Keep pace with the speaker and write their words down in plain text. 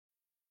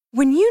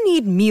When you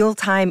need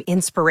mealtime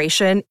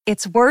inspiration,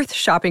 it's worth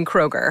shopping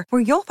Kroger,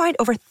 where you'll find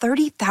over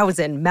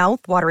 30,000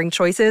 mouth-watering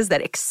choices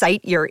that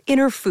excite your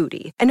inner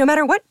foodie. And no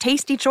matter what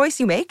tasty choice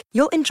you make,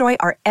 you'll enjoy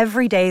our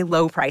everyday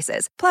low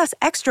prices, plus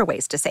extra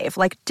ways to save,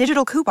 like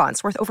digital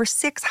coupons worth over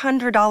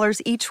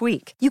 $600 each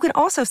week. You can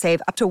also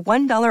save up to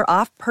 $1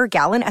 off per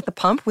gallon at the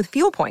pump with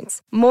fuel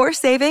points. More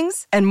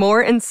savings and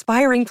more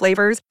inspiring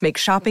flavors make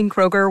shopping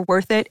Kroger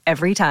worth it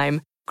every time.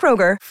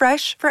 Kroger,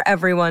 fresh for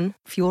everyone.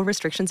 Fuel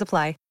restrictions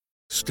apply.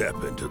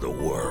 Step into the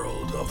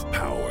world of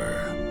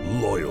power,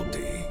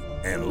 loyalty,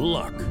 and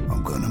luck.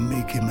 I'm gonna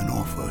make him an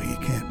offer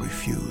he can't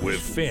refuse. With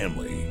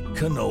family,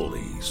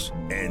 cannolis,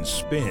 and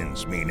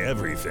spins mean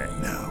everything.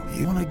 Now,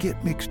 you wanna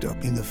get mixed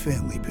up in the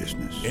family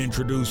business.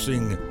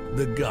 Introducing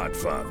The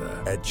Godfather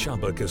at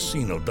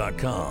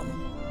ChumbaCasino.com.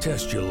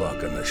 Test your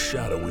luck in the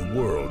shadowy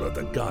world of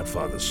The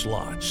Godfather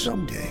slot.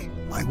 Someday,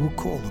 I will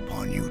call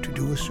upon you to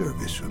do a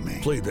service for me.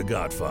 Play The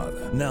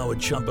Godfather now at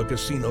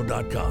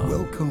ChumbaCasino.com.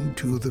 Welcome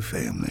to the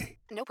family.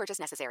 No purchase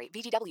necessary.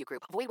 VGW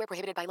Group. Void where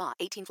prohibited by law.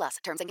 18 plus.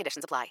 Terms and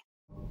conditions apply.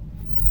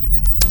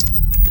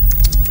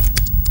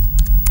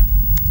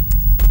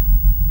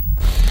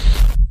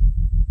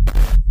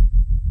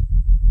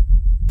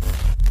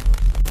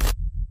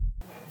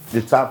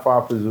 The top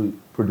 5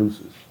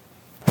 producers.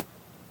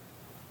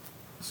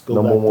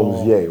 Number 1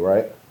 is Ye,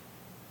 right?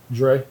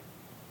 Dre.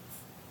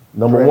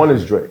 Number 1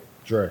 is Dre.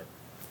 Dre.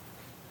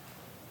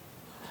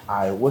 All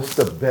right, what's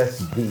the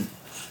best beat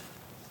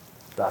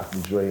Dr.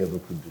 Dre ever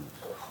produced?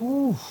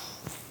 Whew.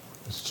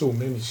 It's too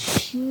many.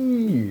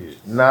 Shit.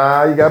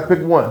 Nah, you gotta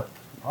pick one.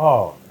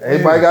 Oh.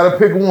 Everybody gotta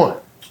pick one.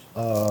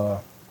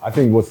 I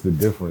think what's the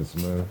difference,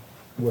 man?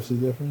 What's the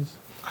difference?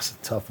 That's a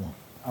tough one.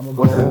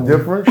 What's the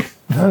difference?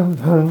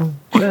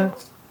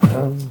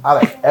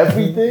 Out of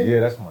everything?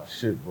 Yeah, that's my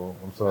shit, bro.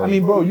 I'm sorry. I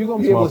mean, bro, you're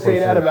gonna be able to say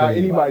that about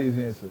anybody's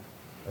answer.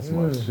 That's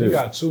my shit. You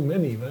got too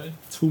many, man.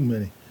 Too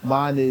many.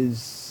 Mine is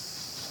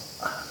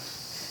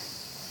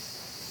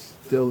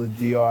still a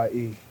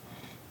DRE.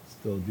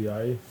 Still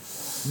DRE?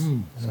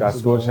 Scott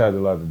Storch had a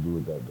lot to do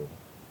with that, though.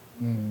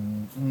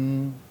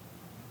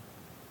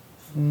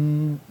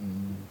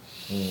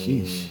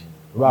 Sheesh.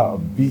 About a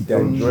beat that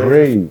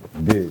Dre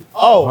did.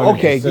 Oh,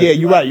 okay. 100%. Yeah,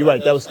 you're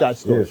right. That was Scott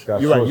Storch. Yeah,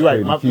 Scott You're Storch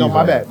right. played the keys No, my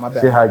on bad. it. My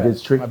bad. See how it my gets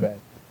bad, tricky? My bad.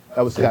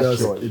 That was Scott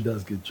Storch. It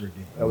does get tricky.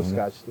 That was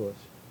Scott Storch.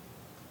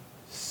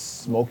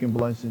 Smoking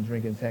blunts and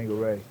drinking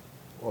Tanqueray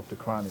off the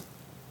Chronic.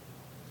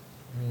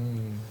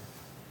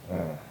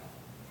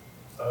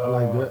 I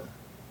like that.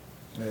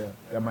 Yeah,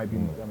 that might be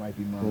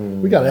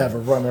mine. We gotta have a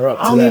runner-up.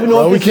 I don't even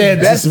know if we it's can't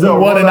his just best, do though.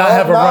 one and not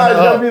have a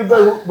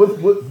runner-up.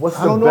 What's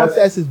I don't know if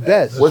that's his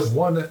best. What's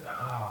one that?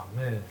 Oh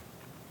man.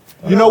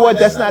 You know what?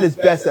 That's not his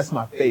best. That's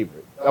my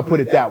favorite. I'll put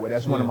it that way.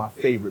 That's one of my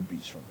favorite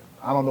beats from him.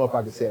 I don't know if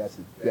I could say that's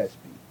his best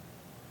beat.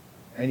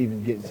 I ain't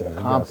even getting to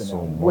the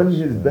Compton. Wouldn't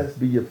his best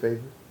be your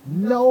favorite?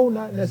 No,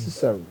 not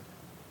necessarily.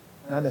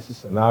 Not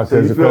necessarily. Nah, So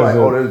you because feel like,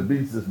 oh, there's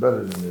beats that's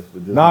better than this.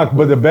 But nah,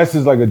 but the best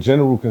is like a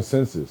general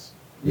consensus.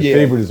 Your Yeah.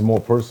 favorite is more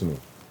personal.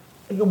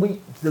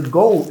 The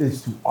goal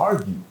is to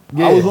argue.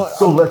 Yeah.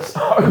 So let's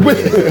argue.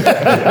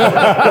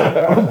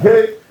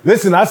 Okay.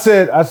 Listen, I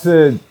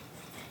said,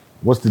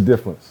 what's the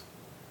difference?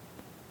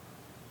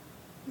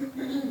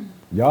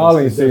 Y'all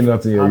ain't saying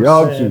nothing yet. I'm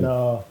Y'all saying, two.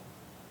 I'm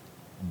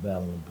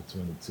battling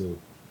between the two.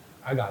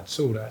 I got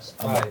two. That's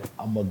fire.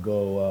 I'm gonna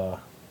go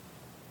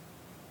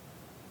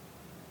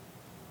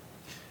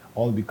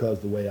only because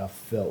the way I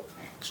felt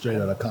straight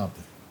out of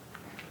Compton.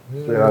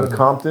 Straight out of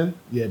Compton?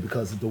 Yeah,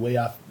 because of the way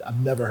I've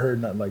never heard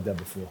nothing like that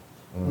before.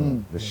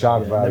 The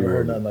shock Yeah, value. never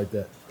heard of it. nothing like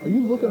that. Are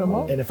you looking him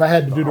up? And if I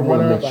had to do the I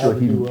want to runner-up, make I sure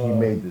would he do,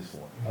 made this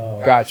one.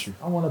 Got you.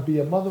 I want to be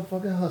a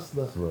motherfucking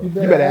hustler. You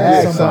better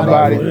ask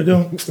somebody.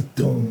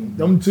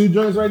 Them two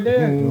joints right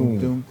there. Doom,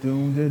 doom,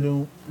 doom,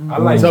 doom. I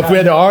like So if we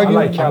had to argue,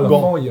 I like I'm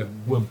California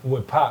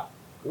with Pop.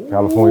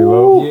 California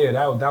Love? Yeah,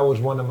 that was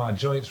one of my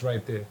joints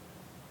right there.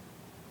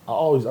 I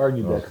always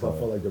argued that because I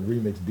felt like the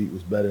remix beat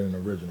was better than the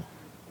original.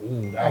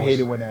 Ooh, I hate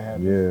it when that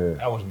happens. Yeah.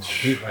 That was my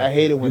beat right I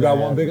hate it when You got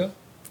that one happens.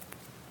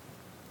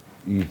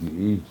 bigger?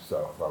 Easy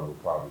stuff I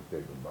would probably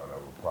think about. I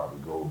would probably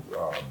go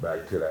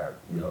back to that,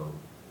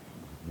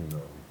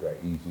 that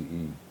Easy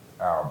E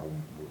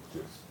album with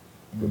just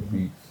the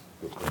beats,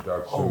 the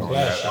production on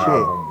classic. that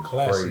album was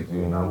Classic.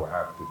 crazy, and I would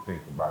have to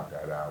think about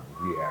that album.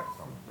 He had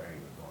some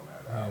bangers on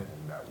that album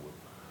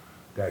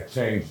that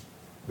changed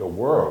the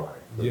world.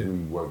 Because we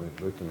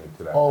wasn't listening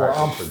to that Oh, type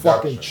I'm of production.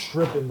 fucking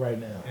tripping right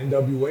now.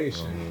 NWA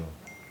shit.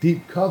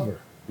 Deep cover.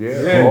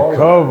 Yeah, all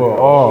Cover.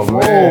 Oh,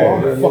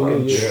 man. I'm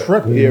fucking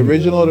tripping. The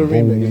original or the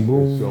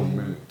remix? so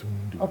many.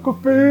 I could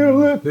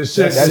feel it. This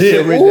shit, That's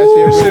shit, it. That's the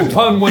this shit original.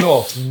 pun went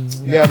off.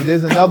 Yeah, but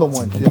there's another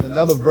one. There's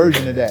another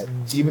version of that.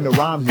 Even the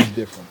rhymes is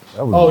different.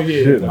 That was Oh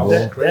yeah, shit, that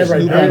bro. right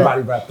Everybody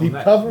there. rapped on Deep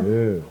that.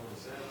 cover. Yeah.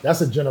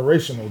 That's a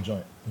generational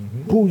joint.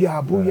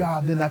 Booyah,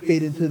 booyah. Then I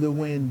fade into the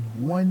wind.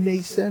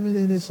 187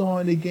 and it's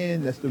on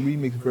again. That's the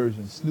remix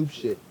version. Snoop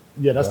shit.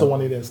 Yeah, that's the one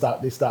they didn't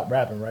stop. They stopped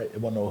rapping, right?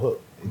 It wasn't no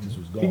hook. It just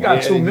was going. He got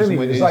Yeah, too they just many.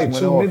 went- It's they like just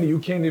too went many. off. You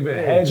can't even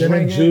head Gin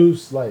drink and it.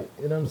 juice, like,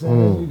 you know what I'm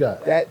saying? You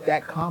got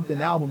That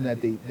Compton album that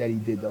he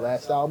did, the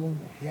last album,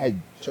 he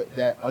had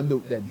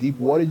that Deep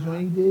Water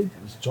joint he did.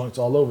 there's joints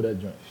all over that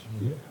joint.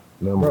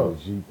 Remember Bro, the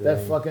G that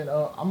thing? fucking,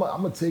 I'm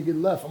gonna take it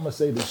left. I'm gonna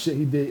say the shit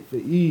he did for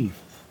Eve.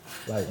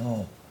 Like,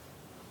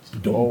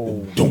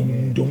 dum.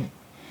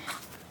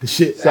 The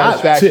shit,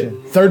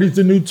 Satisfaction. 30's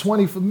the new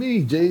 20 for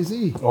me,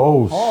 Jay-Z.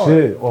 Oh Hard.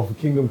 shit! Off of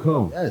Kingdom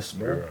Come. Yes,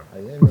 bro. Like,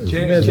 yeah, man,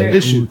 Can't, man's an can't,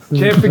 issue.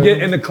 can't forget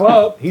in the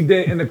club. He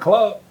did in the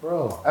club.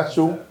 That's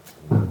true.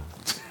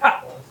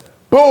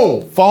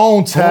 Boom!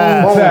 Phone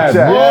tap. Phone tap.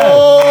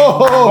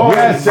 Oh!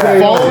 Yes,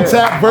 Phone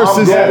tap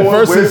versus I'm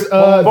going with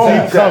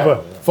phone deep tap.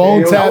 cover. Phone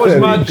Hey, tap that was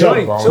and my deep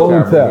joint. cover. Phone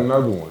Phone tap. tap.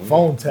 Another one.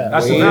 Phone tap.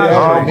 That's Wait a nice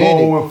I'm minute.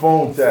 going with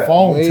phone tap.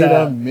 Phone Wait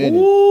tap. a minute.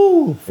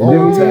 Ooh, And then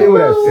phone we tap. hear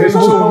that It's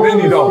too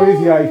many though.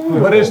 Crazy how he feel.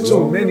 But it's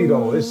too many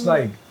though. It's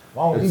like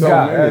Phone He So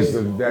got many.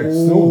 it. That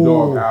Snoop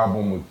Dogg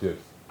album was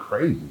just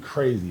crazy.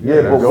 Crazy.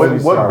 Yeah, but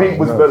Golden what Star beat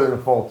was was better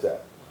than phone tap?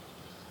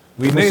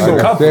 we named Like a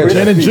I couple. said,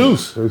 Gin and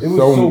juice. There's It was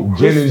so so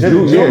gin and Gin and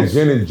juice. Yeah, juice.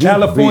 gin and juice.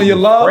 California beat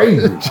was Love.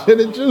 Crazy. Gin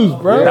and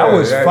juice, bro. That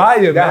was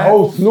fire, That man.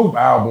 whole Snoop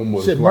album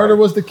was Shit, like, murder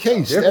was the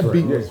case. That different,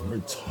 beat yeah. was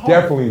retarded.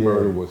 definitely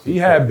murder was. He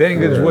had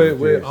bangers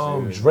with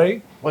yeah.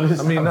 Drake. But it's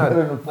I mean, not not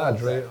better than not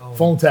Drake.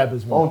 Phone tap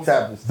is one. Phone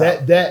tap is That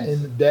top.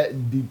 that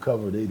and deep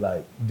cover. They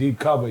like Deep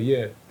cover,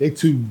 yeah. they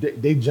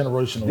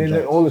generational. Then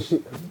joints. all the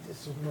shit. He did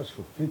so much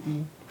for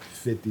 50.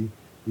 50.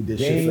 He did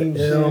Game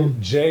shit for M.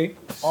 Jay.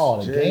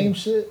 Oh, the game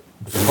shit.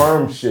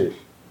 Firm shit.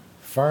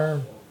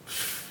 Firm.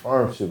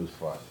 Firm shit was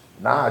fun.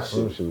 Nah,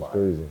 shit was Shit was fun.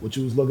 crazy. What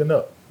you was looking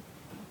up?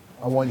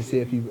 I wanted to see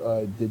if he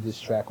did this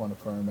track on the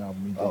Firm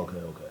album. He did. Okay.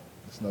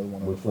 It's another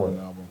one on Which the Firm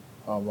one?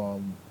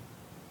 album.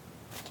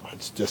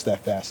 It's just that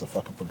fast. I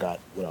fucking forgot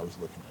what I was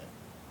looking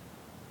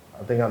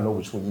at. I think I know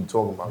which one you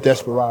talking about.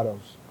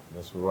 Desperados. I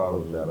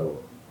looked that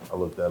up. I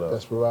looked that up.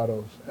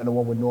 Desperados, and the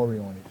one with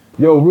Nori on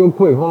it. Yo, real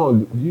quick, hold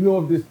on. Do you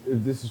know if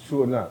this is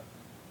true or not?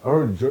 I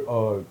heard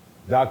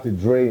Dr.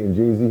 Dre and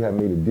Jay-Z had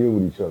made a deal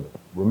with each other.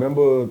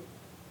 Remember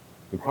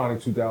the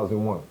Chronic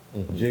 2001?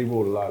 Jay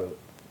wrote a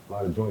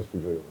lot of joints for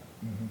Dre.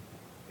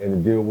 And the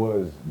deal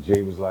was,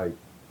 Jay was like,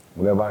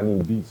 whenever I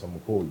need beats, I'm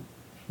gonna call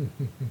you.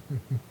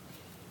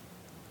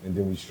 And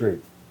then we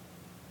straight.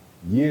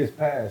 Years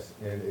passed,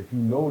 and if you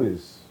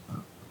notice,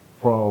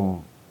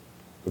 from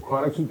the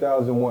Chronic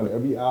 2001,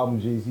 every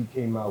album Jay-Z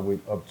came out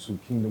with up to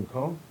Kingdom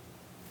Come,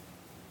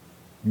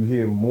 you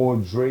hear more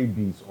Dre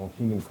beats on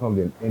Kingdom Come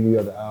than any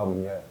other album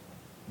he had.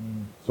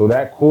 So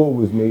that call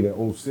was made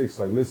in 06,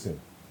 like, listen,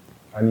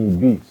 I need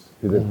beats.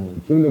 Because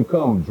Kingdom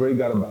Come, Dre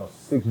got about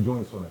 6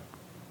 joints on that.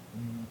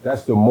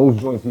 That's the most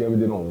joints he ever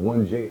did on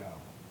one J album.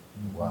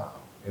 Wow.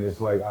 And it's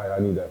like, I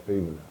need that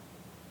favor now.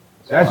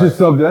 That's just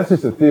something, that's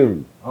just a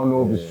theory. I don't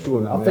know if it's true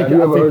or not. Have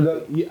you ever heard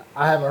that? Yeah,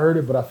 I haven't heard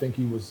it, but I think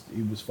he was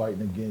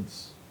fighting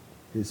against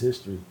his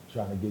history,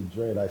 trying to get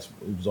Dre. Like,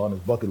 it was on his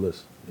bucket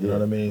list. You know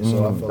what I mean? So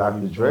I felt like he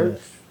Dr. was Dre? doing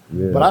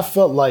that. Yeah. But I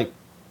felt like,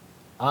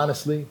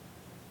 honestly,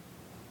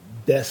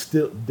 that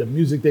still the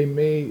music they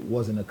made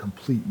wasn't a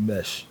complete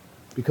mesh.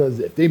 Because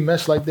if they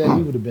meshed like that,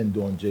 he would have been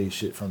doing Jay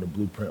shit from the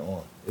blueprint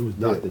on. It was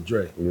Dr.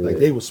 Dre. Yeah. Like,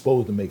 they were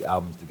supposed to make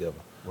albums together.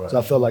 So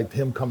I felt like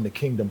him coming to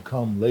Kingdom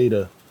Come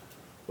later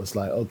was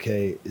like,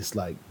 okay, it's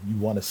like you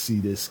want to see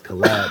this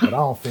collab, but I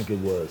don't think it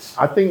was.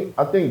 I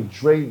think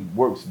Dre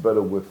works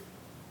better with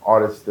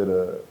artists that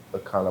are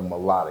kind of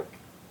melodic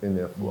in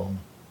their flow.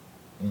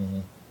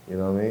 You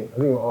know what I mean? I think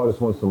when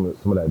artists want some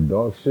of that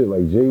dark shit,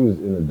 like Jay was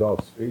in a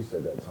dark space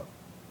at that time.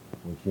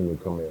 When Kingdom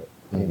Come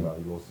came out,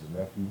 he lost his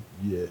nephew.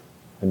 Yeah.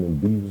 And then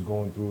B was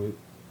going through it.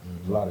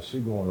 There's a lot of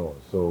shit going on.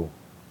 So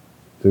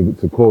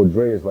to call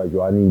Dre, it's like,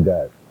 yo, I need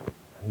that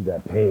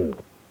pain.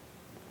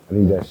 I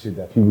need that shit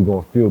that people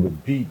gonna feel the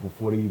beat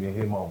before they even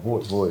hear my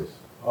voice.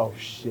 Oh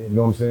shit! You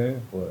know what I'm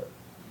saying? What?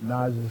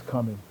 Nas is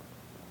coming.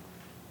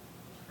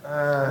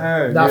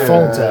 Not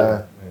phone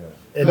tap.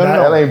 And No,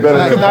 not- That ain't better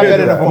It's than not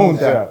better than phone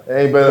tap. It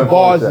ain't better The than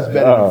bars phone is tap.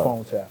 better than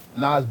phone tap.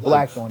 Nas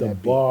Black on The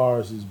that beat.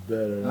 bars is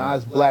better.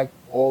 Nas Black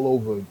all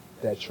over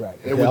that track.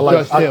 It Okay, was I like,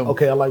 just him.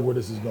 I like where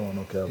this is going.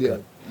 Okay. Yeah,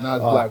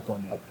 Nas Black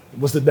on that.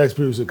 What's the next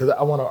producer? Because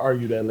I want to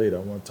argue that later. I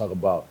want to talk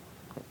about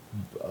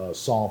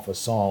song for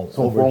song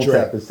So over phone Dre.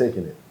 tap is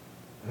taking it.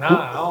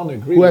 Nah, I don't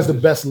agree. Who has the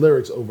with best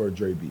lyrics over a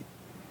Dre beat?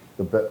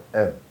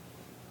 M.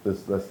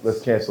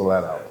 Let's cancel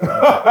that out.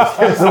 Let's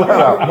cancel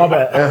that out. My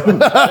bad.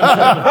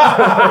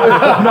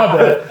 My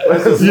bad.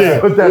 Let's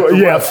just put that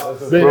to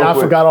rest real I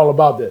quick. forgot all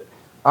about that.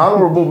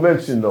 Honorable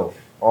mention though.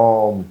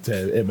 To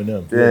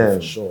Eminem, Yeah.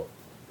 for sure.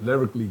 this.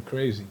 Lyrically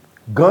crazy.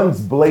 Guns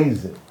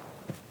Blazing.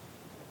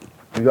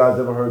 You guys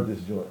ever heard this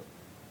joint?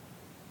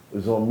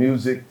 It's on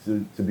Music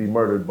to Be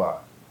Murdered By.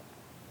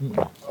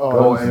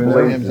 Oh, Guns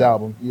Blazing. M's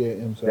album. Yeah,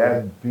 M's album.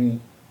 That beat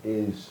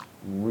is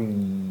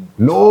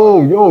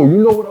No, yo, you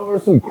know what? I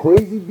heard some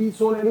crazy beats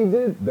on that he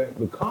did?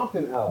 The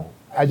Compton album.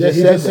 I just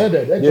he said just said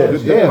that. That Yeah,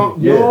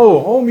 joint-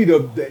 yo, homie,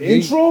 the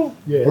intro,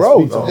 Yeah, bro,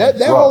 it's beats on that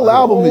it. whole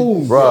album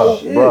is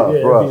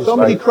Bruh. so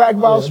many Like, crack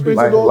valves yeah,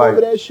 sprinkled like- all like-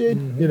 over that shit.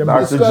 Yeah, them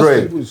Dr. beats- Dre.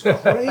 it was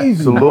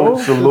crazy, bro.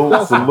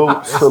 Salute.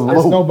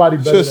 There's nobody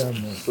better than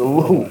him, man.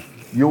 Salute.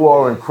 You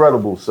are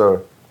incredible,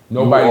 sir.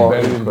 Nobody You are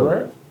better than incredible.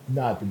 Dre?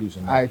 Not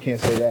producing. I can't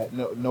say that.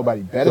 No,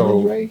 nobody better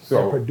than Dre.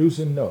 So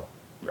Producing, no.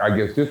 I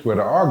guess this where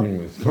the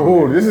arguments come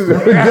Oh, in. this is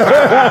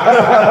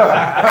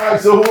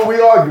So who are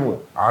we arguing?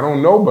 I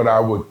don't know, but I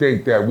would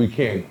think that we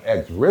can't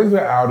X RZA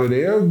out of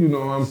there. You know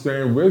what I'm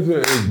saying?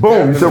 RZA is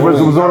Boom. You said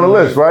RZA was on the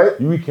list, right?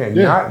 We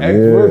cannot X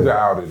RZA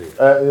out of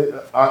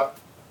there.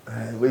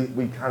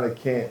 We kind of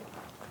can't.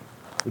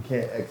 We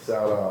can't X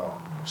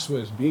out.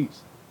 Swiss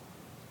beats.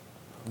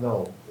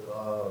 No.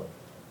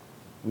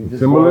 We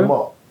just Timberland?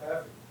 brought him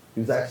up.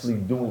 He was actually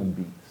doing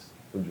beats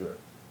for Dre.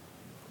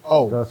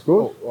 Oh, That's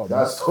cool.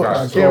 That's Scott I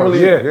can't Storch,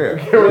 really. yeah.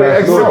 Can't really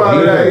X him out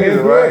of that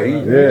either, right?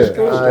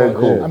 Yeah. All right,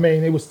 cool. I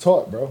mean, it was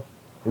taught, bro.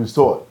 He was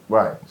taught,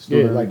 right? Yeah,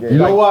 Student like of the game.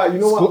 You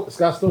know what?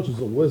 Scott Storch was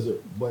a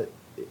wizard, but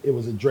it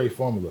was a Dre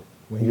formula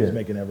when he was Yeah.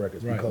 making that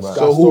records. Right. Because Right.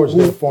 Scott so Storch who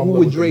did a formula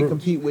would with the Dre groups.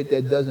 compete with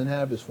that doesn't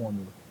have his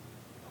formula?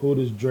 Who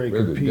does Dre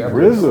RZA compete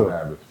definitely with? don't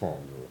have his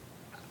formula.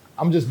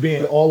 I'm just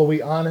being all the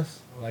way honest.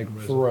 Like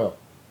RZA. Pharrell.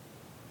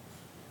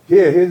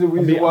 Yeah, here's the I'm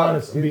reason being why.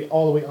 honest. I'm being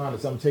all the way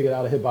honest. I'm taking it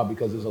out of hip hop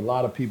because there's a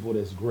lot of people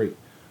that's great.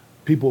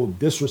 People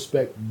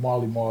disrespect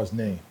Marley Marl's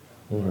name.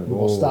 We're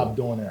gonna stop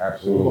doing that.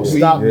 Absolutely. We're gonna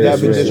stop Yeah,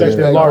 disrespecting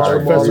yeah. Large Yeah.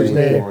 Professor's Yeah.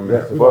 name. Yeah.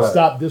 We're gonna Facts.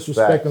 stop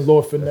disrespecting Facts.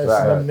 Lord Finesse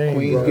Facts. and them names,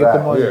 Queens bro. get the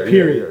money. Yeah,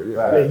 Period.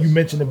 yeah. Yeah, you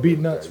mentioned the Beat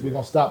Nuts. We're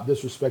gonna stop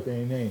disrespecting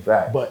their name.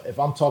 Facts. But if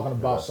I'm talking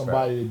about That's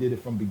somebody that did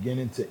it from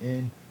beginning to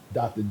end,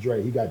 Dr.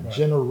 Dre, he got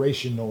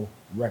generational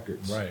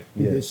records. Right.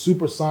 He did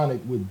Supersonic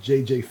with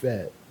JJ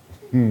Fad.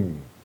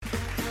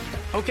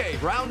 Okay,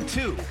 round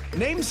two.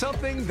 Name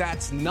something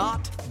that's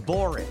not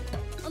boring.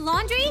 A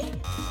laundry?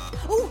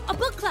 Ooh, a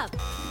book club.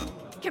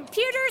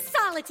 Computer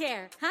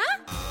solitaire,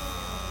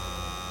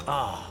 huh?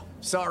 Ah,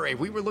 sorry,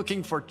 we were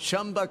looking for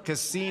Chumba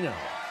Casino.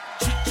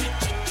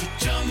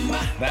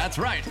 That's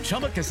right,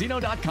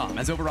 ChumbaCasino.com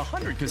has over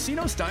 100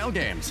 casino-style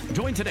games.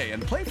 Join today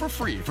and play for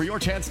free for your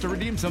chance to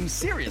redeem some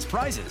serious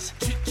prizes.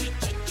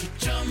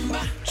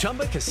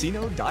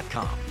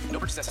 ChumbaCasino.com. No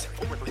purchase necessary.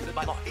 Void where prohibited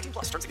by law. 18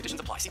 plus. Terms and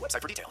conditions apply. See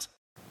website for details.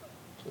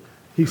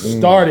 He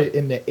started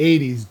in the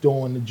 80s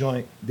doing the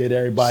joint that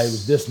everybody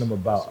was dissing him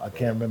about. I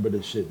can't remember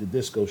the shit, the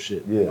disco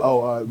shit. Yeah.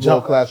 Oh, Jump.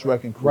 World Class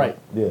Wrecking Crew. Right.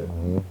 Yeah.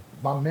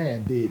 My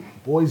man did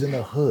Boys in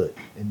the Hood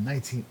in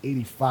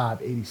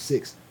 1985,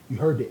 86. You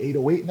heard the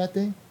 808 in that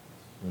thing?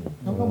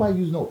 No, nobody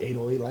used no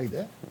 808 like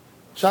that.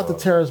 Shout out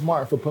to Terrence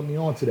Martin for putting me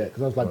on to that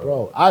because I was like,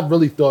 bro, I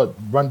really thought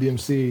Run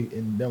DMC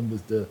and them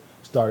was the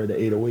start of the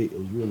 808. It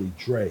was really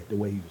Dre, the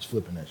way he was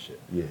flipping that shit.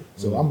 Yeah.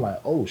 So I'm like,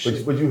 oh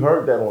shit. But you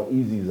heard that on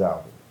Eazy's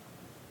album.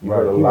 You Right.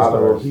 heard a He lot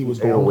of was- those. He was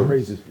going 808s.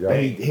 crazy. Yeah.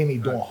 And he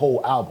doing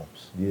whole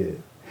albums. Yeah.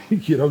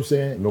 You know what I'm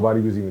saying?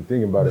 Nobody was even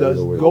thinking about it. Does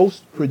either way.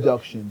 Ghost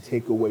Production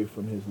take away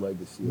from his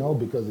legacy? No,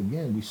 because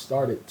again, we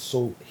started,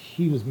 so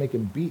he was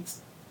making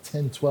beats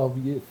 10, 12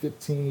 years,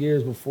 15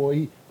 years before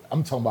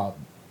I'm talking about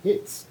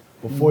hits,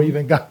 before he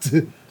even got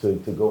to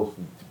go.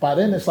 By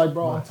then, it's like,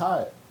 bro, I'm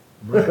tired.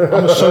 I'm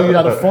going to show you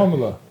how the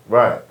formula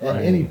Right. at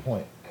any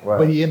point. Right.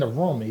 But he in the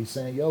room and he's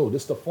saying, yo,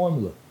 this the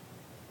formula.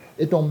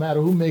 It don't matter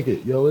who make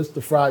it. Yo, it's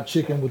the fried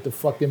chicken with the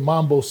fucking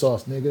mambo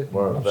sauce, nigga.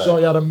 Word, I'm fact.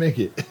 showing y'all to make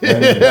it.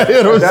 At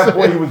that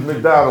point, he was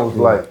McDonald's.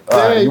 Like, all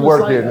right, he you was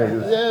work like, here,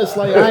 niggas. Yeah, it's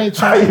like, I ain't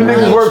trying You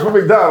niggas work for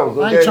McDonald's.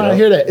 I Okay? ain't trying to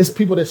hear that. It's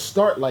people that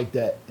start like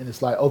that, and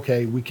it's like,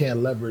 okay, we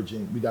can't leverage,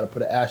 and we got to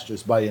put an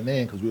asterisk by your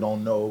name because we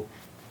don't know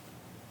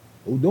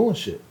who doing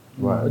shit.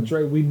 Right. But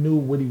Dre, we knew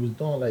what he was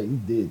doing. Like he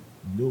did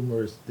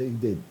numerous. He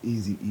did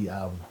Eazy-E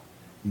album.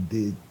 He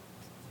did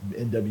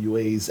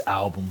NWA's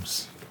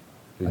albums.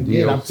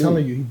 Again, I'm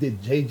telling you, he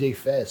did JJ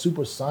Fad.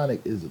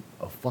 Supersonic is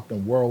a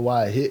fucking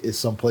worldwide hit in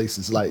some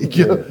places. Like,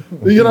 you know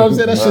what I'm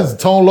saying? That shit's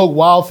Tone Loc,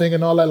 Wild Thing,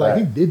 and all that. Like,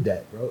 he did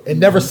that, bro. And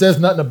never says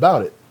nothing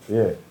about it.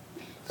 Yeah.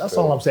 That's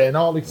all I'm saying. And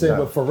all they say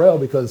with Pharrell,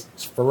 because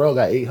Pharrell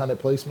got 800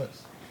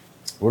 placements.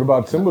 What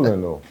about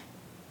Timberland, though?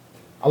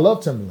 I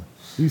love Timberland.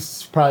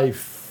 He's probably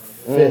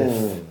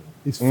fifth.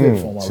 He's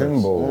fifth on my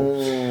Timbo.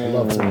 list. I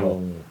love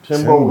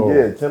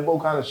Timbo. Timbo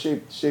kind of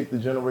shaped the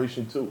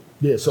generation too.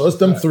 Yeah, so it's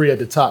them three at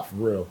the top for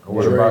real.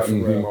 What Dre, about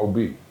Pharrell. Easy Mo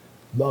B?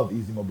 Love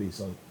Easy Mo B.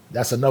 So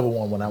that's another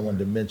one when I wanted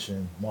to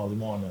mention Marley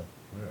Marl.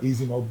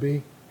 Easy Mo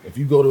B. If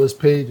you go to his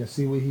page and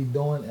see what he's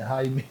doing and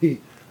how he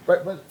made,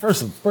 but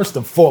first and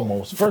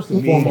foremost,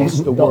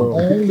 the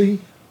only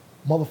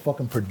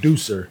motherfucking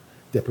producer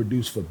that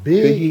produced for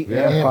Big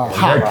and Pop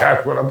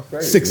That's what I'm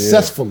saying.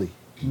 successfully.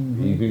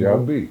 Easy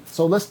Mo B.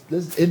 So let's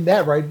in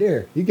that right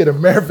there. He get a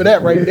merit for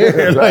that right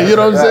there. Like, you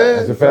know what I'm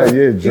saying? That's a fact,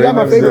 yeah. He got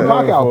my favorite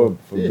Pac Pac album.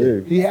 For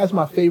Big. He has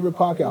my favorite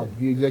Pac album.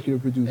 He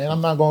executive produced. And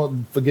I'm not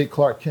going to forget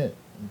Clark Kent.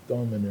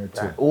 Throw him in there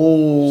too.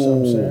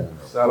 Ooh.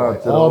 Shout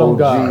out to all the them OG.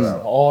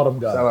 guys. All them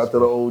guys. Shout out to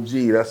the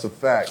OG. That's a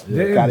fact.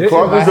 Yeah.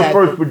 Clark was the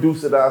first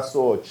producer that I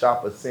saw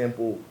chop a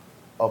sample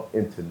up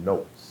into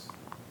notes.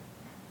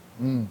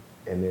 And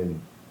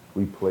then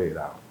we play it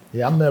out.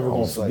 Yeah, I'm never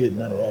gonna was like, forget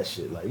none of that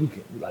shit. Like we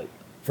can, like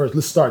first,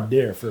 let's start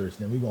there first.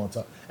 Then we gonna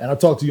talk. And I'll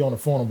talk to you on the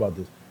phone about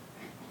this.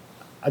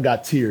 I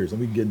got tiers, and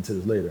we can get into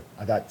this later.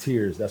 I got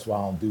tiers. That's why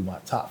I don't do my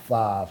top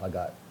 5. I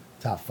got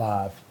top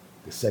 5,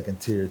 the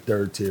second tier,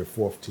 third tier,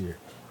 fourth tier.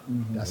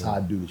 That's how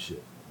I do the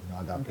shit. You know,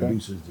 I got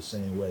producers the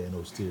same way in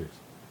those tiers.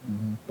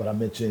 But I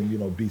mentioned, you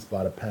know, Beats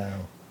by the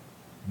Pound.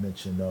 I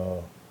mentioned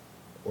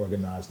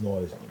Organized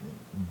Noise. I mean,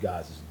 you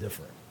guys is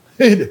different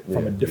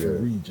from a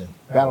different region.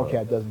 Battle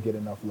Cat doesn't get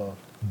enough love.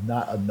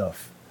 Not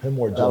enough. Him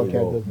or Battle Joey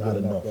Cat Roll, doesn't not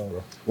get enough, enough,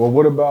 bro. Well,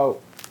 what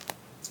about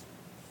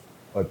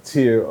a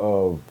tier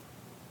of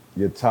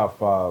your top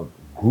 5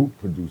 group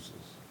producers?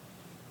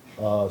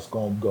 It's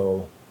gonna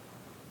go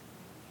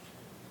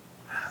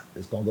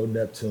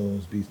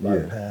Neptunes, Beats by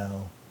the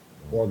Pound,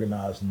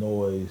 Organized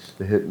Noise,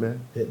 The Hitmen.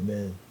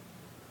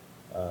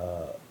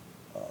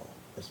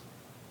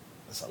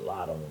 It's a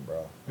lot of them, bro.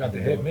 You got the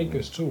hit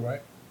makers too,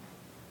 right?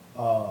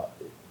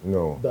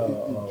 No.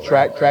 The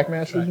Track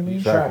Masters, you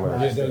mean? Track Yeah,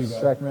 Masters. there you go.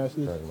 Track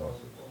Masters.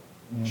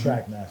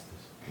 Track Masters.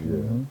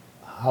 Yeah.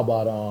 How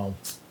about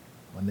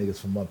my niggas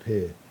from up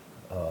here?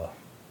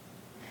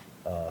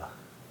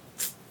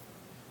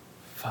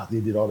 Fuck, they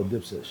did all the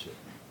Dipset shit.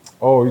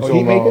 Oh, you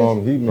talking about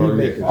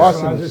Heatmakers?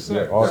 Heatmakers.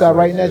 Arsonist. Sat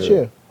right in that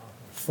chair.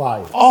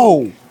 Fire.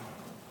 Oh,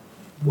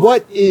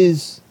 what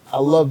is? I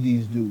love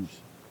these dudes.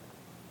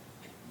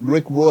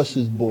 Rick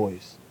Ross's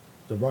boys.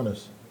 The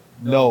Runners.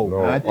 No,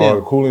 No. not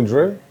them. Cool and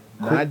Dre?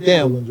 Not Cool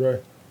them. and Dre.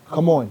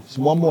 Come on, there's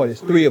one more.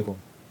 There's 3 of them.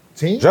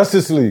 Team?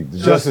 Justice League. The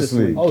Justice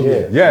League. Oh,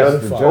 yeah.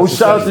 Yes. the Oh, Justice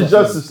shout out to League.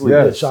 Justice League.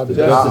 Yes. Yeah, shout out to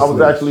I Justice was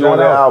League. actually Shout on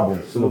that out album.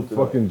 to Salute the to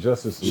them. fucking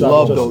Justice League. Shout out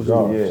Love to those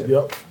Justice dudes. League.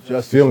 Yep.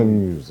 Justice Feeling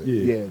music. Yeah.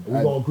 Yeah, We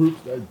I- going groups.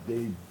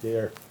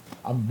 They're.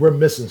 We're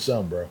missing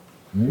some, bro.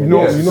 You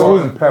know,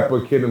 Salt and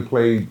Pepper Kid and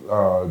played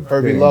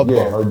Herbie thing. Love.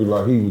 Yeah, Herbie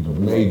Love. He was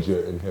major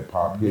in hip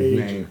hop. His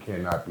Major. name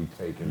cannot be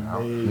taken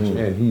out,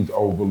 and he's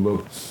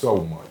overlooked so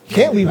much.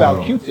 Can't leave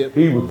out Q-Tip.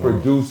 He was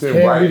producing,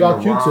 Can't writing leave out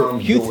the Q-Tip.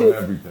 rhymes, Q-Tip. doing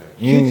everything.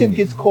 Q-Tip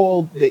gets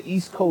called the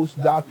East Coast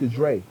Dr.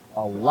 Dre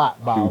a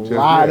lot by Q-Tip, a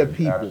lot yeah, of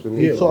people.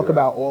 absolutely. They talk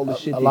about all the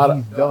shit that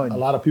he's done. A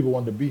lot of people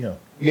wanted to be him.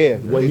 Yeah,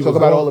 way they he talk was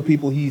about on. all the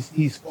people he's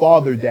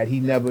fathered that he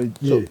never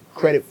Yeah. took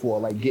credit for,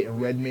 like getting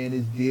Redman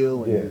his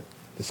deal and Yeah.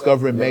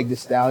 discovering Meg Thee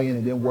Stallion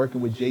and then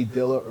working with Jay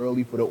Dilla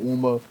early for the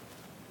Uma.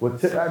 Well,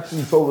 Tip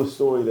actually told a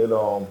story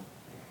that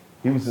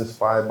he was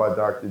inspired by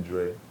Dr.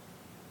 Dre,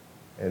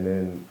 and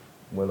then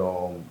when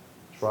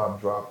Tribe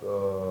dropped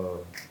The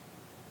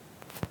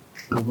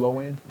low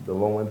end? the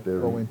Low End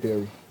Theory, Low end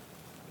theory.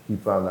 he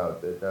found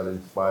out that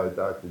inspired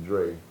Dr.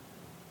 Dre to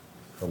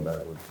come back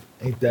with.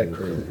 Ain't that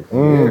crazy?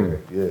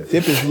 Yeah.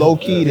 Tip is low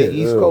key the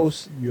East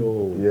Coast.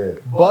 Yo. Yeah.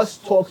 Bus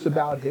talks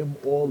about him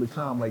all the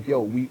time. Like,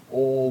 yo, we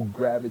all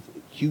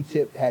gravitate.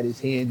 Q-Tip had his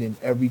hand in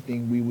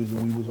everything. We was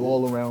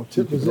all around.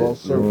 Tip Q-Tip was it all it.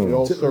 circled, it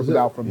all Tip was circled it.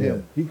 out from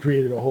him. He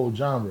created a whole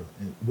genre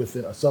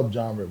within a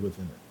subgenre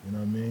within it. You know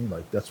what I mean?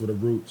 Like that's where the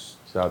roots,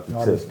 Shout out to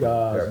all Tip, these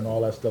guys man. and all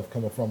that stuff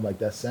coming from. Like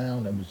that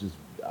sound, that was just.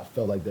 I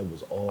felt like that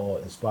was all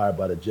inspired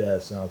by the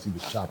jazz sounds he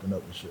was chopping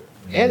up and shit.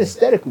 You know And what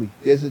aesthetically,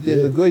 there's a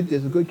Yeah.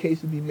 good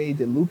case to be made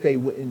that Lupe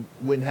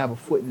wouldn't have a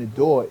foot in the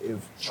door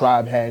if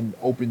Tribe hadn't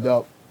opened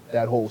up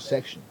that whole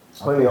section.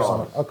 Plenty of co-sign-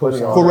 artists. I co-sign.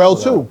 Plenty of Pharrell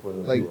artists too. for the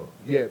Like, duo.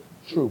 yeah,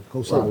 true. I mean?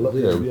 Co-sign, Yeah,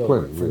 yo,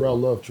 plenty, yeah. Pharrell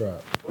Love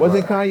Tribe.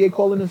 Wasn't Kanye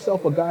calling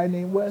himself a guy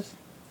named West?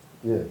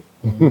 Yeah.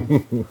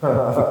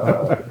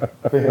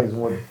 Fans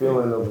want the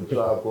feeling of a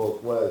Tribe Called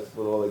Quest,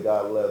 but all they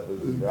got left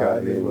is a guy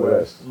named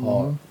West.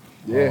 Hard.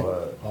 Yeah.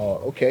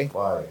 Hard. Okay.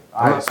 Fire.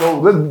 All right, so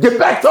let's get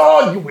back to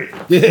arguing.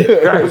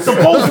 We're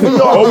supposed to be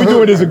arguing. All we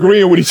doing is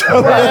agreeing with each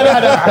other.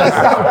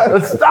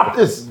 Let's stop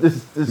this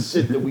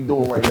shit that we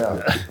doing right now.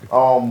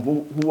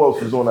 Who else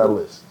was on that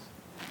list?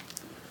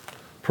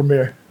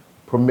 Premier.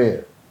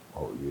 Premier.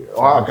 Oh yeah.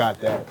 Oh, I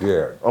got that.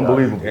 Yeah.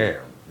 Unbelievable.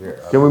 Damn. Yeah.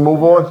 Can we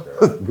move on?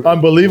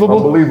 Unbelievable.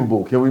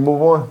 Unbelievable. Can we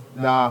move on?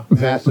 Nah,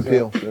 Mass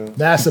Appeal.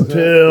 Mass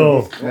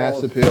Appeal.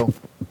 Mass Appeal.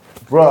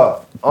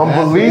 Bruh,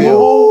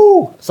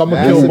 unbelievable. Someone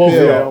Mass killed both of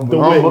Appeal. y'all. The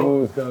Wick.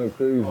 It's kind of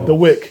crazy. The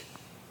Wick.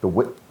 The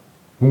Wick.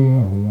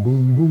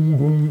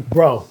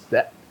 Bro.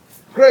 That.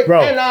 Great.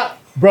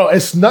 Bro,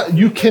 it's not.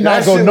 You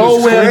cannot That go shit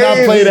was nowhere and not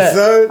crazy, play that,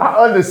 son. I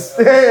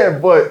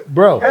understand, but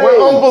bro.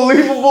 when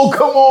unbelievable,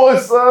 come on,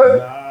 son.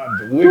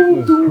 The Wick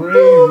was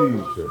crazy.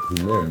 Shit,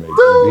 Premier make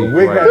The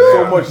Wick had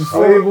so much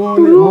flavor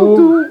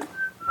on it.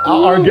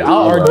 I'll argue. Look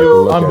at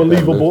that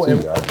Unbelievable,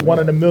 list, and too, one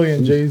in a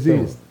million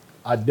Jay-Z's.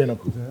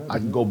 Identical. I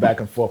can go back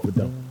and forth with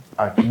them.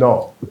 I can't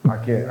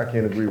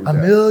agree with A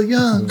that.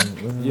 million.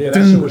 Yeah,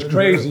 that shit was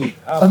crazy.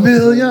 A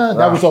million.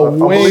 That was a way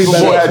Unbelievable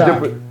better had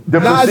track. different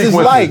Nas is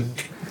sequences. like.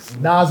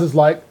 Nas is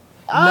like.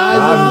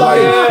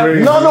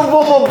 None of them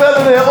are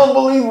better than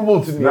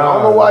unbelievable to me. I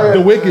don't know why.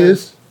 The Wick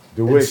is.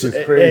 The Wick is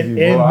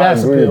crazy, and bro. I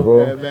Mass agree, Appeal.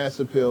 bro. Yeah, Mass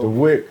Appeal. The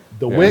Wick.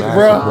 The Wick, Mass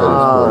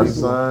bro. Appeal.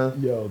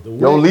 Son. Yo, the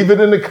Wick. Yo, leave it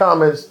in the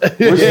comments. I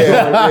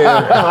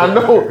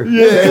know.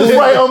 Just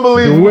write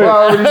unbelievable. Wick. I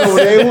already know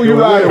Say that. who you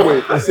riding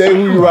with. Say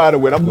who you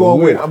riding with. I'm going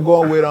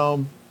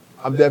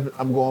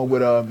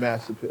with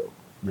Mass Appeal.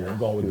 Yeah, I'm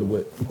going with the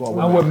whip.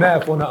 I'm with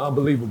Math on the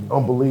unbelievable.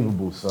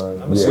 Unbelievable, son.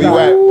 Where you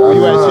at? Where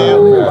you at,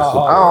 Champ?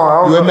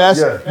 You at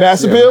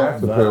Mass Appeal?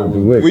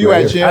 Where you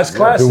at, Champ? That's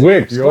classic. The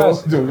Wick, yo.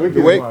 Classic. The Wick The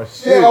is Wick? my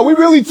shit. Yeah, are we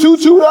really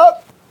two-2'd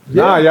up?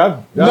 Nah,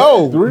 y'all.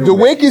 No, the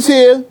Wick is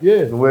here.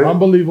 Yeah, Wick.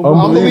 unbelievable.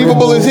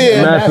 Unbelievable is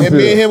here. Mass And me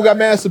Appeal. and him got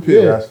Mass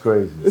Appeal. That's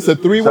crazy. It's a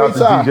three-way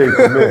Shout out tie. to DJ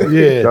Premier.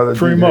 Yeah, Shout out to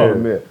Primo. DJ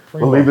Premier.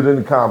 But leave it in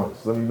the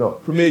comments. Let me know.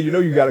 Premier, you know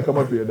you got to come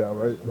up here now,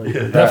 right?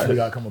 Yeah, definitely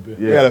got to come up here.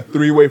 We got a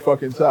three-way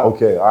fucking tie.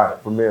 Okay, all right.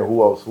 Premier,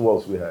 who else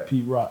we had?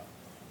 Pete Rock.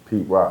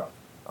 Pete Rock.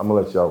 I'm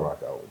going to let y'all rock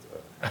out with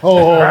that.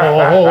 Oh.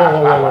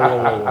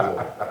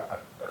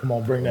 Come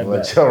on, bring that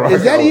back.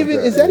 Is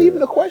that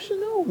even a question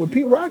though? With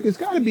Pete Rock, it's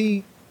got to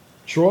be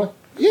Troy?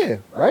 Yeah,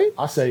 right?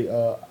 I say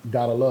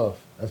Gotta Love.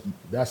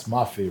 That's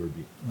my favorite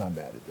beat. I'm not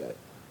mad at that.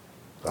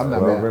 I'm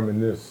not mad.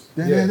 Reminisce.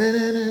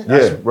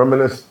 Yeah,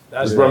 Reminisce.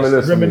 That's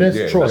Reminisce.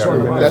 Reminisce. Troy.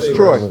 That's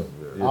Troy.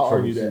 I'll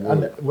argue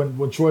that.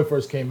 When Troy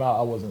first came out,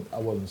 I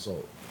wasn't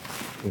sold.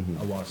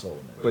 Mm-hmm. I wasn't sold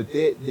on that. But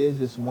there's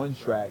this one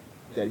track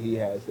that he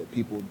has that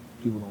people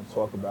don't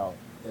talk about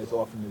as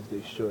often as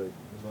they should.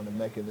 It's on the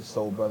Mecca and the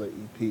Soul Brother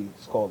EP.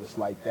 It's called It's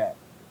Like That.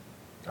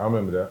 I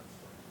remember that.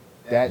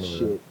 That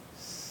shit.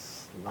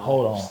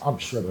 Hold on, I'm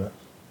tripping.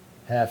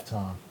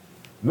 Halftime.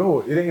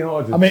 No, it ain't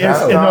hard to I mean,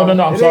 tell. no.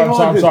 I'm It sorry. ain't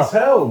hard to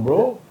tell,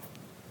 bro.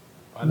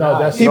 No,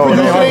 that's He produced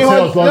it. Ain't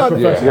hard.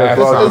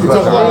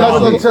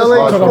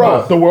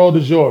 The World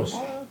Is Yours.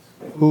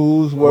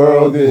 Whose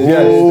world is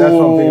Yes, that's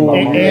what I'm thinking about.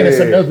 And it's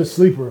another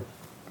sleeper.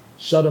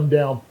 Shut 'Em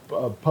Down,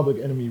 Public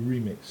Enemy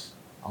remix.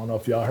 I don't know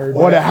if y'all heard that.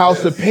 Or the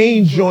House of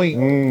Pain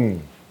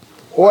joint.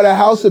 Or the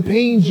House of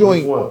Pain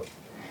joint.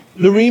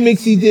 The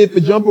remix he did for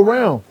Jump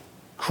Around.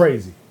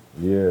 Crazy.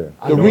 Yeah.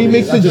 The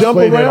remix to Jump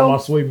That on my Around.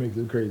 Sway mix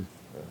is crazy.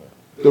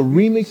 The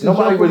remix to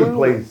Nobody Jump really Around.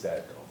 plays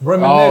that.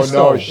 Reminisce, Oh,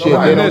 no, though. shit, they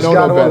don't Reminisce know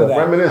got no all of better. that.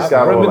 Reminisce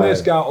got all Reminisce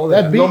that. got all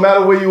That that. beat- No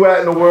matter where you at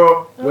in the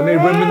world, When they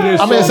reminisce,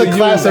 I mean, it's a over you,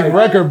 classic like,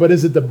 record, but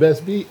is it the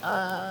best beat?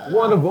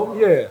 One of them,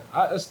 yeah.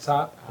 That's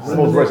top. it's the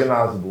most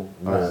recognizable.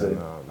 you might say.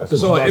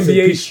 So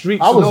NBA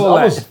streets I and all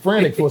was that.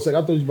 frantic for a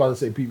second. I thought you were about to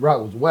say Pete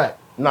Rock was whack.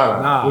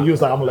 Nah. When you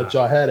was like, I'm gonna let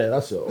y'all have that. I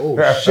said, oh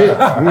shit.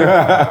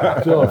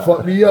 Y'all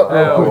fucked me up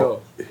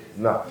real quick.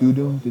 Nah.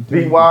 Beat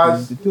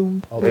Beat-wise, they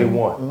Okay.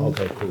 won.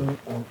 Okay, cool.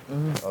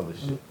 Other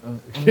shit.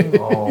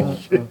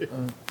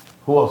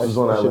 Who else is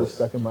on that Shit list?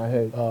 stuck in my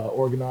head.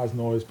 Organized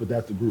Noise, but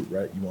that's the group,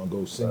 right? You wanna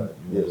go sing? Right. You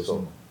wanna Yeah, go solo.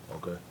 sing?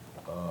 Okay.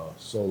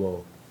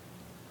 Solo.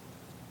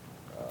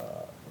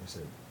 Like I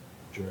said,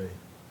 Dre,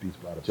 Beats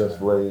by the Just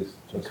Pound. Blaze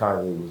and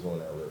Kanye was on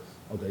that list.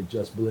 Okay,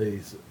 Just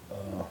Blaze.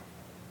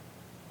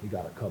 He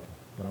got a couple,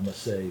 but I'm gonna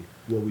say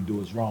What We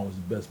Do Is Wrong was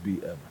the best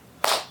beat ever.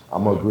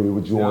 I'm gonna agree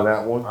with you on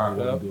that one. I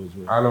What We Do Is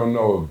Wrong. I don't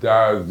know if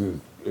Daz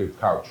is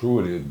how true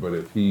it is, but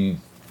if he's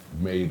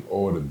made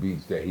all the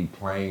beats that he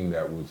claimed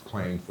that was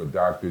claimed for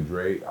Dr.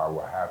 Dre, I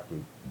would have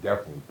to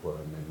definitely put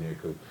him in there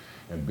because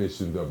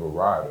Ambitions of a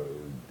Rider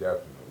is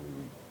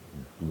definitely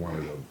one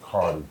of the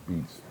hardest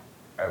beats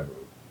ever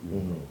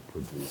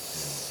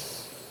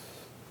produced.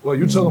 Well,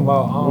 you talking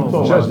about We're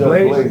talking Just about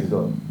Blaze?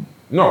 though.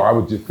 No, I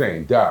was just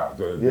saying Daz.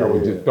 I Yeah,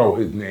 would yeah. just throw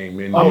his name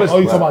in Oh, there. you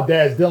talking about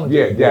Daz Dillinger?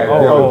 Yeah, Daz.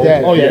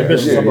 Oh, yeah,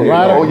 Ambitions of a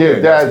Rider? Oh, yeah,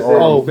 Daz. That's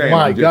all Oh, I'm saying.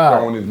 my I'm just God.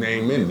 throwing his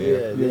name in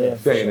there, Yeah.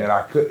 saying that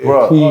I could.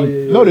 Bruh.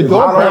 No, the I Dog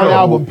don't Pound know.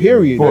 album,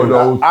 period. For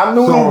those I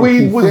knew the songs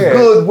weed he was said.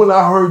 good when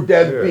I heard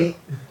that beat.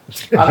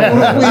 I knew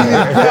the weed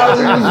in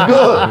Cali was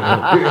good.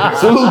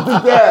 Salute to Yeah,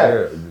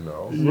 that. you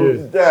know. Salute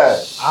to that.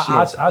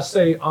 I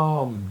say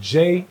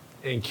Jay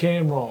and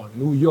Cameron,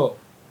 New York,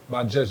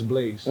 by Just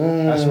Blaze.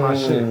 That's my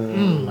shit.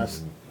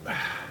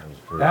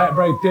 That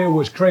right there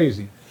was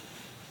crazy.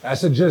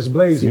 That's a Just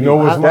Blaze. You know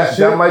what's my That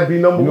shit? might be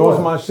number You know what's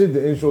one. my shit?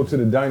 The intro to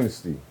the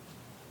Dynasty.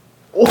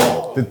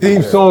 The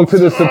theme song to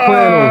the Sopranos.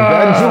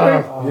 That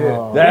joint?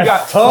 Yeah.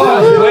 That's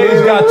tough. Just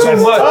Blaze got too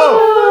much.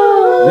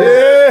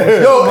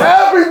 Yeah. Yo,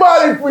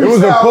 everybody freestyle. It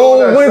was a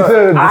cold on that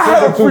winter. song. I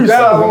had a December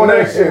freestyle 2000 on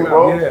that shit, bro.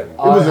 Yeah. It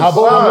was a How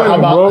cold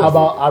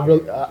about,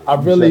 winter, bro. I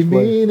really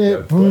mean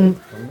it.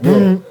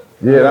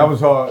 Yeah, that was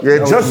hard. Yeah,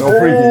 That was just- no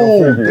freaky, no oh,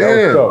 freaky. That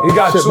damn. was tough. He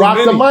got Shit, too rock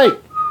many. the mic.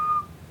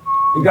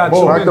 He got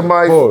too Rock the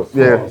many. mic. Pause.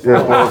 Yeah,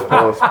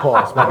 pause.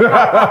 Pause.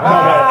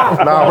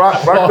 Nah, rock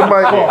the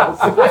mic.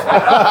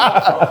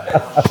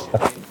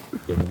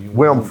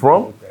 Where I'm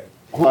from?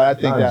 I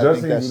think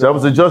that's That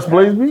was a Just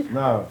Blaze beat?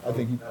 Nah. I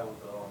think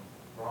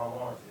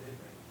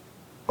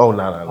Oh,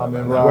 nah.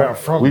 Where I'm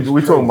from. We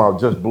talking about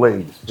Just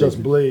Blaze.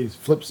 Just Blaze,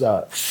 flip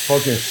side.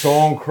 Fucking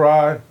Song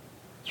Cry.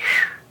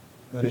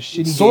 the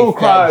shit he Song gave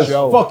Cry Fat is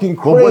Joe. fucking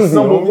But what's crazy.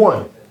 number homie.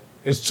 one?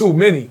 It's too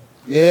many.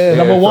 Yeah.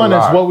 Number it's one a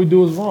is lot. What We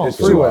Do Is Wrong. It's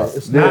Freeway. a lot.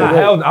 It's Nah, not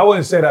hell, I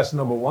wouldn't say that's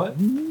number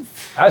one.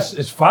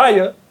 It's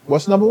fire.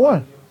 What's number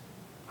one?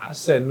 I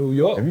said New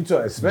York. If you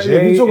talk, especially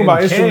Jay if you talk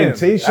about and Cam,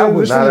 instrumentation, that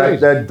was Nah, crazy.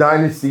 that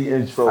Dynasty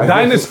intro.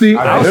 Dynasty,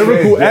 I said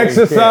lyrical Jay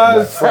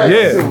exercise. Cam.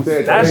 yeah,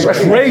 that's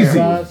crazy.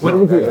 Nah,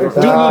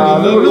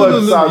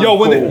 Yo,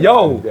 when cool. it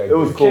It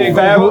was cool. Can't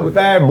go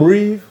Fab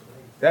Breathe.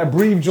 That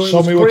Breathe joint Show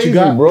was me what crazy, you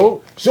got.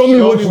 bro. Show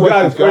me what you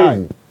got is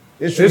crazy.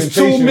 It's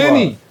too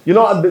many. You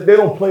know, they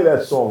don't play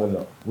that song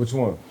enough. Which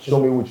one?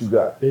 Show me what you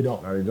got. They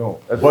don't. No, they don't.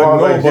 As far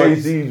as like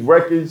Jay-Z's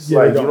records, Yeah,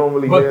 like they you don't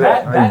really But hear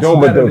that- that. I That's don't,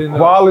 but better the than,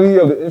 quality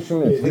of the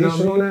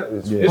instrumentation on that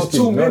is It's fucking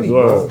too many.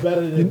 nuts. It's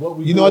better than what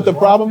we You do know what the is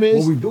problem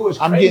is? What we do is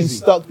I'm crazy. getting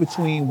stuck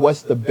between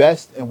what's the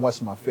best and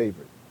what's my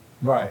favorite.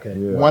 Right. Okay.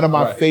 Yeah. One of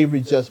my Right.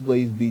 favorite Just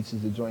Blaze beats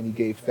is the joint he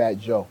gave Fat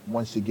Joe.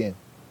 Once again,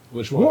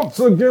 Which one? Once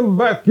again,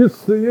 back,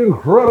 it's the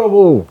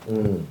incredible.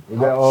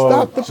 That,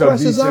 stop the Chuck D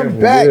presses, I'm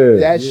sample. back. Yeah.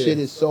 That shit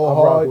is so I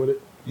rock hard. with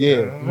it.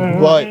 Yeah,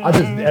 but I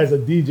just, as a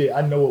DJ,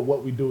 I know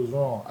what we do is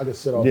wrong. I can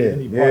sit off Yeah,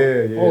 any part.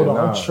 yeah, Hold on,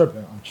 nah. I'm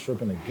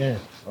tripping again.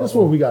 That's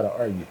where we gotta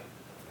argue.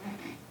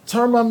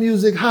 Turn my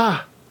music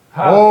high.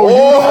 quiet.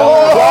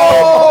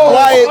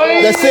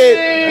 That's it.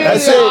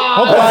 That's it.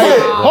 Quiet.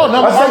 Hold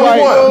on, That's I'm what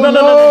you want.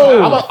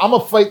 No. I'm a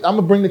fight. I'm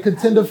gonna bring the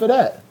contender for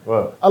that.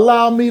 What?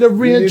 Allow me to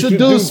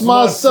reintroduce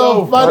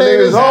myself. My name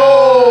is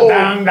Ho.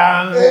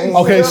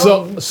 Okay,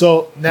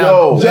 so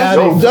now,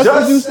 Just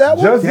produced that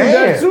one. Just did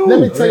that too. let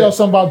me tell y'all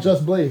something about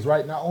Just Blaze.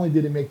 Right, not only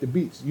did he make the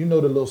beats, you know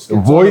the little skits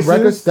on the voices?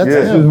 records. That's Yeah.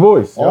 him. It's his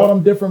voice. All yeah.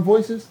 them different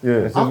voices. Yeah.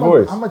 It's his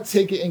voice. I'm gonna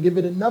take it and give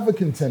it another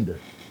contender.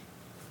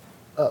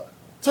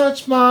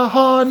 Touch my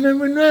heart,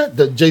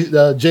 the J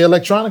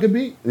Electronica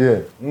beat.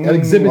 Yeah. At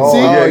Exhibit Oh, C.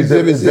 yeah,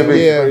 Exhibit C,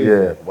 yeah.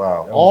 Yeah.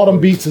 Wow. All them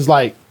beats is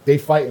like they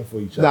fighting for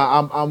each other.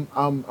 Nah,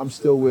 I'm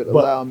still with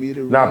But- allow me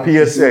to. Nah,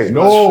 reintroduce PSA.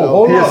 No, myself.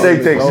 hold on. PSA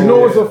takes You it. know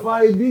what's a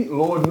fire beat?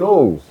 Lord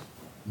knows.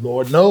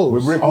 Lord knows.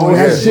 With Rick Oh, Ross.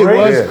 that shit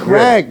was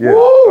crack. Yeah.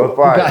 Woo! That was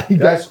fire. He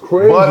got- That's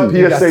crazy. But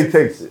PSA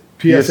takes it.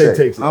 PSA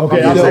takes it.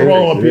 Okay, I'm PSA.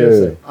 wrong on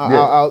PSA.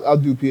 I'll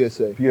do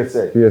PSA.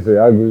 PSA. PSA,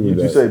 I agree with What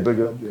that. you say,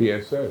 bigger?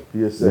 PSA.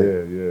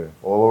 PSA. Yeah.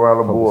 All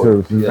around the board.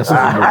 Seriously. That's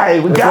Hey,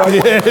 we got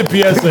it. Yeah,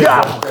 PSA.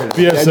 That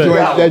PSA.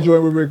 joint, that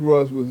joint with Rick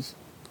Ross was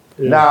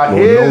Now Lord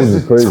knows here's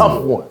it's the crazy.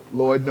 tough one.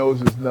 Lord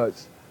knows it's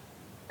nuts.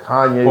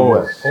 Kanye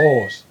West.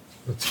 Pause.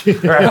 You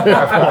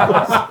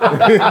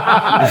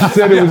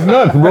said it was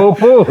nuts, bro.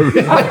 Pause.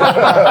 You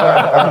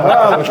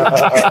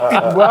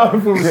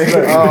can't be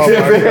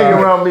hanging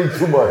around me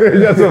too much.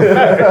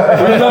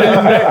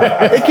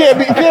 It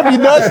can't be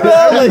nuts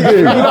though. Like,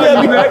 it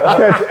can't be.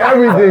 Catch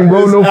everything,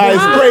 bro. No Nah,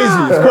 it's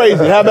crazy. It's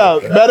crazy. How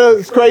about better?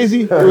 It's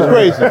crazy. It was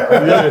crazy.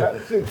 Yeah.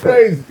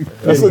 crazy.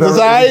 It's all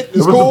right. It It's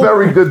was cool. a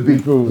very good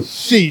beat.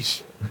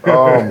 Sheesh.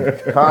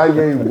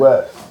 Kanye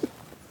West.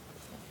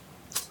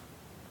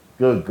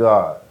 Good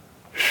God.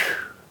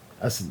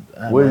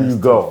 Where do you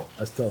go?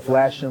 That's tough.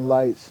 Flashing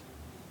lights.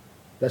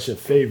 That's your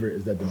favorite.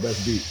 Is that the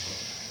best beat?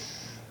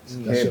 That's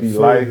Can't your be favorite.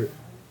 life.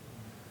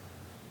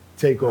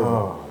 Take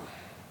over.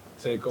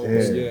 Take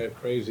over. Yeah,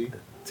 crazy.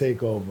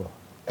 Take over.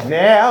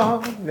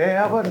 Never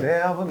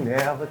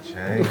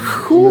change.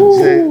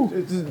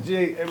 This is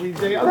Jay every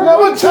day. I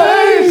Never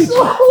change.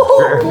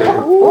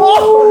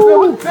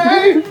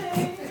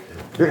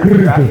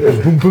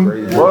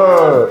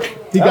 Word.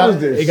 He got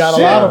a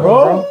lot of them,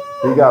 bro.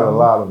 He got a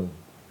lot of them.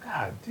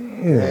 God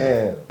damn.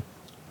 Damn.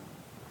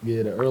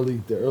 Yeah, the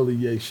early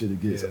Ye shit it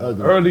gets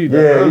ugly. Early, the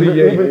Yeah,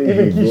 early,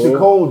 even Keisha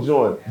Cole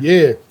joined.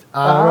 Yeah,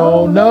 I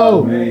don't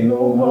know.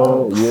 No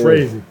more. Yeah.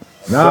 Crazy.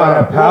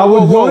 Nah, that power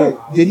joint.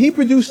 Did he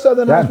produce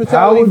Southern That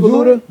Hospitality for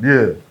power Luda?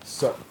 Yeah.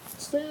 So,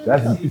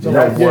 That's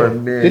That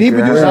one man. Did he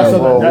produce can that?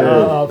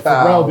 have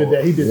Pharrell did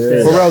that. He did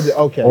stand up. Pharrell did.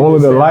 Okay. all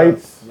of the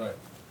lights.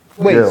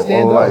 Wait, Yeah,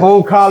 stand all up. right.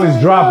 Whole college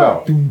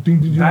dropout.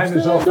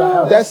 Diamonds off the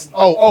house. That's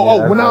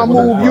when I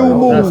move, you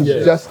move.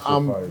 yeah. Just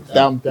I'm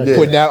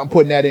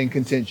putting that in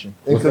contention.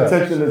 In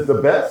contention is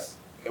the best.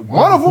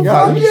 One of them,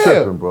 You yeah.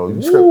 tripping, bro. You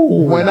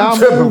tripping. When I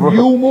tripping, move, bro.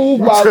 you move.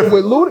 With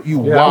Luda, you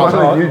I'm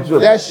wild. you tripping.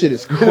 That shit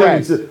is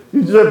crack. You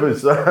tripping,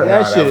 son.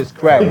 That shit is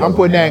crack. I'm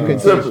putting that in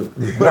contention.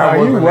 Nah,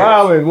 you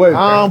wildin'. What?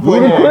 I'm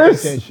putting that in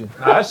Ludacris? contention.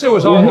 Nah, that shit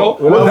was hard though.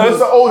 What's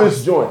the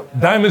Otis joint?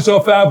 Diamonds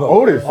off Forever.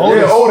 Otis.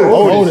 Yeah,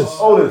 Otis.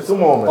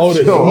 Come on, man. Otis.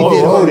 He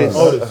did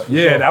Otis.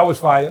 Yeah, that was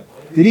fire.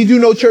 Did he do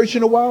No Church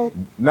in the Wild?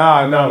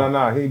 Nah.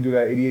 He didn't do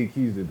that. 88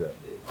 Keys did that.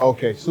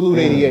 Okay, salute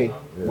 88.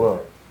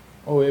 Well,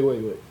 Oh, wait.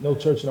 No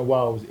Church in a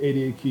While was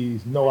 88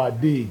 Keys, No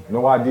ID,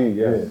 No idea.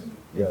 Yes.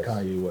 and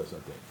Kanye West, I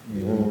think.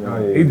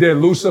 He did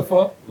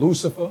Lucifer. yeah,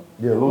 Lucy.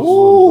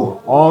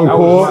 That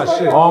was my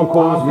shit.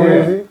 Encore's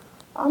crazy.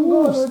 I'm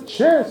gonna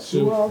chance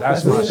you.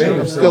 That's my I'm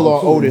favorite. still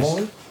on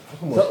Otis.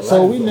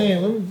 So we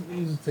named, let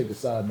me just take a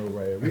side note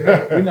right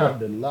here. We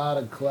named a lot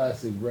of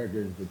classic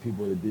records that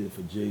people that did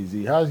for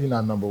Jay-Z. How is he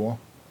not number one?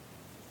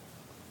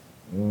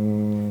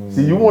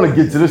 See, you want to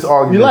get to this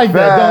argument. You like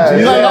that, don't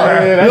you? You like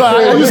that?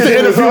 I used to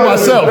interview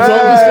myself, so I'm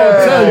just going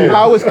to tell you.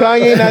 How was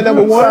Kanye not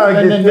number one?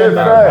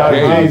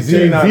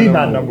 Jay-Z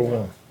not number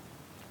one.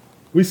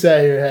 We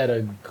sat here and had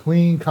a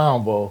clean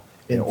combo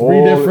in And three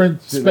all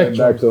different shit went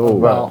back spectrums to Hov.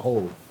 about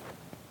Hov.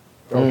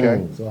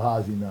 Okay. So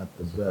how's he not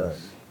the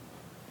best?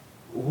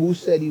 Who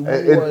said he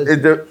was? Me All and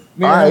him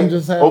right,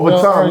 just had over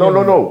no time.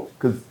 argument. No.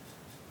 Because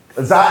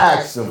as I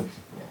asked him,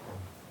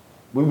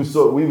 we was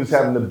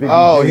having the big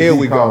Here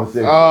we go.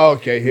 conversation.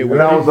 Okay, here we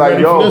And I go. was like,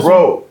 ready for yo, this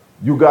bro,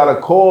 you gotta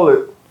call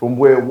it from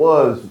where it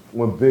was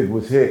when Big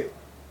was hit.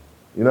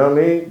 You know what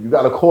I mean? You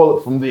gotta call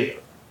it from there.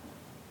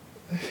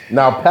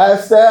 Now,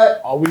 past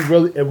that, Are we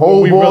really?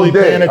 whole we all really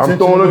paying day. attention I'm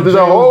throwing to it what to Jay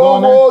the was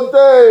whole doing there? all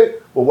day.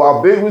 But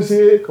while Big was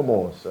here, come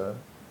on, son.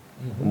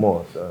 Come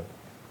on, son.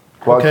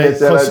 Clark Okay, Kent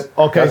said so-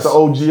 okay, that's the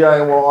so- OG. I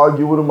ain't want to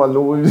argue with him. I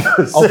know what he was going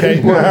to say.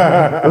 Okay.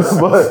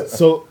 But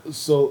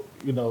So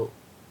you know,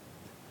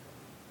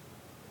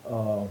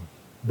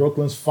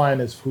 Brooklyn's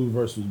finest. Whose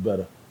verse was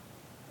better?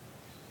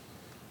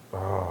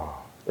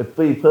 if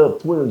Faith had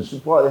twins, she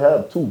probably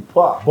had two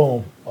pop.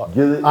 Boom.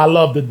 Get it? I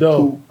love the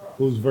dough.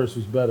 Whose verse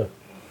was better?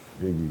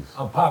 Biggie's.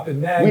 I'm popping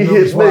that. We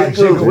hit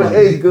makers with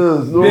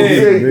acres, no Big.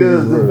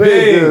 acres, the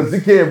Big. bakers.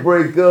 You can't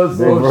break us.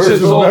 Big No verse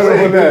shit was on better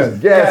than bakers.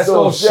 that. Gas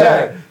on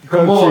shack.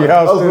 Come Country on.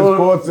 house,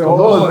 courts, and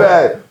Goes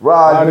back,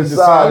 ride Ride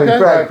inside and okay.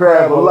 crack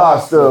crab or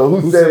lobster.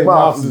 Who said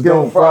mobsters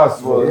don't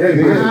prosper?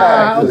 Niggas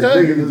actors,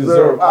 okay. niggas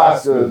deserve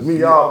Oscars.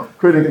 Me all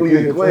critically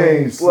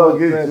acclaimed, slug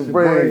hits your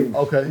brain.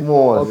 Okay. Come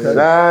on, Okay.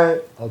 son.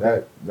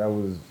 Okay. That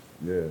was,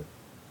 yeah.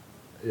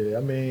 Yeah,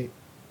 I mean,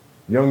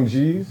 Young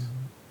G's.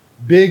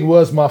 Big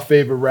was my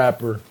favorite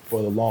rapper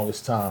for the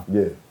longest time.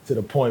 Yeah. To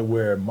the point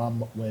where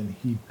when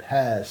he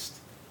passed,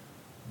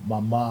 my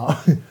mom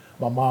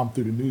my mom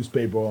threw the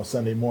newspaper on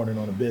Sunday morning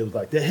on the bed was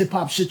like, that hip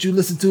hop shit you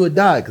listen to it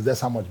died, because that's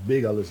how much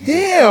Big I listen to.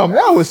 Damn,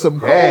 that was some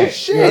cold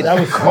shit. Yeah, that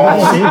was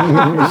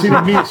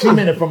cold. She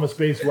meant it from a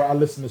space where I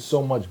listened to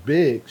so much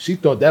Big. She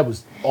thought that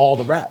was all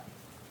the rap.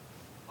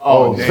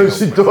 Oh, so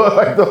she thought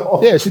like the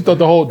whole. Yeah, she thought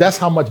the whole. That's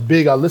how much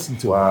Big I listened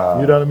to. Wow.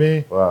 You know what I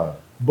mean? Wow.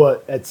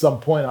 But at some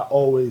point,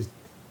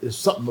 there's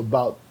something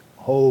about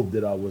Hove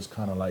that I was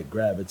kind of like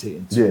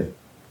gravitating to. Yeah.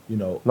 You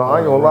know. No, I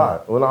ain't gonna lie.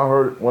 When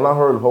I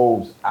heard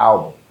Hove's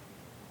album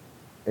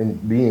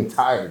in the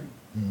entirety,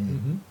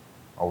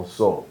 I was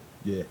sold.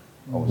 Yeah.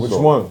 I was Which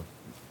sold. one?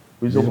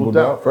 Reasonable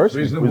Doubt. First?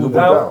 Reasonable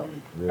Doubt.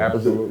 Yeah.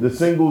 The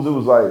singles, it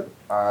was like,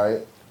 all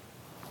right,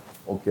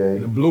 okay.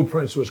 The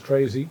Blueprints was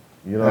crazy.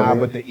 You know what I Nah, mean?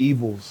 but the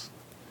Evils.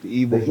 The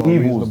Evils The on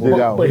Evils Reasonable did.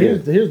 Doubt. But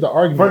here's the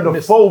argument. Friend and of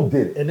this- Foe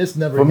did it. and this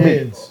never For me.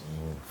 ends.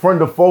 Friend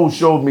of Foe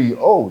showed me,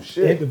 oh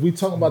shit. If we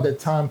talk about that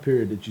time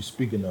period that you're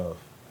speaking of,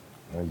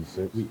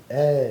 96. we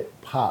add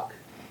Pac,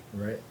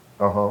 right?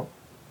 Uh-huh.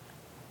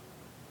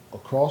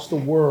 Across the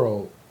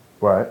world,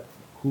 Right.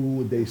 who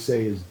would they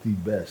say is the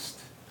best?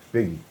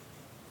 Biggie.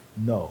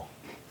 No.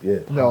 Yeah.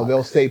 No,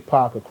 they'll say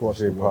Pac across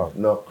the Say world. Pac.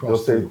 No, they'll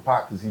Cross say the-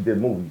 Pac because he did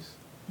movies.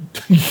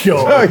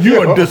 Yo, you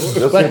are They'll say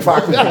disrespectful.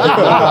 Pac 'cause he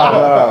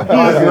did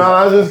movies.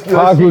 Nah, just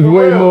Pac was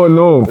way more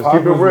known. Let's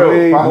keep it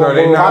real. Pac, No,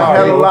 they not. Pac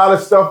had a lot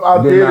of stuff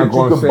out They're there not that you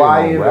gonna could say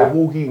buy no into rap.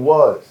 who he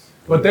was.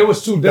 But there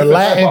was two The different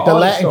type of Latin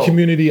artists, though.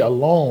 community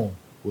alone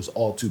was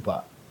all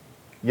Tupac.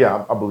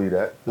 Yeah, I believe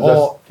that. 'Cause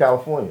All- that's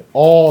California.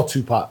 All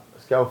Tupac.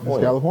 That's California.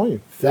 It's California.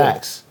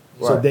 Facts.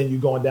 So Right. then you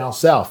going down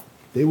south.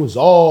 They was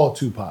all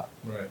Tupac.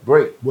 Right.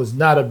 Great. Was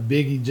not a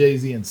Biggie,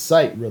 Jay-Z in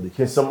sight, really.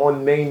 Can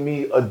someone name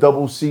me a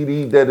double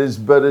CD that is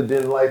better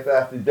than Life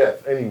After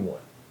Death? Anyone?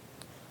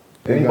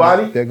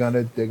 Anybody? They're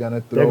gonna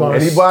They're throw gonna-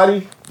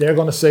 Anybody? They're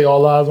gonna say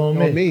all eyes on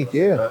me. on me.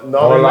 Yeah. No,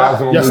 All they're eyes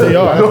not. on Yes, me. they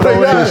are. No, they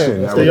not. Yes,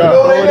 they No,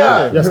 are. they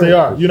not. Yes, they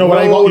are. You know what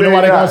No, you know they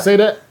why they not. gonna say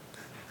that?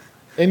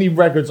 Any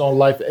records on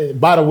Life. And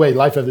by the way,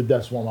 Life After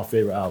Death is one of my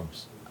favorite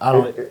albums. I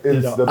don't.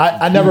 It's the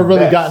I never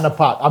really best. got into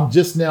Pac. I'm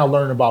just now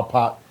learning about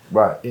Pac.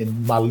 Right.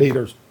 In my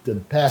the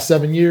past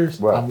 7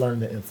 years, Right. I'm learning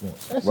the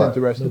influence. That's Right. No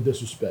interesting.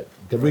 disrespect.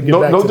 Can we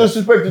No- no to that?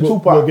 disrespect to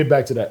Tupac. We'll get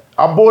back to that.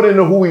 I bought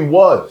into who he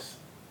was.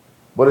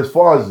 But as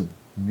far as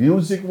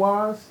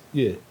music-wise,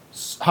 Yeah.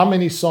 How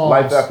many songs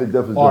Life After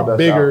Death is the are best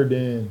bigger album.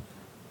 than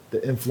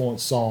the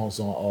influence songs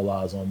on All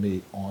Eyes on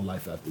Me on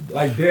Life After Death?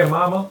 Like Dear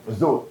Mama. let's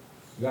do it.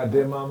 You got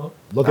Dear Mama.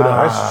 Look it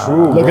up. That's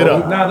true, Look bro. it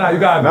up. Nah, you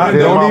got Nah, Brenda.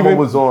 Their don't mama even-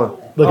 was on.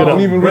 Look it Don't up.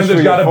 even reach Brenda's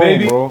for Got your a phone,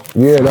 Baby? bro.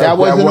 Yeah, That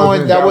wasn't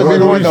on. That wasn't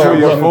wasn't on reach for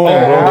your those. phone,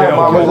 bro. Their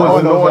mama okay.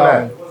 wasn't on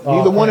that.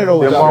 Neither one of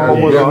those. Their mama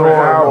albums. wasn't on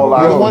All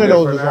Eyes Neither on one of Me.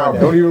 those was on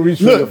there. Don't even reach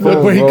for your Look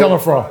phone, where he bro. coming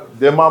from.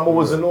 Their mama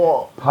wasn't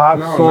on. Pop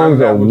No, songs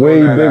that are was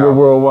way on that bigger album.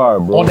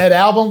 worldwide, bro. On that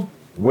album,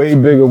 Way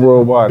bigger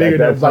worldwide. bigger at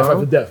than that Life time.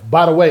 After Death.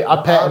 By the way, I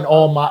patent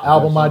all my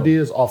album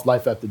ideas off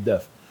Life After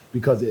Death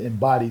because it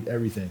embodied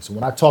everything. So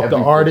when I talk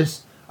Everything. to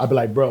artists, I'd be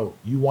like, bro,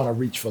 you want to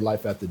reach for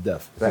Life After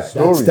Death. That's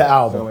That's story. the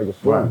album. Sound like a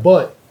story.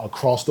 But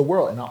across the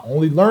world, and I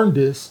only learned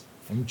this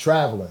from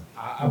traveling.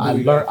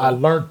 I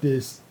learned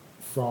this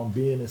from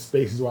being in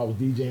spaces where I was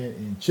DJing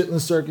in Chitlin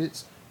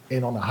circuits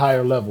and on a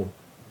higher level,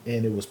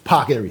 and it was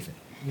Pac everything.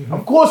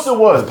 Of course it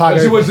was. Pac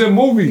Because she was everything.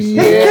 in movies. He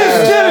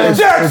kissed Janet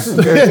Jackson.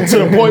 to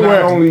the point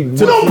where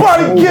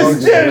Nobody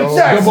kissed Janet The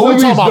Jackson.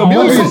 movies, talking about the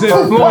movies music.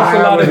 influenced a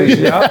lot of this.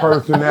 Yeah.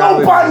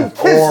 Personality. Nobody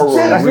kissed aura,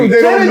 Janet. That's what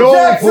they don't Janet know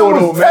Jackson for,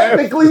 was though, man.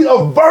 technically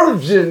a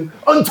virgin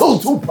until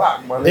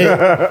Tupac, man.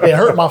 it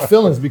hurt my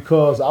feelings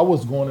because I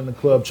was going in the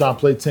club trying to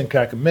play 10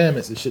 Cat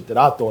Commandments and shit that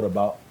I thought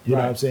about. You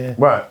know what I'm saying?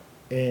 Right.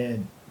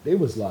 And they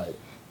was like,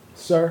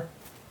 sir,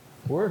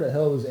 where the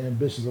hell is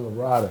Ambitious of a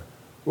Rider?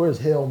 Where's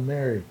Hail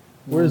Mary?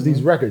 Where's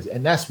these records?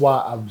 And that's why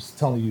I was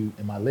telling you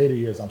in my later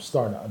years, I'm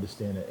starting to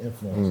understand the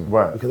influence.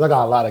 Right. Because I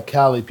got a lot of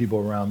Cali people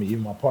around me,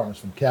 even my partners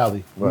from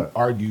Cali, who Right.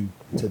 argue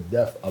to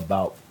death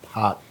about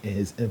Pac and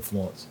his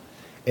influence.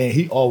 And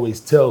he always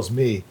tells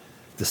me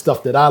the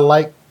stuff that I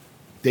like,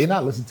 they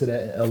not listen to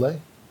that in LA,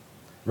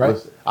 right?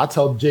 Listen. I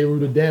told J. Rue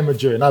the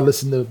Damager, and I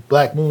listened to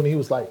Black Moon. He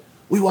was like,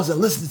 we wasn't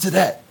listening to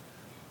that.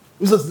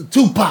 We was listening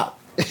to Tupac.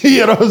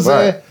 You know what I'm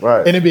saying?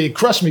 Right. And it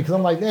crushed me because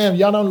I'm like, damn,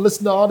 y'all don't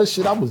listen to all this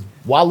shit. I was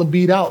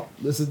beat out.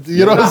 Listen,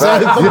 you know what I'm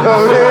saying? You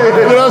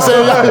know what I'm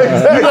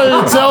saying? You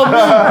gonna tell me?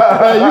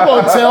 You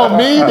gonna tell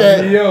me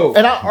that? Yo.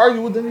 And I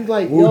argue with him. He's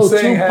like, yo,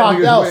 Wu-Tang had Tupac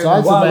niggas out. wearing So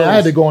I said, man, I wallows.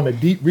 had to go into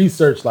deep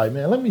research. Like,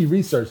 man, let me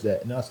research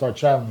that. And then I start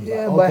traveling.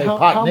 Yeah, like, but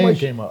okay, how Pac name much?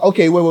 came up.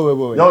 Okay,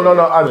 wait.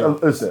 No.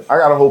 Listen, I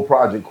got a whole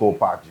project called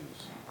Pac Juice,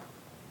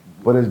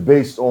 but it's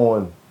based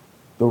on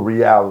the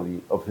reality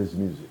of his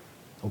music.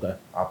 Okay.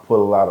 I put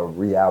a lot of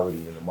reality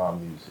into my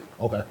music.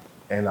 Okay.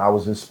 And I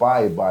was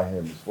inspired by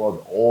him as far as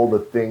all the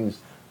things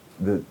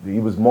that he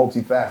was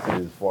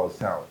multifaceted as far as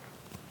talent.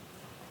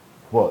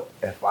 But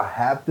if I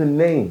have to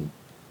name,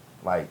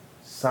 like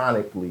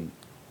sonically,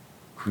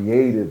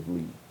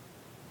 creatively,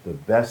 the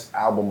best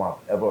album I've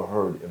ever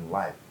heard in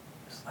life,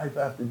 it's Life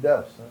After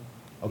Death, son.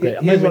 Okay,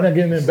 I'm not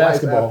getting in It's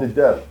basketball. Life After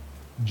Death.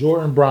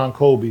 Jordan, Bron,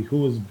 Kobe.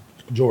 Who is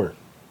Jordan?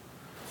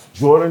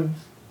 Jordan,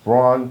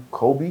 Bron,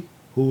 Kobe.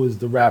 Who is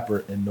the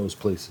rapper in those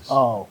places?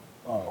 Oh.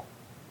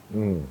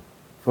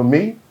 For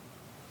me,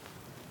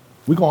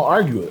 we gonna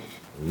argue it.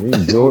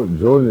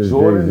 Jordan is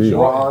Jay-Z.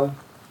 Bron,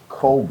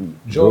 Kobe.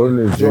 Jordan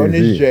is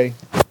Jay.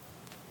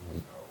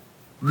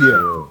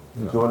 Yeah.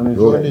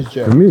 Jordan is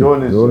Jay. To me,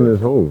 Jordan is Jordan Jay. is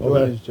Hov.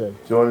 Jordan is Jay.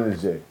 Jordan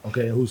is Jay.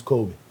 Okay, and who's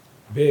Kobe?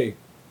 Big.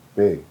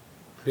 Big.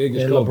 Big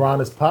is And Kobe.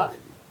 LeBron is Pac?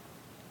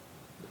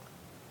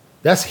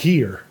 That's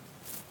here.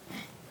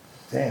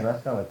 Damn,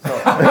 that's kind of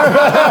tough. you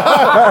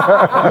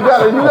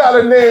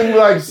gotta name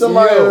like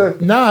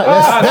somebody. Nah,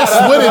 that's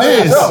what it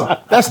is.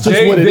 That's just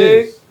Jay what it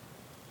Big. is.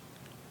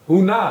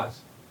 Who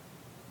Nas?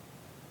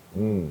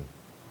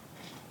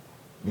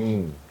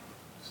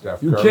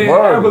 Steph You Curry. can't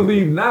Word. ever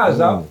leave Nas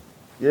out.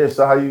 Yeah,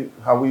 so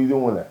how were you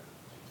doing that?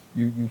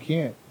 You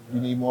can't. You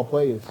need more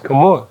players. Come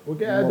on. We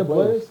can add the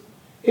players.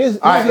 Here's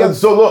All right, the other-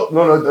 so look,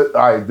 no, all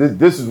right,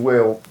 this is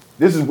where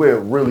it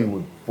really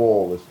would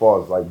fall as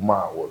far as like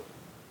my order.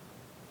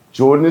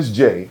 Jordan is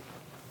Jay.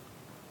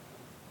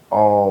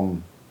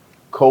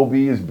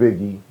 Kobe is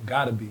Biggie,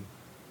 Gotta be.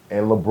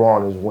 and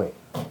LeBron is Wayne.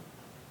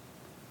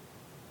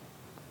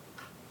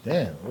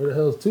 Damn, where the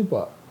hell is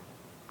Tupac?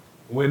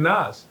 With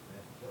Nas.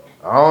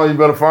 Oh, you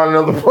better find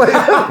another player.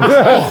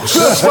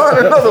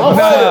 Find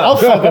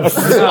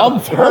another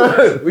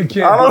player. We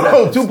can't. I don't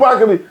know. Tupac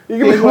can be. He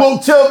can be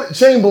Wilt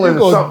Chamberlain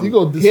or something. You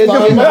go Here's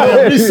despise what my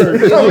I'm- research.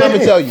 Here's what I'm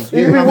gonna tell you. He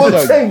can be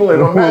Wilt Chamberlain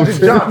or Magic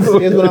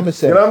Johnson. Here's what I'm gonna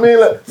say. You know what I mean?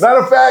 Like, matter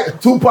of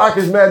fact, Tupac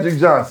is Magic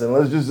Johnson.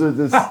 Let's just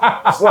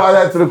slide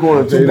that to the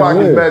corner. Tupac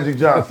is Magic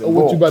Johnson. Oh,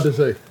 what you Boom. about to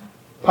say?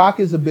 Pac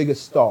is a bigger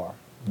star.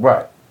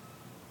 Right.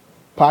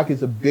 Pac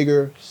is a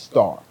bigger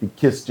star. He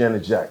kissed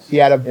Janet Jackson. He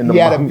had a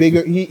mouth.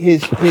 bigger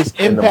his In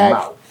the impact.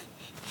 mouth.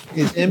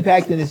 His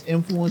impact and his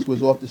influence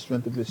was off the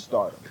strength of his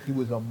stardom. He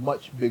was a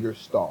much bigger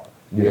star.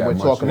 Yeah, When we're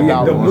much talking more.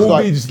 about The when we movie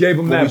start- just gave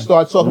him when that. we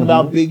start talking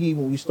about Biggie,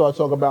 when we start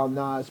talking about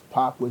Nas,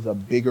 Pac was a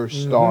bigger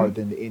star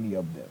than any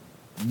of them.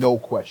 No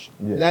question.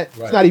 Yeah. It's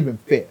Right. not even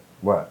fair.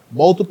 Right.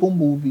 Multiple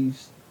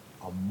movies,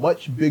 a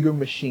much bigger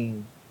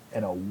machine,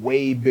 and a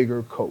way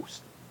bigger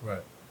coast.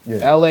 Right.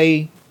 Yeah.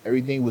 LA,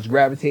 everything was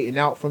gravitating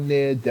out from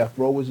there. Death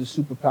Row was a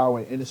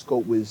superpower, and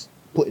Interscope was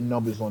putting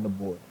numbers on the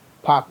board.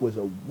 Pac was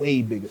a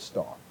way bigger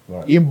star.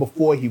 Right. Even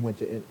before he went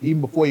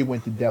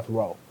to Death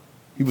Row,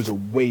 he was a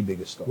way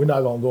bigger star. We're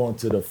not gonna go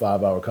into the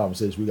 5-hour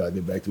conversation. We gotta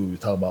get back to what we were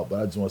talking about.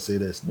 But I just want to say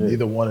this: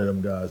 neither one of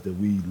them guys that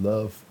we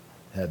love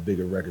had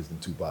bigger records than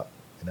Tupac,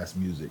 and that's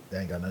music. They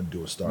ain't got nothing to do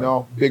with stardom.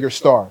 No, bigger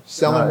star,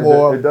 selling Nah,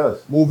 more, it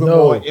does. moving No,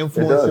 more, it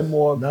influencing does.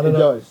 more. No, It no,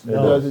 does. no. It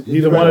does. It's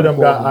Neither one of them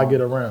got relevant. I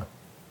Get Around.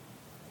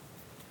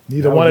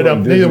 Neither That one of was them.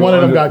 what Neither Digital one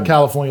of them Under- got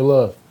California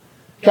Love.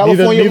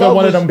 California neither Love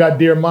one of was- them got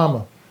Dear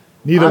Mama.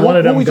 Neither Who- one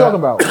of who them we got talking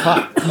about?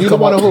 Pop. Neither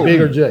one of who?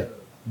 Bigger J.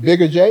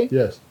 Bigger J?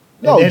 Yes.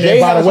 No, And Jay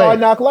by the has way, Hard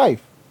Knock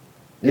Life.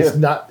 It's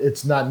not.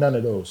 It's not none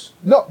of those.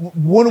 No,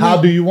 when How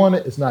we, do you want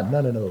it? It's not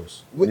none of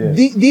those. Yeah.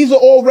 These are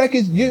all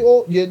records.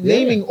 You're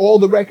naming all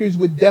the records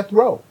with Death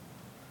Row.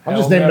 I'm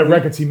just Hail naming the Mary.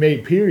 records he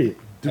made. Period.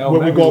 Hail When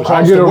we Mary go was-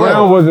 across I Get the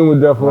Around world. wasn't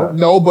with Death Row.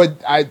 No, but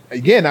I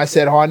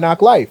said Hard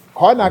Knock Life.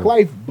 Hard Knock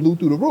Life blew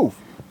through the roof.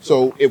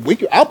 So if we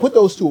could, I'll put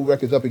those two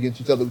records up against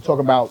each other. We're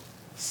talking about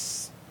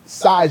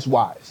size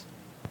wise,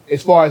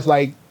 as far as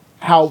like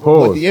how what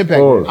Pause, the impact.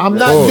 pause, is. I'm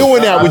not pause.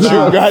 doing that with you.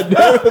 God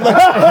damn it!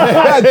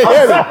 God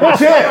damn it! I'm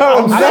sitting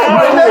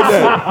right next to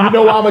you. You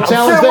know why I'm a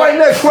challenge Sitting right that?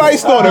 next to you.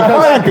 Christ on a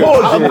cracker.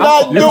 I'm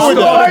not doing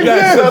Right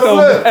that. there,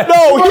 son.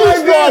 No, he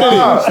started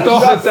it.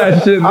 Started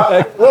that shit.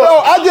 Like, No,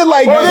 I did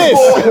like First of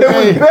all, this. it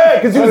was bad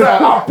because you was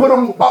like, I'll put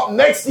them up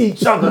next to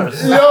each other. Yo,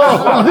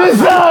 this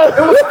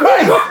it was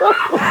crazy.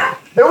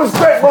 It was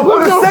great, but for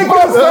the sake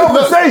of this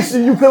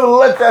conversation, you could have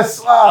let that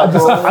slide.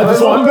 Bro. I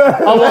just want.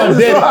 I want to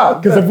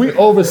dead because if we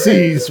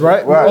overseas,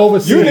 right? Right. We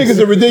overseas. You niggas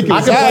are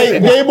ridiculous. I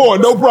can play- Game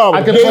on, no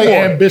problem. I can Game play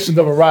on. Ambitions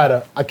of a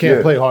Rider. I can't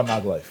Yeah. play Hard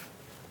Knock Life.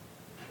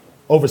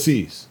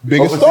 Overseas.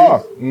 Bigger Overseas.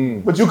 star.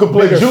 But you can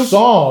play Bigger Juicy.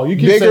 song. You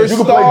keep Bigger saying, You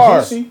can star. play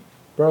Juicy.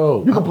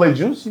 bro. You can play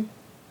Juicy.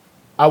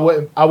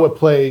 I would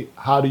play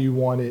How Do You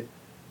Want It,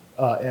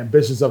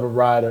 Ambitions of a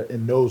Rider,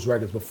 and those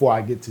records before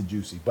I get to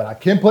Juicy. But I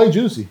can play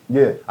Juicy.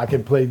 Yeah. I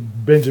can play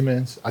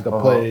Benjamins. I can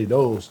play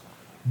those.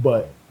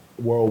 But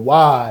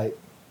worldwide,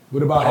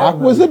 What about Pac Hail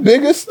was Mary? a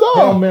bigger star.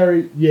 Hail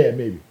Mary, yeah,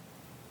 maybe.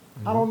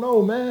 I don't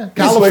know, man.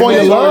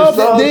 California Big Love.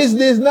 star.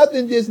 There's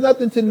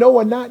nothing to know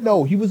or not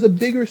know. He was a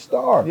bigger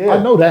star. Yeah.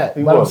 I know that,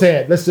 He but I'm was.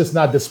 saying let's just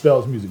not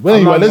dispel his music. But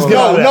anyway, let's get No,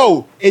 out of that.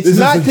 no, it's This is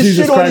not the to Jesus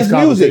shit on Christ his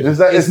music.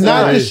 conversation. It's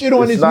not to shit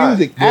on It's his not.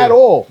 music Yeah. at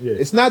all. Yeah.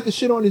 It's not to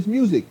shit on his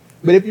music.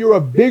 But if you're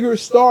a bigger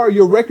star,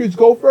 your records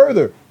go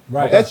further.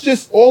 Right. That's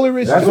just all there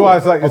is. That's to why it.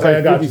 it's it's like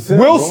I got 50 you. Cent,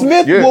 Will bro.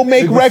 Smith Yeah. will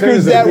make 50 Cent records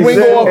is a that 50 ring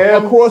Cent, off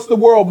M. across the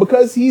world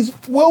because he's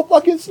Will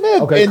fucking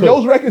Smith, Okay, and cool.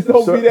 those records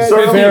don't be that.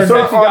 Certain Fair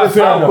enough. artists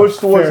Fair are enough. pushed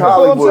towards Fair enough. That's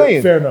what I'm Hollywood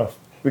saying. Fair enough.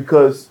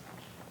 because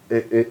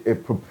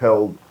it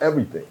propelled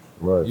everything.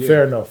 Right. Yeah.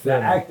 Fair enough. The Fair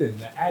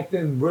enough.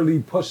 acting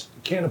really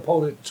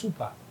catapulted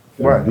Tupac.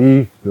 Right.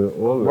 Beef,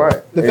 all of that.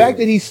 Right. The fact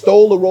that he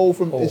stole the role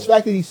from, the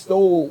fact that he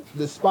stole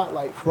the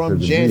spotlight from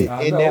the Janet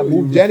beat. in I that know,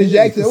 movie, he Janet refused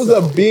Jackson, to it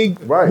was a big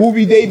Right.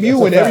 movie debut,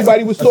 and fact.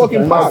 everybody was talking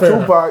That's about fair it.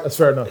 enough. Tupac. That's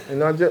fair enough.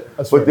 And I just,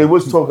 That's but fair they enough.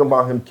 was talking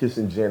about him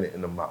kissing Janet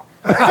in the mouth.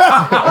 They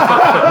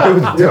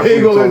was He definitely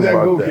ain't gonna let talking that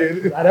about go, that.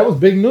 kid. That was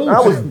big news.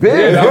 That was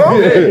big, Yeah,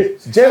 bro. that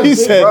Janet, He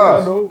said,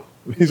 bro.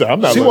 He's like, I'm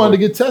not. She wanted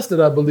to get tested,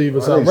 I believe,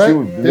 or something, think she right?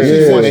 was- Didn't yeah, she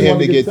She say wanted him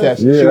to get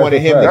tested. Yeah, She that's wanted a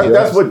him fact. to get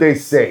That's tested. what they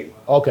say.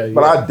 Okay,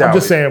 But yeah. I doubt I'm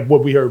just it. saying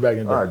what we heard back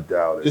in the I day.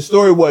 doubt The it.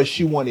 story was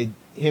she wanted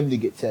him to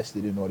get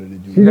tested in order to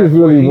do She that. just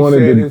really He wanted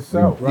said to.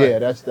 himself. Yeah,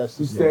 that's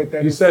He said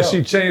that He said himself.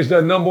 she changed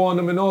her number on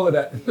him and all of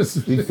that.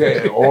 He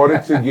said in order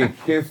to get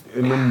kissed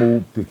in the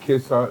movie, to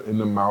kiss her in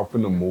the mouth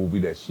in the movie,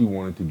 that she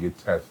wanted to get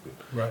tested.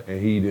 Right. And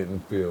he didn't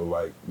feel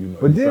like, you know.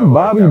 But he didn't felt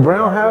like Bobby that was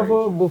Brown have her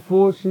outrageous.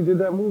 before she did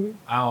that movie?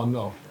 I don't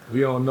know. We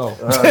don't know.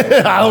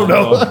 I don't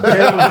know.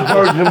 Janet was a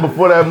virgin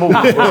before that movie,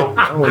 bro.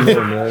 I don't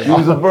know, man. He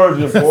was a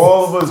virgin for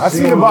all of us. I She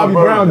seen the was a Bobby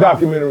virgin. Brown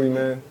documentary,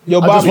 man.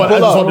 Yo, I Bobby, just want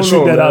pull up. to shoot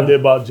know, that out man. there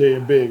about Jay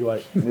and Big.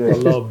 Like, I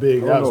love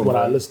Big. That was know, what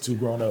I man. listened to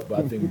growing up. But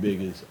I think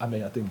Big is. I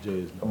think Jay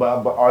is.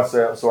 But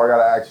Arcel, so I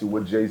gotta ask you,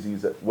 what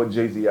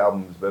Jay-Z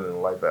album is better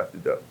than Life After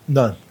Death?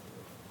 None.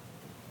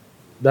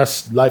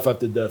 That's Life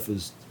After Death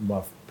is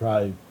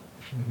probably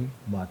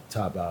my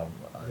top album.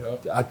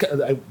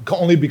 I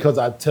only because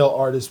I tell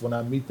artists when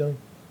I meet them,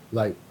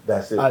 like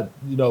That's it.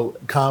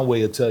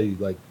 Conway will tell you,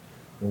 like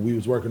when we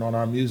was working on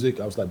our music,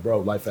 I was like, bro,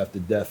 Life After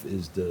Death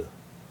is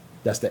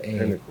that's the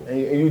aim.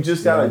 And you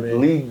just gotta You know what I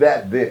mean? leave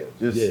that there.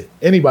 Just Yeah,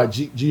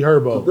 anybody, G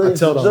Herbo, I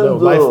tell them,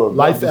 no,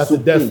 life after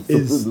death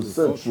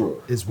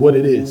is what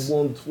it is.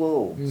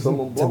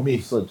 112. To me,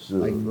 Such a,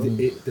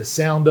 like the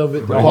sound of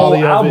it, the The whole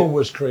quality of album it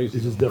was crazy.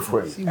 is just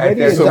different. At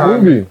It's that a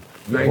time, movie.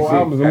 Nancy, whole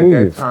album's a at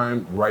movie. that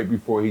time, right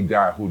before he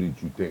died, who did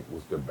you think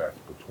was the best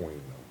between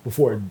them?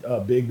 Before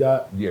Big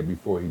Dot, Yeah,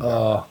 before he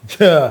died.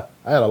 yeah,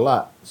 I had a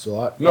lot.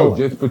 So No,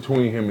 just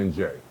between him and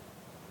Jay.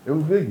 it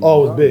was big.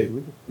 oh, it was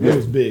big. It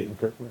was big.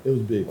 It was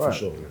big for Right.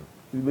 sure.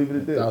 You leave it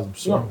at that.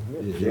 1,000%.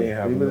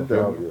 Yeah. Leave it at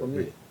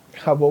that.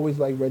 I've always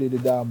liked Ready to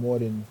Die more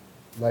than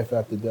Life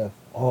After Death.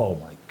 Oh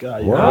my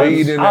God. What? Yeah.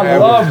 Read in the I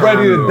love average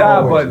Ready to time,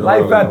 Die, bro. but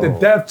Life Bro. After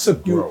Death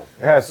took you. Bro.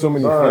 It has so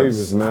many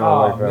flavors, man.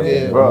 I like that.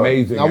 man. Bro.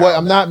 Amazing. Now, what,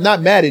 I'm album.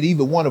 not mad at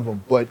either one of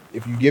them, but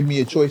if you give me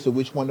a choice of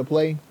which one to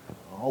play,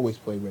 I'll always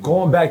play Ready.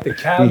 Going back to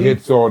Cali, He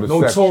hits all the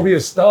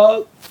Notorious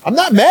Thug. I'm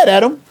not mad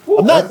at him.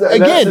 I'm not. That's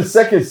Again, the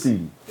second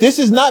CD. this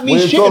is not me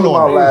When you talking shitting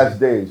about on him. Last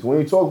Days, when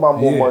you talk about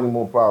More Yeah. Money,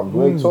 More Problems,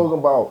 when you talking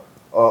about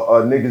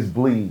Niggas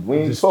Bleed, when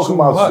you Just talking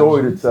too about much.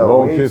 Story to Tell, Long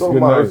when you Kiss talking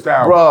about,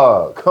 Goodnight.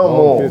 bruh, come Long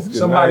on, Kiss Goodnight.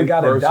 Somebody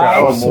gotta First die.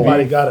 album.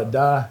 Somebody gotta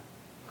die.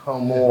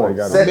 come on,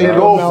 gotta set die. it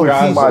off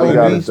Mouthpiece, with somebody Lil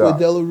gotta Reese with die.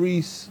 Della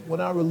Reese.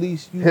 When I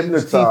release you,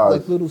 Hypnotized. teeth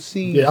like little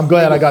seeds. Yeah, I'm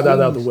glad I got that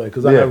out the way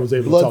because I Yeah. never was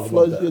able to Blood talk about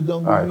floods your that.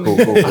 dung. All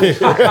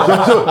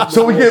right, cool.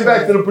 So we get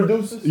back to the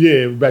producers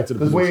Yeah, back to the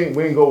because producer.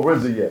 we ain't go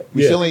RZA yet.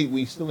 We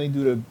Yeah. still ain't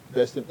do the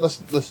best.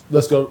 Let's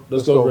Let's go,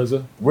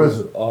 RZA.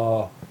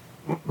 RZA,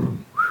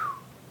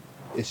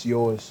 It's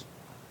yours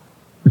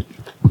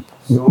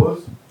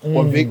yours.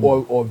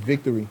 or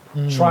victory.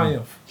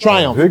 Triumph.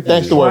 Triumph. Victory.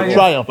 That's the word. Triumph.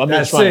 Triumph. I meant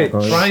That's triumph.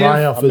 it.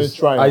 Triumph I meant is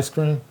Triumph. ice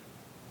cream.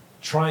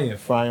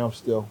 Triumph. Triumph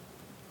still.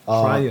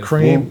 Triumph.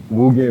 Cream.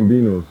 Wu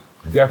Gambinos.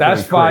 Definitely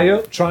That's fire.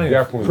 Cream. Triumph.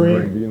 Definitely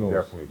Cream. Cream.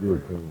 Definitely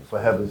Cream.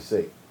 For heaven's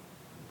sake,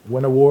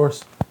 Winter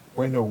Wars.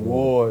 Winter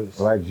Wars.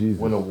 Black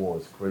Jesus. Winter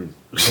Wars, crazy.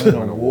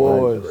 Winter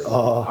Wars.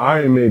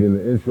 Iron Maiden,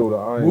 the intro to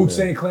Iron Wu Man.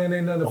 Tang Clan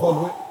ain't nothing to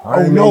fuck with. Oh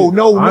Iron no, Maiden-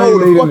 no, Iron no! Maiden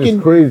The is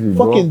fucking crazy,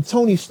 bro. fucking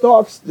Tony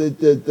Stark's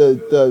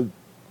the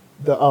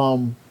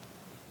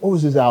what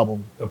was his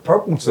album? The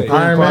Purple Tape.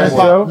 Iron Man.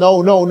 Clientele?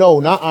 No,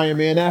 not Iron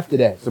Man. After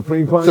that,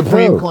 Supreme Clientele.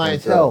 Supreme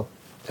Clientele.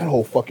 That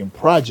whole fucking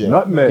project.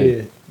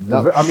 Nutmeg.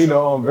 Yeah. I mean,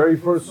 the very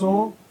first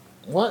song.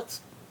 What?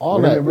 All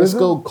Winter that. Let's Rhythm?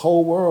 go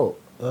Cold World.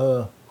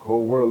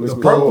 Cold World. The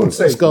Liquid Purple Swords.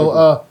 Tape. Let's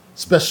go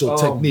Special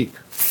technique.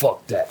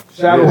 Fuck that.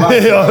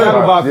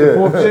 Shadowbox the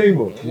fourth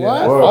chamber.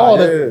 What? All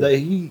that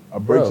he. I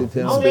break it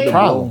down. He's a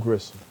problem.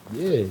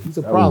 Yeah, he's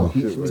a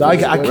problem. So I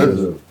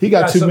can't. He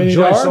got too many to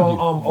joints argue.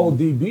 on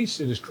ODB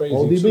shit is crazy.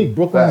 ODB, too.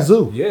 Brooklyn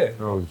Zoo. Yeah.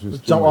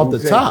 Jump off the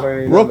top.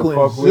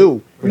 Brooklyn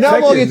Zoo. You know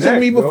how long it took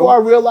me before I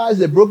realized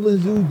that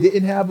Brooklyn Zoo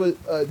didn't have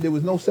there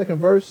was no second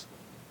verse.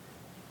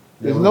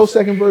 There's no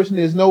second verse, and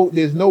there's no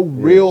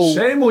real.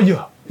 Shame on you.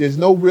 There's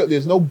no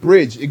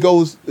bridge.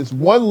 It's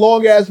one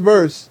long ass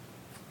verse,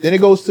 then it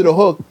goes to the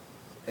hook,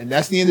 and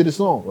that's the end of the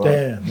song.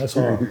 Damn, that's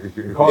hard.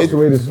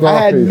 I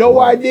had no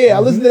idea. I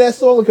listened to that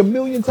song like a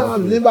million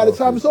times, and then by the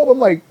time it's over, I'm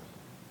like,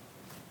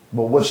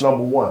 but what's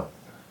number one?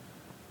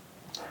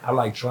 I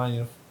like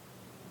Triumph.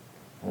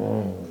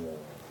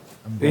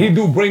 Did he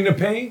do Bring the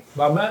Pain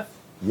by Math?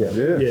 Yeah.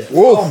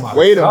 Whoa, Oh my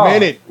wait a God.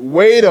 minute.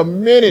 Wait a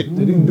minute.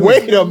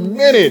 Wait a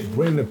minute.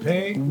 Bring the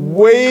Pain?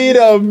 Wait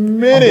a I'm going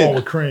minute.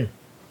 with Cream.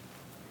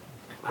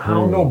 I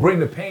don't know. Bring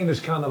the Pain is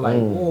kind of like,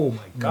 oh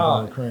my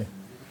God. Cream.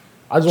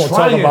 I just want to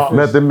talk Triumph about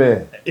Method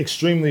Man.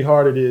 extremely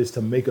hard it is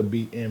to make a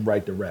beat and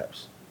write the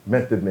raps.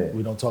 Method Man.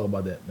 We don't talk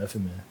about that.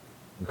 Method Man.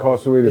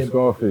 Incarcerated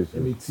Scarface.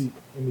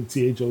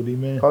 M-E-T-H-O-D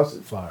man.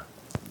 Fire.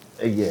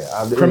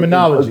 Yeah.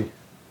 Criminology.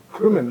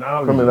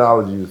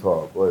 Criminology is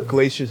hard, but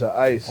Glaciers of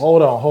ice.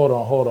 Hold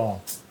on.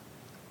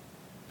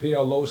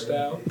 PL Low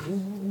Style.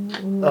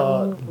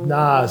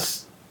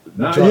 Nas.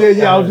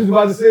 Yeah, I was just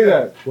about to say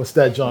that. What's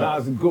that joint?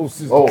 Nas and Ghosts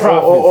is the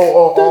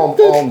Verbal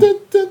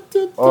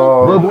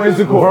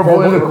intercourse.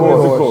 Verbal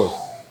intercourse.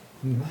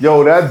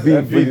 Yo, that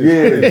beat for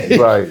years,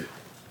 right?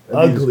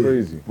 Ugly.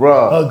 Crazy.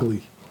 Bruh.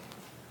 Ugly.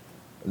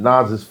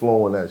 Nas is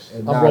flowing that shit.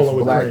 And I'm Nas rolling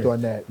with blacked Cream.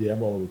 on that. Yeah, I'm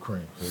rolling with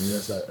Cream.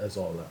 That's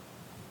all that.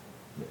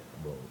 Yeah,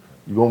 I'm rolling with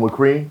Cream. You going with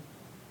Cream?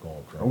 Going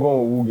with Cream. I'm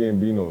going with Wu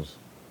Gambino's.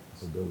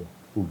 That's a good one.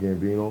 Who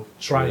Gambino?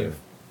 Triumph.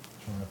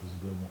 Triumph is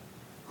a good one.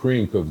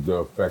 Cream because the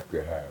effect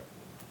it had.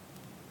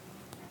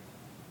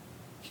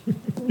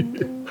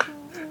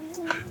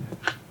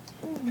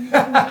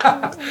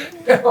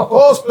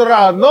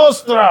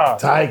 Nostra.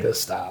 Tiger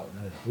style.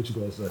 Man. What you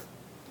gonna say?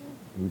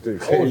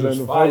 Those was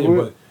fire,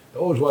 but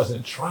those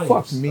wasn't Triumph.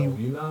 Fuck me. Though,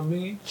 you know what I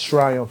mean?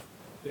 Triumph.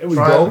 There we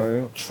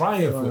go.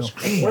 Triumph was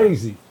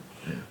crazy.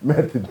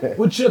 Method Man.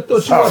 What you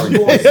thought you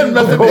was going to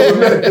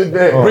Method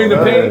Man. Bring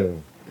the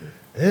Pain?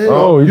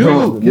 Oh,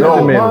 Method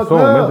Man.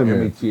 Method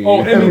Man.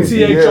 Oh, M-E-T-H-O-D.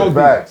 Yeah,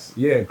 facts.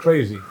 Yeah,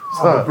 crazy.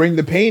 Bring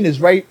the Pain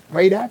is right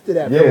after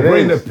that. Yeah, it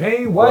Bring the is.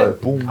 Pain?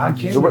 What? Boom. I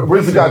can't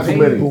RZA got too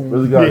many.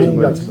 RZA got too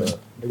many.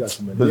 They got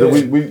some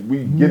Because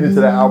we get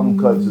into the album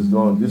cuts, it's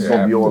going. This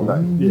gonna be all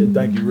night. Yeah,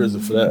 thank you,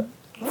 RZA, for that.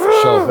 For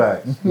sure.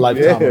 Facts.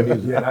 Lifetime of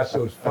music. Yeah, that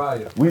shit was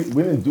fire. We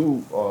didn't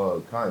do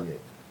Kanye.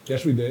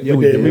 Yes, we did. Yeah,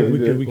 we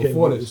did. We came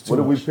Before with this. What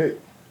did we pick?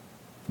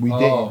 We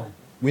didn't.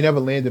 We never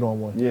landed on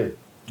one. Yeah.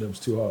 That was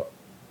too hard.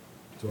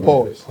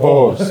 Pause.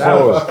 That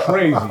was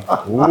crazy.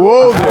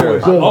 Whoa there.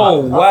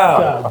 Oh,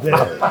 wow.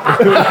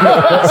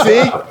 God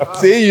damn.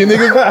 See, you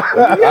niggas.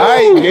 All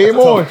right, game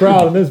on.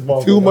 Proud of this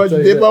motherfucker. Too much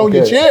dip on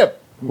your chip.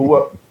 Who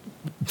up?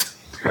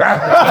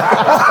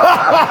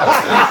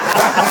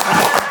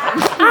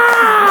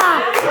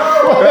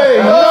 Hey,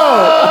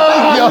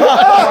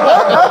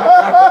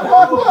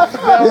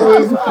 that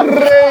was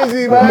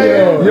crazy,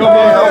 man. Yo,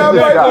 man,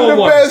 this guy.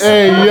 the best.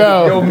 Hey,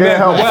 yo. Yo, man,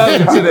 help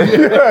wild today.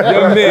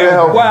 Yo,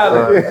 man, wild.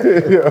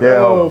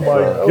 Oh my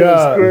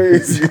God.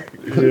 Crazy.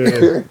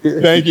 Yeah.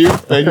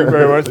 Thank you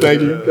very much.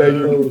 Thank you.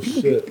 Oh,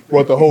 shit.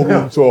 Brought the whole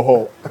room to a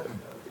halt.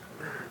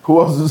 Who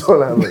else is on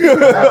that list?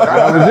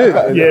 That was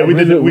it. Yeah, we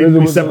did. RZA We was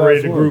the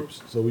separated the last one.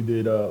 groups. So we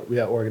did. We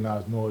had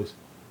Organized Noise.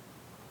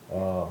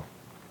 I'm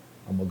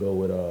gonna go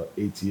with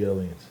AT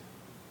Aliens.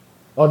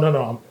 Oh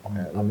no,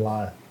 I'm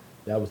lying.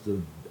 That was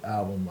the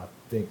album I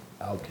think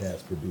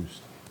Outkast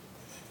produced.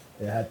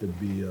 It had to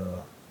be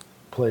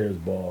Players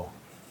Ball.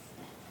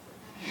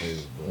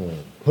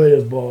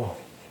 Players Ball.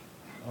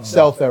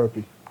 Cell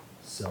therapy.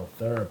 Cell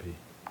Therapy.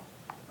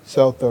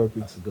 Cell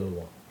therapy. That's a good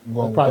one. I'm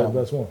going That's probably with the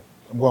that best one.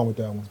 I'm going with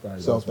that one.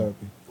 probably Cell the best one.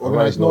 therapy.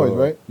 Organized noise,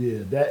 right? Yeah,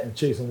 that and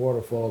Chasing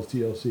Waterfalls,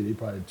 TLC. They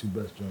probably the two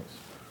best joints.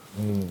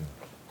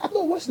 I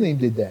thought what's name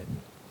did that.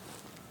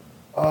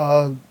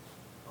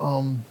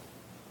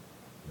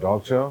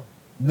 Dog Chow?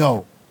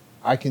 No,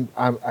 I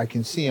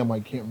can see him. I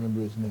can't remember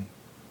his name.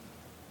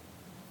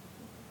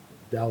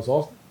 Dallas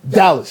Austin?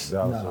 Dallas.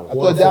 Nah, I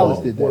thought Dallas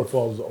did that.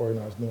 Waterfalls is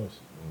Organized Noise.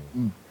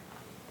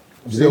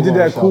 Still They did going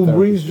that with Cool Cell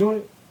Breeze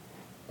joint?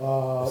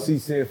 Uh, C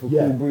stand for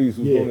yeah, Cool Breeze,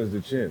 who's yeah. known as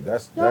the Champ.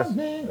 That's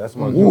man.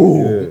 my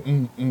Ooh.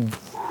 joint. Yeah.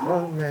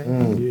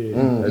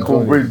 The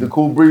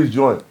Cool Breeze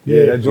joint.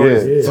 Yeah, that joint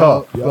is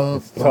tough.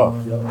 It's tough.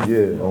 Yeah. I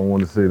don't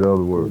want to say the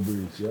other word.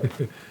 You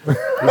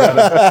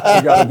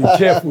gotta be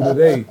careful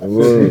today.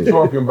 Since you're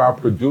talking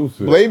about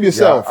producers, Blame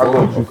yourself. Yeah,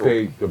 what would you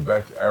say the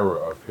best era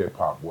of hip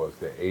hop was?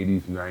 The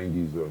 80s,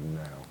 90s, or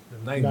now? The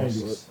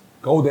 90s.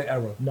 Golden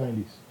era.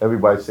 90s.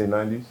 Everybody say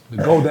 90s? The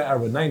golden era,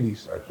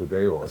 90s. That's what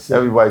they are.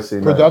 Everybody say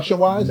 90s. Production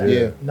wise,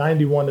 yeah.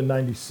 91 to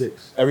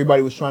 96.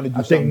 Everybody was trying to do I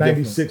something think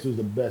 96 was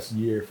the best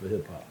year for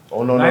hip hop.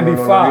 Oh no, no, no,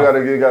 no,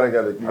 no. You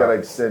gotta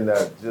extend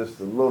that just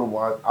a little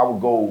while. I would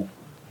go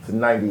to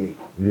 98.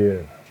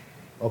 Yeah.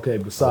 Okay,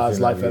 besides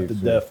Life After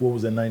Death, what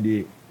was in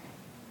 98?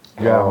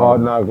 You had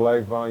Hard Knock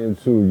Life Volume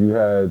 2. You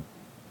had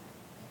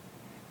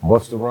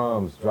Busta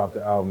Rhymes dropped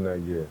the album that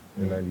year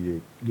in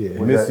 98. Yeah.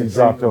 Missy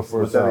dropped her first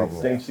was that album.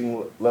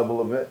 Extinction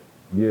Level event?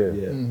 Yeah.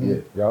 Yeah.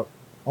 Mm-hmm. Yep.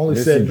 Only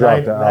Missy said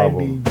dropped the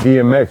album.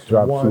 DMX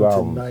dropped 2 to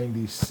albums.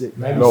 96.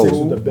 No, 96 was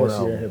the one best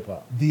album. year in hip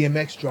hop.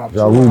 DMX dropped.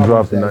 Ja Rule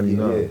dropped in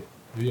 99.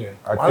 Yeah.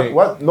 I think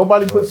What?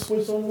 Nobody put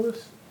Swiss on the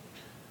list?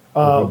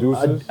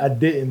 producers? I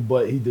didn't,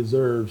 but he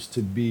deserves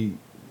to be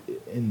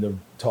in the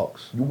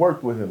talks. You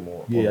worked with him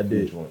more. Yeah, I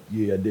did.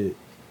 Yeah, I did.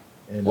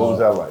 And What was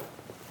that like?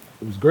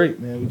 It was great,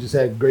 man. We just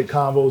had great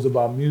convos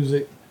about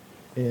music,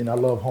 and I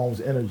love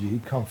Holmes' energy. He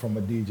come from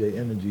a DJ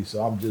energy,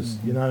 so I'm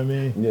just, you know what I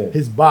mean? Yeah.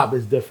 His bop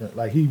is different.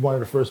 Like, he one of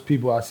the first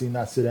people I seen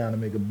not sit down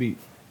and make a beat.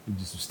 He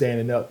just was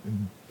standing up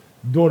and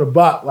doing a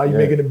bop like you're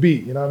making a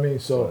beat, you know what I mean?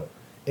 So,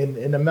 and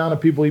the amount of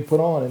people he put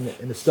on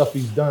and the stuff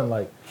he's done,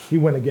 like, he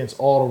went against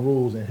all the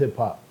rules in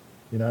hip-hop.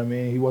 You know what I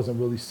mean? He wasn't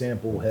really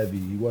sample heavy.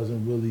 He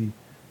wasn't really,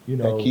 you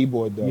know. That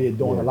keyboard, though. Yeah,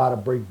 doing a lot of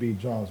breakbeat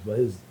drums, but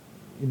his,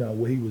 you know,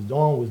 what he was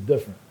doing was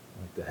different.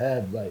 Like, to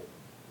have, like,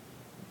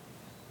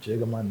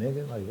 Jigga, my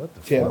nigga, like, what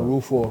the Tear the fuck?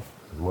 roof off.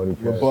 Money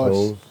Your Cash bus.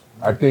 Shows.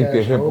 I think the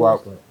Cash hip hop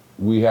Rolls, like-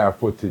 we have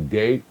for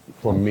today,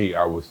 for me,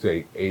 I would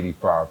say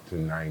 85 to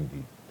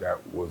 90. That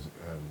was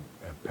an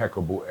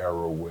impeccable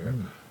era where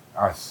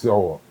I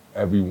saw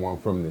everyone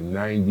from the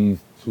 90s,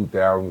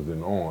 2000s,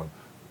 and on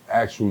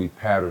actually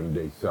patterned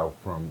themselves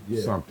from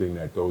something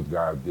that those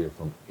guys did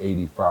from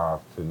 85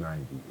 to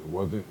 90. It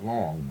wasn't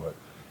long, but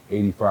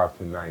 85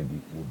 to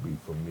 90 would be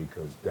for me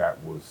because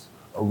that was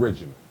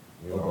original.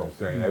 You know what I'm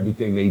saying?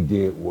 Everything they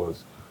did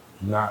was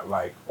not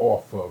like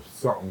off of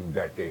something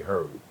that they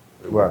heard.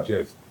 It was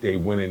just, they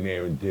went in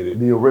there and did it.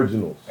 The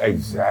originals.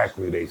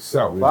 Exactly, they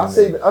self. But I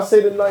say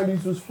the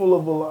 90s was full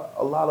of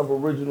a lot of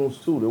originals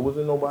too. There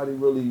wasn't nobody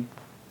really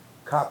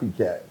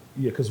copycat.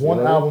 Yeah, because You one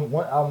know?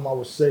 album I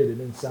would say that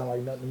didn't sound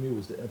like nothing to me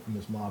was the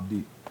infamous Mobb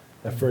Deep.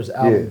 That first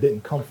album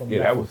didn't come from Yeah,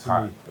 that nothing was to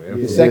hot.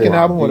 me. The second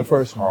album or the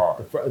first one?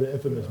 Hard. The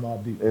infamous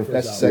Mobb Deep. That's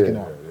That's the first second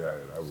album. album. Yeah,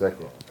 that was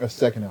Second. That's the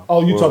second album.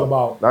 Oh, you talking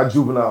about? Not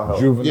Juvenile Hell.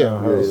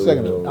 Juvenile. Yeah,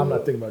 second album. I'm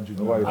not thinking about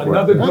Juvenile.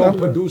 Another dope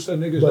producer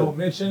niggas don't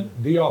mention,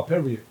 DR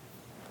Period.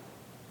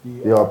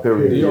 DR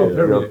period. DR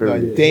period.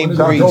 Like Dame One of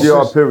the Grease. dopest-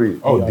 DR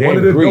period. Oh, One Dame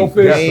of the Grease, dopest-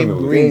 Dame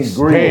definitely. Grease.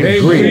 Dame Dame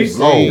Grease. Grease.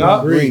 Dame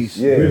Oh, Grease.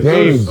 Yeah.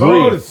 Dame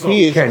Grease.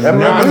 He is Cannot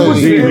remember be we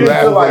left used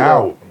to like-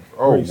 out.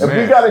 Oh, If we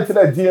man. got into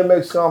that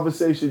DMX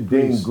conversation,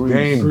 Dame Grease.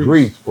 Dame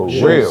Grease, for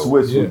real.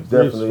 Swiss Yeah. was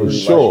definitely For like-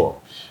 sure.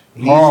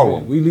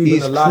 Harlem. We leaving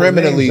He's a lot of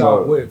criminally names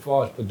out low. with as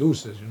far as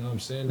producers, you know what I'm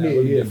saying? That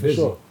really Yeah, get for busy.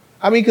 sure.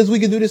 I mean, because we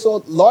could do this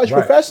all. Large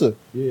Right. Professor.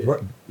 Yeah. Right.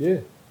 Yeah.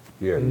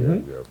 Yeah,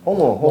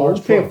 Hold on. Large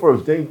Who came Pro.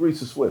 first? Dame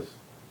Grease or Swiss?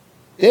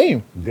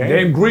 Dame.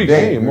 Dame Grease.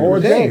 Dame, all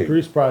Dame. day.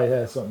 Grease probably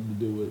had something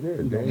to do with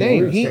it.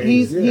 Dame.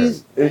 He's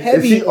Is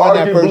heavy he on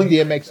that first arguably-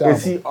 DMX album.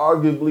 Is he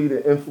arguably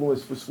the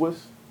influence for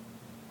Swiss?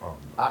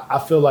 I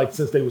feel like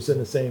since they was in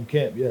the same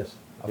camp, yes.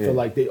 I Yeah. feel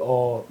like they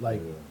all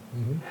like,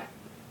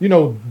 you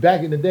know,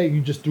 back in the day,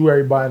 you just threw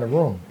everybody in a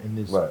room and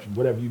it's Right.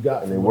 whatever you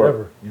got, And from they whatever.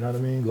 work. You know what I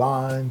mean?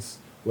 Lines,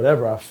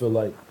 whatever. I feel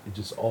like it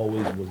just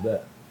always was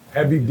that.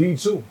 Heavy D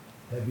too.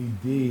 Heavy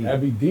D.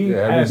 Heavy D Yeah,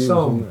 had Heavy D was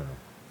some. in there.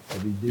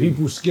 Heavy D.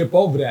 People skip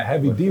over that.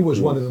 Heavy D was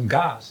peace. one of them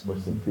guys.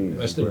 Rest in peace.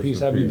 Rest in peace,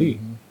 Heavy D.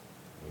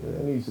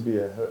 There needs to be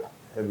a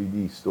Heavy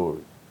D story.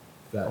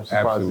 I'm Facts.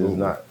 surprised Absolutely. there's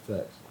not.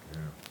 Facts.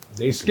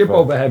 They skip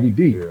over Heavy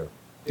D. Yeah.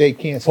 They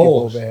can't skip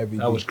Pause. over Heavy D.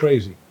 That was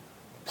crazy.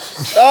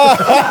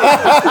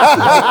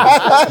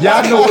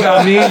 Y'all know what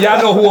I mean. Y'all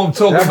know who I'm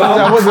talking about.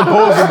 That wasn't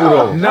possible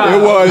though. Nah,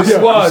 It was.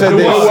 It was. said It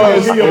they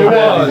was. said- It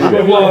was.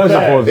 It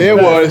was. It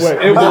was.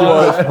 It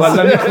was. But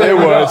let me clear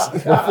It it was. up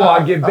before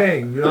I get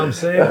banged. You know what I'm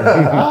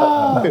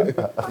saying?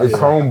 His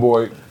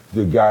homeboy,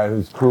 the guy in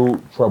his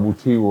crew, Trouble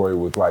T-Roy,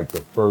 was like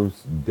the first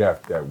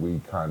death that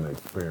we kind of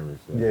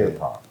experienced in Yeah. hip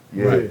hop.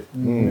 Yeah. Right.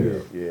 Yeah.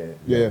 Yeah.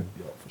 Yeah,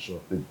 for sure.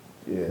 Yeah.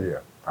 Yeah,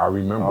 I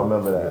remember. I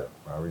remember that.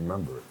 Yeah, I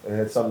remember it. It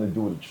had something to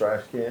do with the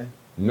trash can.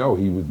 No,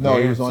 he was. No,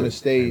 he was dancing, on the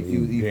stage.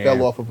 and He danced.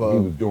 fell off of a- He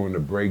was doing the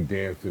break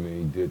dancing and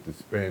he did the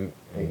spin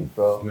and he he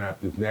fell?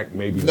 snapped his neck.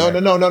 Maybe No.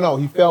 not.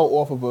 He fell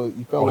off of a.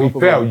 He fell Oh, off he of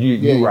fell. A, You're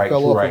he right.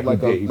 fell You're off right. of like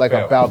He a did. He like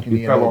fell. a balcony.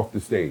 He fell off the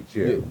stage.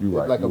 Yeah, you're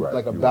right. Like you're a right,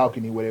 like a you're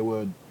balcony where they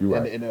were You're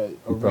right. in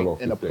He fell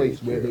off in the a place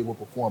stage, where yeah. they were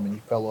performing. He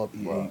fell up.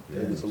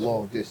 It was a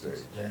long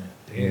distance.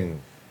 Right.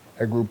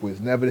 That group was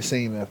never the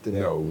same after that.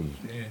 No, it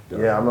was,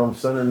 Yeah, I remember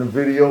sending the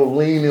video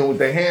leaning with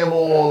the hammer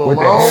on him. With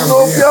I the don't hammer,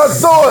 know if y'all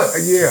saw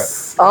it.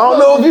 Yeah. I don't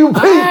know if you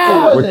peeped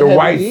it. with the Heavy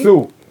white D.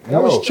 suit.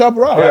 That was Chubb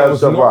Rock. Yeah, That that's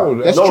was Chubb Rock.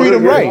 no, That's No, treat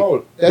him yeah, right. yeah.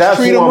 That's That's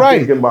treat who him I'm right.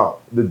 thinking about.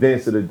 The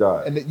dancer that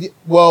died. And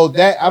well,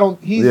 that I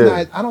don't. He's Yeah.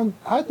 not. I don't.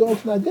 Hot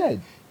Dog's not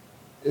dead.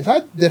 Did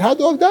Hot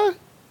Dog die?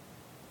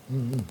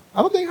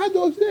 I don't think Hot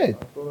Dog's dead.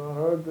 I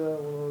heard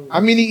that one. I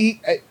mean,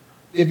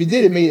 if he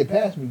did, it made it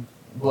past me.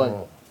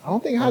 But I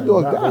don't think Hot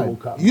Dog not died.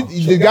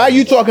 RoboCop. The guy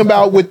you talking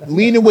about with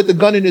leaning with the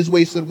gun in his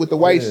waist and with the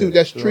white suit,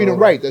 that's Treat Him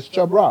Right. That's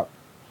Chubb Rock.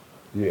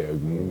 Yeah, you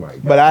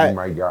might. But you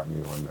might got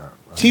me on that.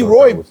 I T. thought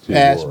Roy that was T.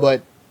 passed, Roy.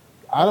 but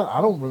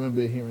I don't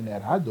remember hearing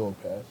that Hot Dog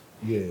pass.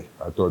 Yeah.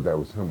 I thought that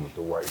was him with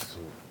the white suit.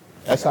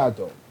 That's Hot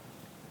Dog.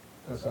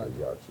 That's how I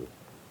got you.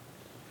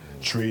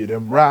 Treat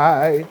him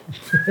right.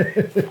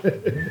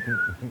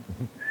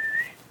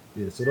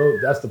 Yeah, so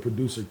that's the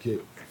producer kick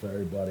for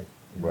everybody.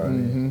 Right.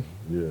 Mm-hmm.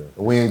 Yeah.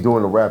 We ain't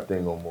doing the rap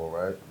thing no more,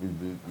 right?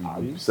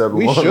 We settled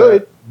We on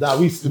should. Nah,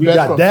 we best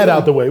got from that Philly.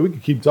 out the way. We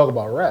could keep talking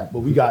about rap, but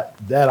we got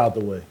that out the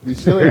way. We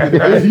still ain't do the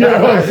best. You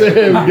know what I'm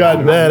saying? We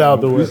got that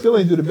out the way. We still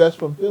ain't do the best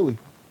from Philly.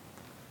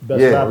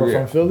 Best rapper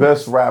from Philly?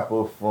 Best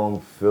rapper from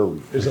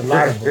Philly. There's a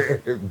lot of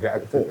them.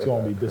 It's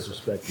going to be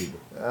disrespectful.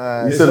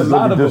 You said it's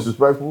going to be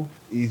disrespectful?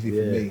 Easy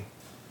for me.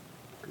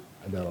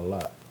 I got a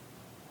lot.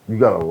 You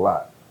got a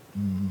lot.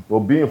 Mm-hmm.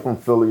 Well, being from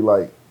Philly,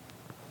 like,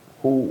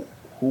 who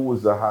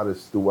was the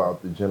hottest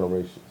throughout the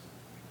generations?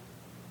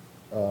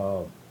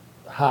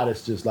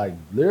 Hottest, just like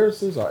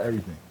lyricists or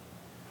everything.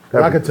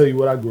 'Cause I can tell you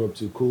what I grew up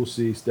to: Cool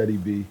C, Steady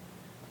B.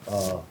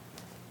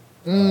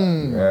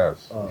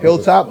 Yes.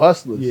 Hilltop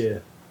Hustlers. Yeah.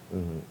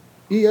 Mm-hmm.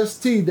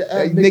 EST, the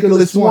Hey,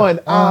 Nicholas One.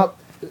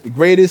 The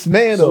greatest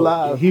man So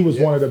alive. he was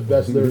one of the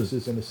best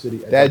lyricists in the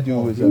city. At That dude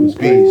point. was He a was beast.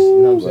 crazy.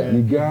 You know what I'm saying?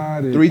 You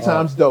got it. Three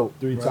times dope.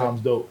 Three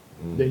times dope.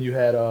 Then you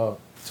had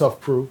Tough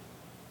Crew.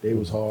 They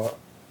was hard.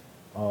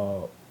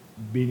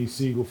 Beanie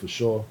Siegel for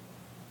sure.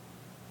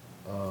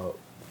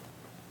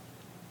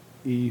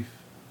 Eve,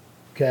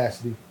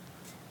 Cassidy.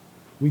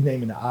 We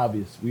naming the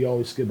obvious. We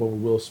always skip over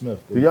Will Smith.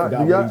 Do y'all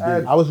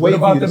add, I was waiting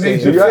for you to say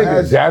do y'all that.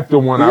 add- That's the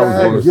one do I y'all was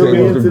add going to say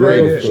Gilly was the into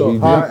greatest. that? So he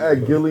Do y'all did.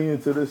 add Gilly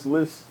into this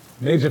list?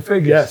 Major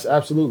figures. Yes,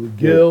 absolutely.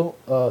 Gil,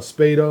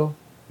 Spado,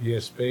 Yeah,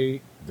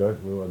 Spade. Dutch,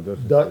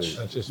 Dutch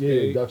and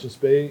Spade. yeah, Dutch and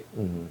Spade.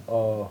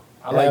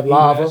 I like Ab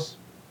Lava. E-Nas.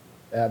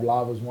 Ab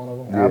Lava's one of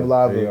them. Ab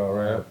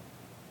Lava.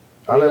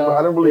 I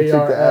didn't really take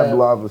the AR Ab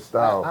Lava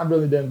style. I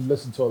really didn't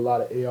listen to a lot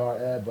of AR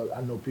Ab, but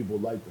I know people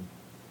liked them.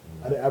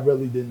 I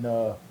really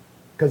didn't,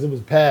 because it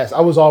was past.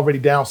 I was already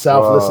down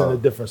south listening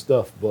to different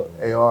stuff, but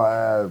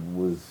AR Ab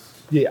was.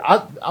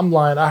 yeah, I'm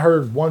lying. I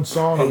heard one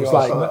song. It was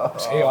like AR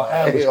was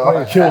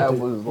AR crazy. Ab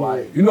was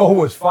like. You know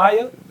who was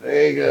fire?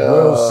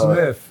 Will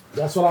Smith.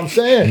 That's what I'm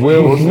saying.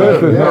 Will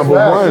Smith is number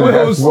one. Will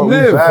That's what we're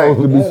Smith.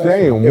 supposed to be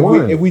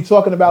saying. If we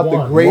talking about the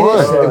One.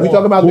 greatest, if we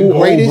talking about the Who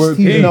greatest, over-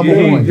 he's number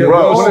one.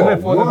 Bro, Will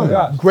Smith was the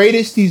guy.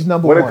 Greatest, he's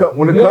number When it one. comes,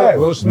 when it Yeah, comes,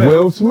 Will Smith.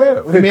 Will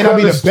Smith. when it may not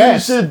be comes the to street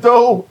best. shit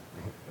though,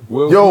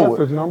 Will Yo.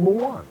 Smith is number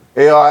one.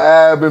 AR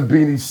Ab and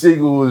Beanie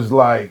Siegel is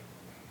like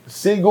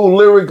Siegel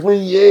lyrically,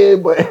 yeah,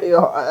 but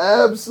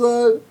AR Ab,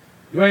 son,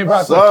 You ain't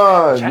about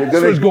Son, to. you're Chance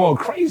gonna- was going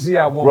crazy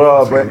at one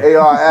bro, point. but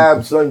AR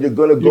Ab, son, you're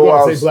gonna You go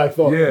gonna say out, Black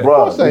Thought? Yeah. bro,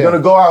 course I you're am.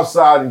 gonna go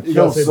outside and You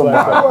kill gonna say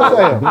Black somebody. Thought?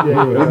 Of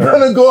Yeah, You're yeah.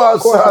 gonna go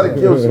outside and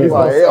kill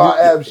somebody. AR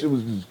Ab shit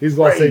was just He's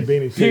gonna say crazy.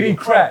 Beanie PD Siegel.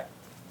 Crack.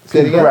 Say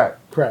it again.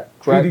 Crack.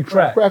 Crack. PD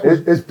Crack. Crack was,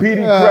 It's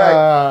PD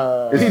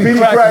Crack. It's Petey PD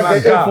Crack Crack my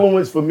the guy.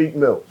 influence for Meek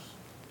Mills.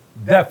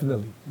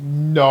 Definitely.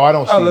 no, I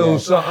don't see A little that.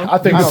 something. I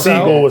think I the don't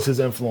Siegel know. was his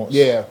influence.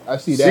 Yeah, I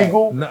see that.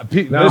 Siegel, No, But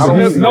he now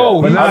sound you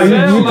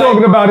like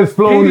talking about his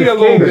flow and Petey his a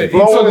little cadence. bit. He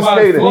Flow talking and his about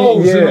his cadence.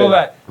 flows and Yeah. all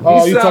that. Oh, He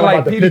you sound talking like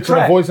about the Petey pitch and the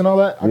Crack. voice and all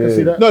that? I can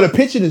see that. No, the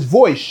pitch in his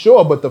voice,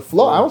 sure, but the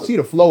flow, I don't see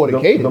the flow or the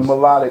the cadence.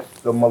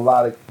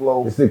 melodic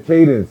flow. It's the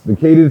cadence. The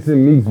cadence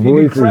in Meek's Petey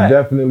voice Crack. is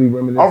definitely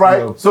reminiscent. All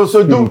right, of so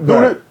do Petey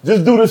Crack.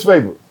 just do this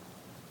favor.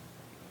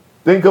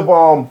 Think of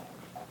I'm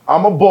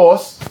a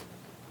boss,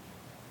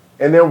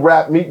 and then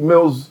rap Meek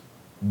Mill's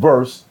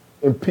verse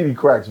in Petey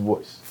Crack's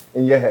voice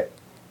in your head.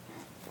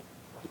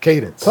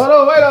 Cadence. Hold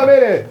on, wait a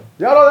minute.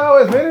 Y'all know that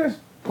was finished?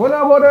 When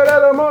I bought that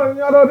other morning,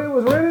 y'all know it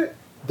was rented?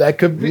 That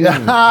could be.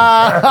 Crack.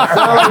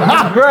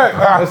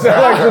 That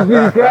sound like some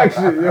Petey Crack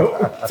shit, yo.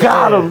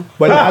 Got him,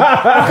 But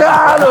not,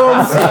 got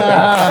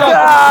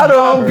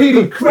him.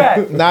 Petey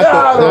Crack. not the Shout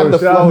out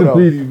flow to though.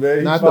 Petey,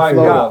 man. Not He's the fine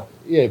flow guy. though.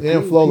 Yeah, It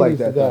didn't flow like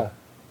that the though. guy.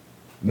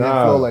 It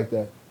didn't flow like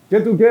that.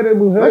 Get to get it,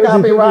 mujer. Like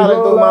I be riding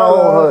through my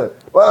own hood.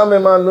 Well, I'm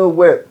in my new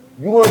whip.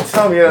 You gonna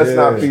tell me that's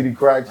not Yeah. Petey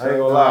Crack? I ain't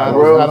gonna lie,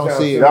 bro. I don't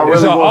see it. Y'all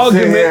It's really an gonna sit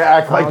argument. here and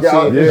act like I don't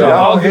y'all, see it. It's an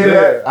y'all don't hear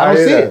argument. that? I don't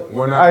hear see that. it.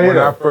 When I hear I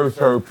that. first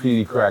heard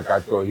Petey Crack, I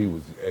thought he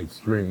was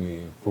extremely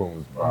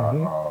influenced by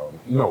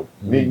Meek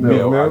Meek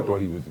Mill. Mill. I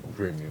thought he was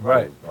extremely influenced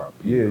Right. by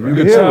Petey Yeah, Crack. You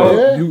can Yeah, tell.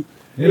 yeah. You.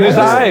 And it's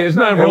all right. It's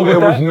nothing wrong There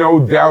with was that. no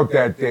doubt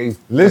that the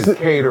Listen-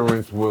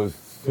 caderance was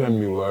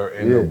similar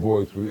and Yeah. the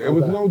voice was. It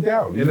was no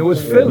doubt. And it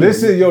was Philly.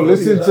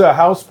 Listen to a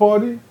house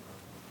party,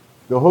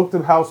 the Hooked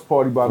Up House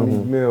Party by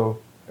Meek Mill,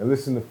 and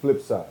listen to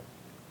Flip Side.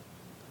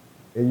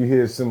 And you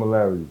hear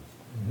similarities.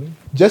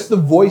 Just the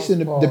voice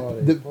and the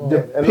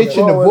And pitch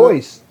the in the flow,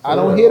 voice. I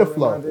don't hear the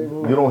flow.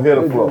 You don't hear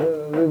the flow.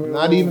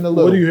 Not even a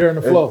little. What do you hear in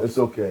the flow? It's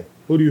okay.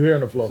 Who do you hear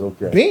in the flow? It's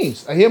okay.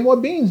 Beans. I hear more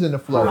beans in the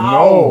flow.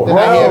 No. Than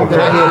I hear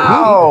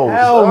Hell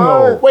Hell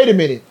no. Petey. Wait a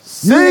minute.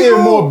 You hear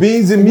more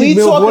beans in We Meek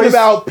Mill talking voice?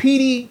 about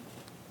Petey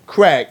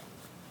Crack.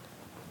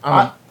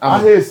 I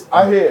hear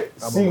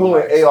Siegel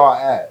and AR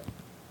Ab.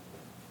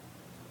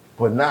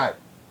 but not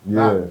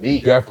Yeah,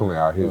 Meek. definitely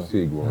out here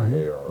Siegel and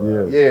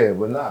AR. Yeah,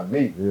 but not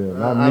Meek.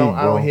 Yeah,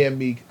 I don't hear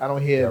Meek. I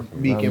don't hear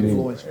Definitely Meek not Meek.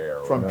 influence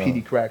Yeah, from no.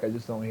 Petey Crack. I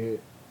just don't hear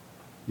it.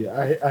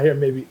 Yeah, I hear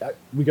maybe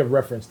we can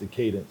reference the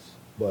cadence.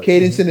 But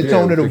Cadence and the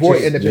tone of the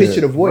voice and the pitch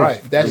of the voice.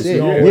 Right. That's it.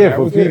 Yeah,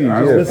 for Petey,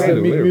 I yeah. listen to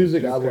The Meek lyrics,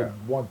 music, just I would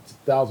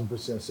that.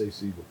 1000% say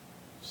Siegel.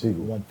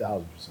 Siegel.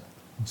 1000%.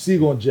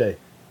 Siegel and Jay.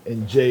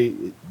 And Jay,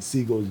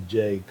 Siegel's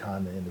Jay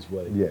kind of in his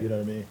way. Yeah. You know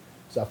what I mean?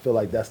 So I feel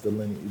like that's the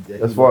lineage.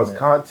 that As he far as went at.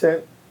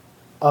 content,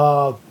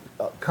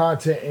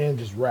 Content and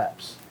just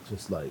raps.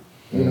 Just like,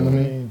 you know what I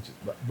mean?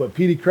 But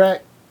Petey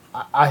Crack,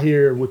 I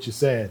hear what you're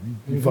saying.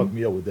 You fucked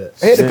me up with that.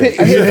 I hear the pitch.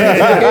 I hear the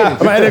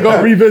cadence. I might have to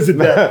go revisit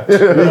that.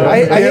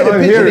 I hear the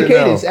pitch and the it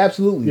cadence, now.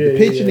 absolutely. Yeah, The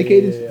pitch and the yeah,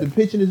 cadence, yeah. the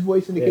pitch in his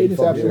voice and the Yeah, cadence,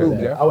 fuck yeah,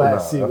 absolutely. I would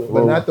have Siegel.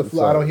 But not the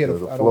flow. I don't hear the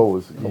the I flow. don't.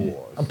 Is come on.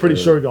 I'm pretty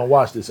sure you're gonna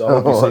watch this. So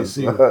I hope you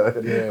say Siegel.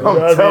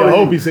 I'm telling I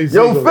hope you. he says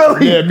Yo, Siegel.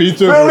 Philly. Yeah, me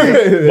too.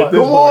 Philly. But-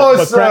 Come on,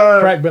 but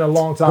son. Crack been a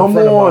long time Come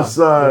friend of on, mine.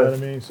 son. You know what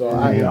I mean? So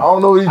I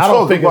don't know what you're I don't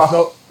talking think it's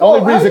about. no.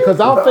 Only reason because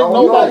I don't think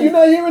nobody. You're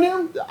not hearing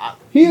him?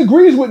 He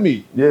agrees with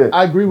me. Yeah.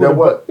 I agree with That him.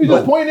 what? He's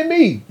just pointing at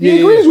me. Yeah, He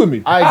agrees yeah. with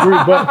me. I agree,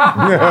 but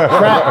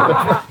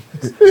Crack.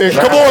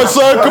 Come on,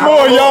 son. Come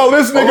on, y'all.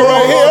 This nigga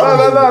right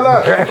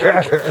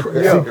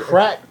here. See,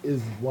 Crack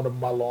is one of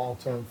my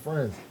long-term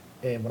friends,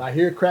 and when I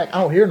hear Crack, I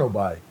don't hear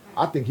nobody.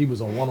 I think he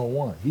was on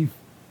one-on-one. He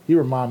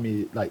remind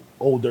me like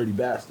Old Dirty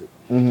Bastard.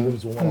 It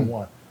was a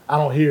one-on-one. I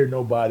don't hear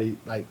nobody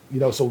like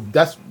So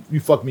that's you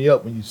fucked me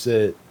up when you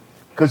said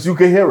Because you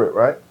can hear it,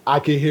 right? I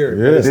can hear it.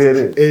 Yeah. but There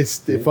it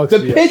it fucks The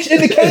me pitch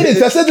and the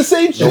cadence. I said the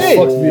same up. shit.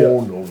 Fucks me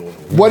up. No.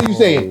 What are you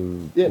saying?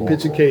 Yeah,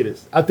 pitch and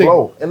cadence. I think.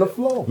 Flow. And the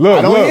flow. Look,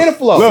 I don't look, hear the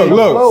flow. Look,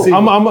 look.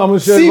 Siegel. I'm gonna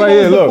show you Siegel right here.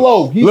 is the Look,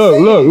 flow. He's look,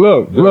 saying-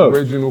 look. The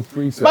original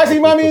freestyle. Spicy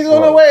mommy's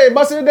on the way.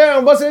 Bust it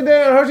down,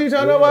 Hershey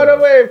trying to ride the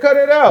wave. Cut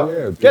it out.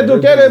 Yeah, the Que tu original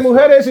quieres,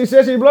 mujeres, she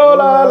said she blow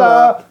la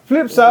la.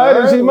 Flip side,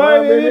 and she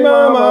might need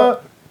mama.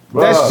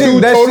 That Two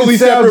shit, that totally shit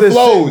sounds separate the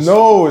flows. same.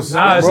 No, it's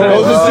Nah, it's bro. not.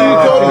 Those are two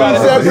totally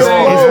separate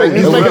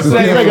flows. He's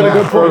making a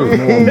good point.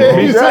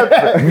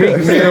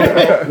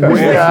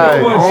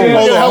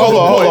 Hold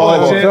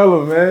on.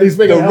 Tell him, man. He's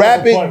making The a hell of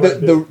a point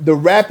right there. the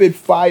rapid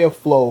fire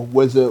flow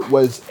was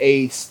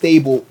a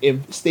staple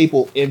in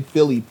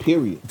Philly.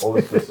 Period. Hold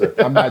it for a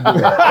second. I'm not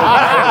doing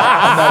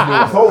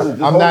that. Hold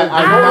it. I'm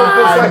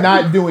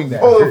not doing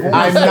that.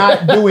 I'm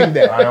not doing All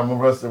that. right, I'm going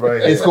to rest it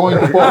right here. It's going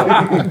to fall.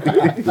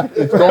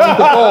 It's going to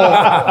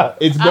fall.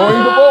 It's going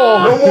to fall.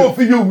 No more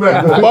for you,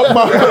 man. Fuck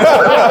my-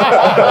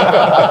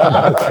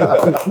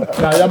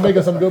 Nah, y'all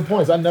making some good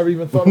points. I never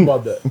even thought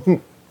about that.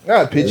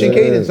 Nah, pitch and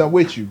cadence. I'm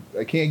with you.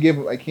 I can't.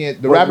 The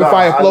But rapid nah,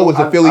 fire flow I was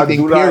do- a Philly I thing.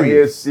 do not hear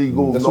Period.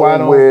 Siegel That's why I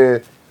don't-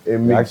 nowhere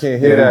in me. I can't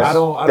hear that. I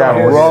don't that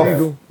hear rough,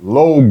 Siegel.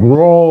 low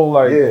growl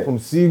like Yeah. from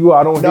Siegel.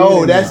 I don't. No,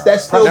 hear it.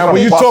 that's still. Now,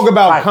 when you talk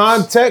about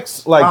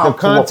context, like the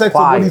context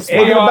of what he's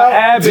speaking A.R. about,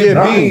 Abbott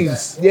yeah,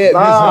 Beans. Yeah,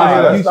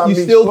 that's not you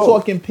Meek's still flow.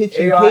 talking pitch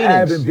and A.R.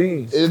 Abbott cadence.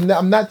 Beans. And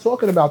I'm not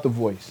talking about the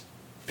voice.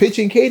 Pitch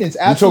and cadence.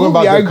 you're talking Absolutely,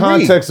 about I the agree.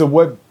 context of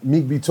what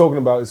Meek be talking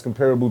about is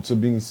comparable to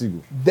being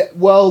Siegel.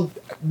 Well,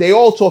 they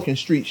all talking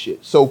street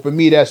shit. So for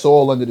me, that's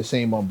all under the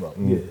same umbrella.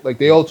 Yeah. Like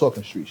they all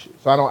talking street shit.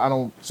 So I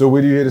don't. So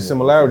where do you hear the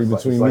similarity it's like-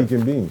 between it's like- Meek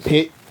and Beans?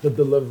 Pit The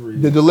delivery.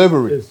 the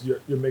delivery, is you're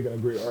making a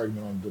great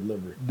argument on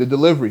delivery. the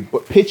delivery,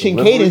 but pitch and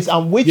Delivery? cadence.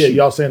 I'm with Yeah, you.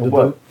 y'all saying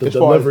the As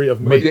far delivery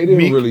of But they Meek.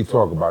 didn't really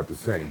talk about the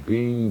same.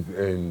 Beans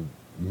and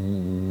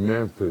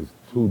Memphis,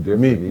 two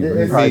different. Meek. even Yeah,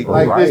 it's type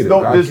like of there's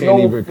writers. there's I can't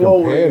no even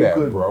flow compare you that,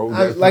 could- bro.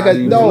 I, That's like not I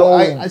even- no,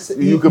 I said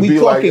you could we be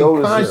like, talking yo,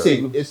 this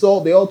content. It's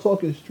all they all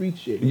talking street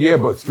shit. Yeah,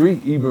 but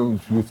street, even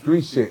with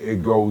street shit,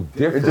 it goes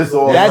different. It just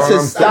all That's You know a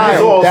what I'm style.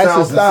 saying? all That's a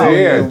sounds the style. same.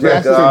 Yeah, That's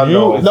just a to you.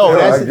 No, I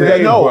that's get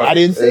it, no. but I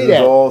didn't say it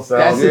that. all sounds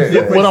That's a good.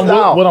 different What I'm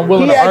style.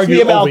 willing He to asked argue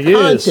me about over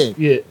years. content.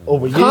 Yeah,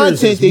 over years,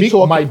 Content is they Meek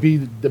talking- might be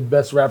the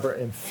best rapper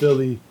in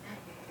Philly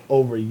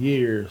over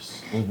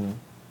years,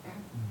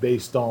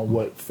 based on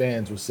what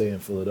fans would say in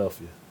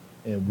Philadelphia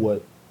and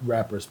what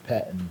rappers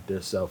patent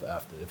themselves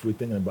after. If we're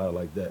thinking about it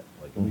like that,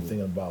 like if we're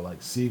thinking about like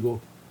Siegel,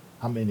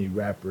 how many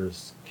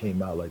rappers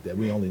came out like that?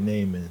 We only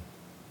naming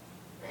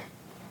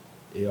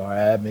A.R.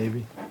 Ab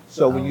maybe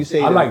So when you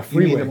say I that, like you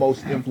mean Freeway. the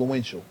most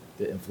influential,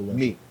 the influential.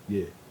 Meek.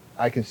 Yeah.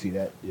 I can see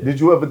that. Yeah. Did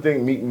you ever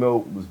think Meek Mill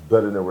was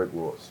better than Rick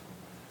Ross?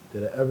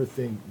 Did I ever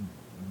think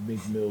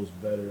Meek Mill's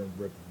better than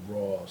Rick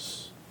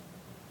Ross?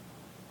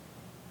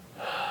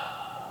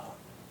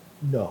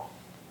 No.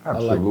 I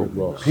like Rick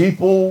Absolutely. Ross.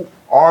 People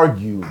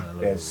argued love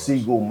that Rick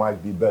Siegel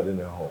might be better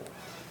than Hov.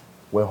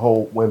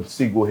 When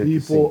Siegel hit the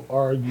People scene.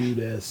 argue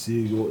that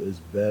Siegel is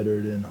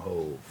better than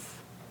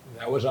Hov.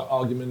 That was our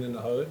argument in the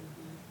hood.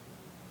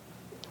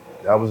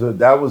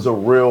 That was a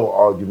real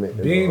argument. in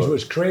the Beans hood.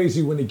 was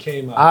crazy when he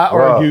came out. I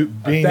Bruh. argue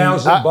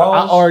 1,000 I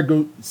balls?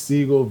 argued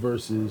Siegel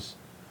versus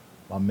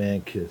my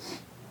man Kiss.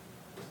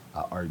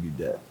 I argued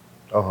that.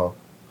 I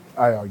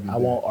argue. I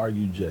won't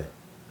argue Jay.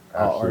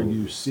 I'll Absolutely.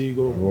 argue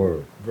Siegel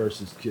Word.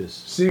 versus Kiss.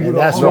 Siegel, And the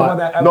that's only why one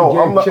that ever No, gave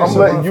I'm Kiss a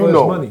letting run you for his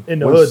know. money. in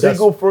the When hood.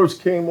 Siegel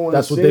first came on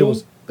That's the what scene, they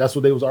was. That's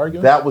what they was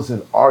arguing. that was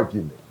an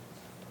argument.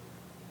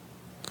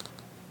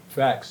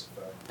 Facts.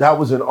 That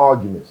was an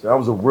argument. That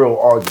was a real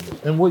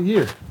argument. In what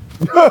year?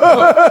 When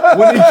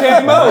he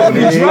came out,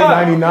 when he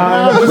dropped.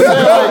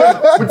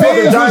 99.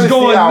 Beans was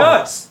going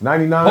nuts.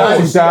 99,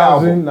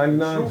 2000,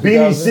 99.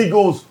 Beanie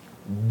Siegel's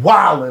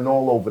wilding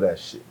all over that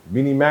shit.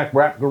 Beanie Mac,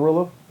 Rap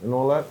Gorilla, and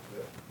all that.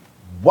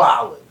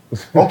 Wilding.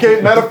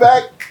 Okay, matter of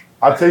fact,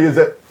 I'll tell you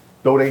that.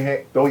 Throw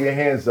your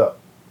hands up.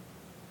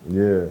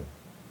 Yeah.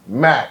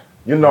 Mac.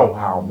 You know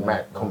how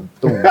Mac come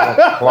through.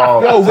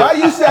 Yo, why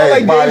you sound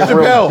like Dave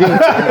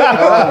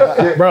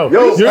Chappelle? Bro,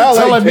 Yo, you're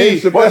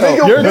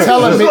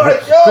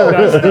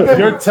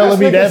telling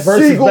me that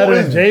verse is better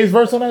than Jay's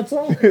verse on that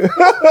song?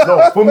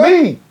 No, for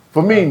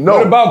me, no.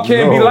 What about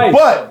Can't Be Life?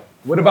 But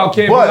what about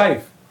Can't Be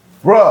Life?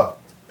 Bruh,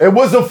 it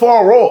wasn't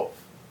far off.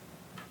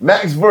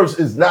 Mac's verse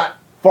is not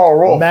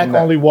far off. Mac from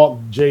that. only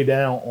walked Jay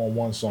down on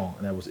one song,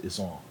 and that was It's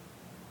On.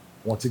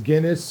 Once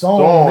again, it's song,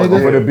 Over the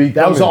nigga. beat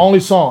That was the coming. only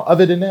song.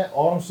 Other than that,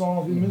 all them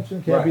songs we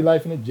mentioned, Can't Be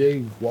Life in it,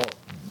 Jay walked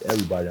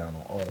everybody down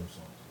on all them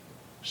songs.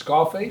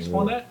 Scarface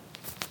on that?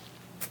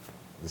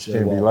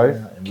 Can't Be Life?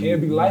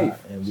 Can't Be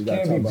Life. And we got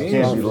Can't to Be talk Beans.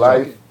 about Can't Be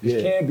Life.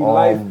 It's Can't Be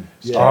Life.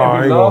 It's yeah.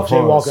 Can't Be Love.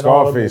 Jay walking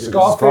all over.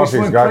 Scarface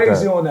went got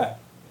crazy that. on that.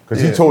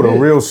 Because he told a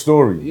real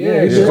story.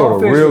 Yeah, he told a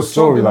Scarface real was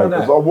story. talking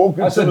Like, on that. I woke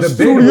That's into a the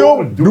debate.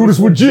 studio, do this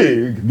with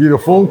Jig. Get a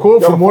phone call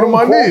from one of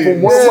my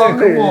niggas. Come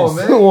on,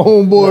 man.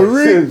 Homeboy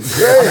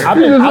Rick. I've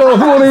been,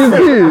 one of his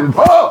kids.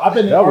 I've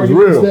been in That was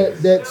arguments real.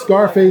 that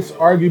Scarface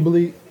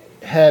arguably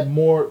had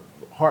more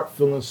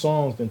heart-filling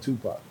songs than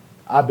Tupac.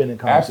 I've been in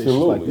conversations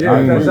like that.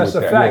 Yeah, that's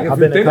a fact. If I've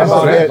you been in think about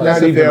conversations it, like That's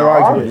that. a fair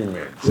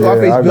argument.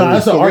 Scarface Yeah, built No,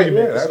 his that's an career.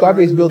 argument.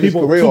 Scarface built his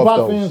People, career off Tupac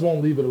those. fans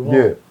won't leave it alone.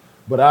 Yeah.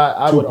 But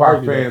I would Tupac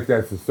argue fans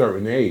that's a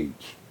certain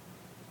age.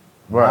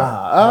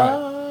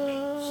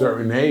 Right.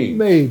 Certain age.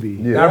 maybe.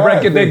 That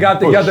record they got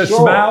For together, sure.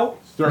 Smile.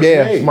 Certain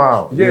Yeah, age.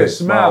 Smile. Yeah,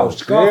 Smile.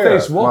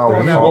 Scarface Yeah. walked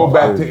on You that. go one.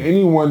 back to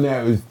anyone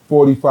that is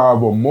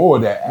 45 or more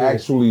that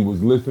actually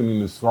was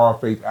listening to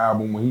Scarface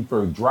album when he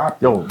first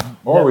dropped it. Yo,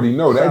 Already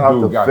know that shout out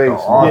dude to got Face, the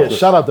man. Arthur. Yeah,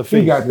 shout out to He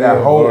Face. got that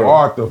Yeah, whole yeah.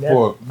 Arthur Never-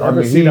 for.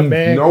 never seen a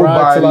man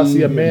cry till I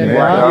see a man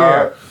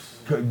cry.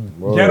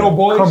 Ghetto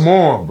Boys. Come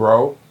on,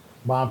 bro.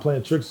 Mind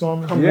playing tricks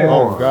on me? Come Yeah.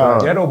 on.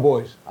 God. Ghetto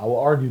Boys. I will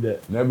argue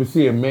that. Never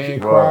see a man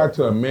cry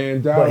till a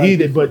man die. But he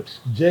did. But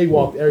Jay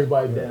walked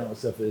everybody down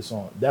except for this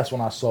song. That's when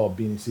I saw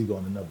Beanie Siegel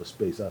in another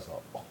space. I saw,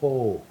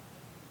 oh,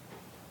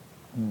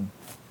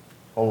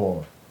 Hold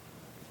on.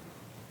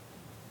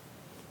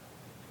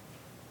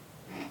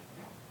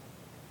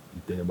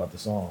 you think about the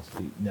songs.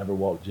 He never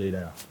walked Jay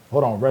down.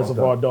 Hold on,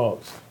 Reservoir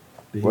Dogs.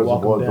 Did he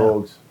walk Reservoir him down?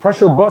 Dogs.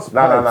 Pressure bust.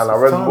 Nah, pipes. nah.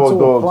 It's Reservoir time to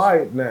Dogs. apply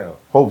it now.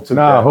 Hope took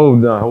Nah, that.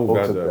 Hope got Hope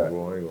that, took that.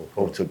 bro. I ain't gonna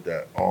Hope took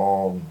that.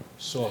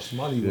 Sauce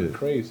Money went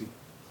crazy.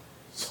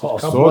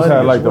 Sauce Sauce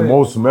had like the went.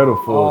 most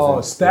metaphors. Oh,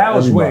 in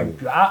Styles everybody.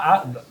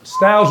 went.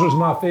 Styles was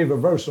my favorite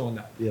verse on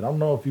that. Yeah, I don't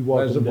know if he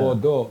walked him Reservoir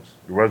down. Dogs.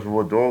 The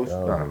Reservoir Dogs?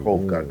 Yeah, Nah,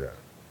 Hope got that.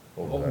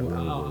 Oh, Hope I got that.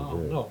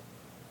 don't know.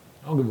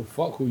 I don't give a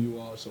fuck who you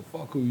are, so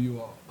fuck who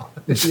you are.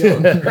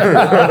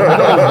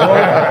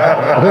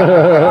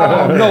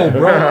 I don't know,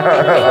 bro.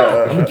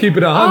 I'm gonna keep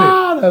it 100.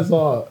 Ah, that's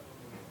hard.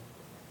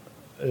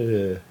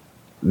 Yeah.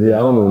 Yeah, I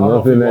don't know I don't know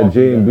if nothing he that walked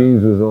Jane him down.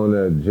 Beans was on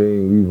that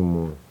Jane leave him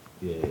on.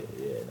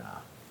 Yeah, nah.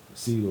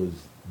 Siegel is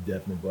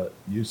definitely, but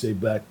you say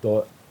Black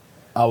Thought,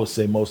 I would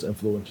say most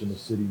influential in the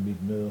city,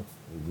 Meek Mill.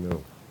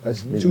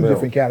 That's Meek two Mill.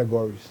 different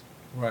categories.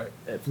 Right.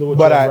 Influential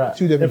But rap.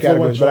 two different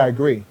categories, but I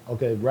agree.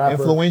 Okay, rapper.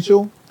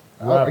 Influential,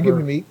 I'll rapper, give it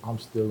to Meek. I'm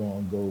still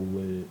gonna go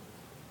with.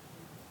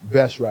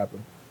 Best rapper.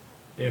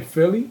 In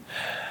Philly,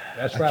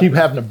 that's I right. keep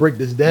having to break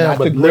this down, Not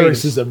but the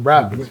greatest. lyricists and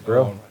rappers,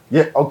 bro.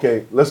 Yeah,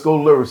 okay. Let's go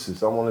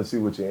lyricist. I want to see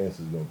what your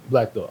answer's going to be.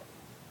 Black Thought,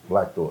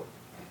 Black Thought.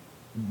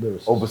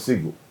 lyricist. Over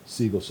Siegel.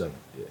 Siegel second.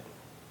 Yeah,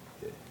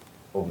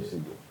 Over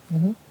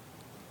Siegel.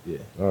 yeah.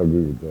 I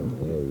agree with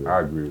that. I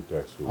agree with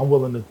that too. I'm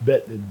willing to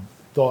bet that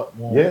Thought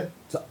won't. Yeah.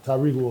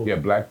 Tyreek will. Yeah,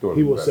 Black Thought.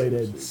 He is will better say than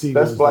that Siegel.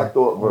 Siegel That's is Black like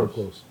Thought real verse.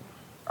 close.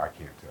 I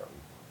can't tell you.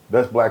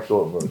 That's Black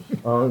Thought verse. You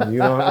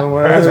know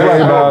what That's Black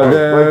Thought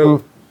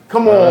verse.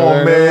 Come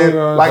on,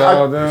 man.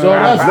 Like,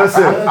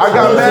 listen, I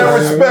got mad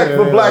respect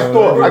for Black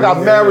Thought. I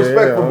got mad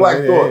respect for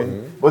Black Thought.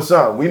 But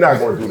son, we not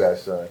gonna do that,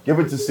 son. Give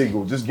it to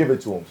Siegel. Just give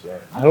it to him, son.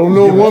 I don't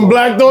know Give it one to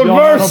Black Thought You don't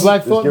know verse.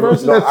 Black Thought give it-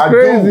 verse? no, That's I do.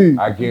 crazy.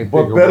 I can't But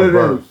think of better a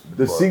than verse.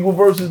 the but Siegel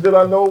verses that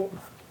I know,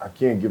 I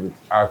can't give it.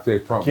 I say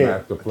Funk Can't-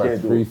 Master I Flex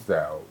can't do it.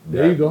 freestyle.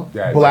 There you go.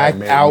 Blacked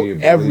made out me a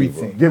believer.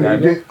 everything. Give me,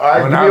 That- all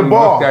right, when give I me a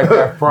ball. looked at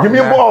that Funk Give me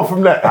a Master- ball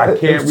from that. I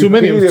can't It was too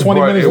many. It was repeat 20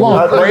 but minutes it long.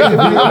 was crazy.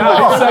 Nah,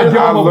 he said give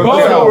I him a looked ball.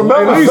 at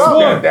Remember At least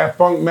something. one. that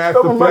Funk Master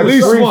Remember Flex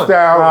something.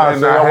 freestyle, Nah, and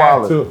so I y'all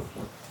had wildin'. to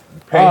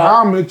pay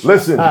homage.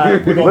 Listen,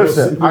 we gonna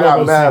listen. go I got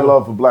Siegel. mad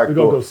love for Black We're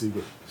gonna go Thought.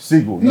 Siegel.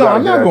 Siegel. you No, gotta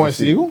I'm give not that going to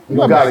Siegel. I'm You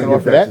not gotta backing give off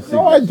of that that. to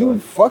No, I Siegel, do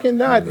fucking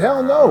not.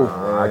 Hell no.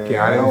 I can't.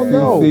 I Hell didn't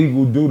no. see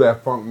Siegel do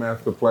that Funk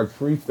Master Flex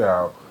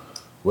freestyle.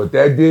 What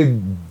that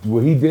did,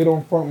 what he did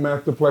on Funk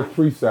Master Flex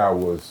freestyle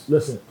was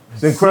Listen,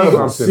 It's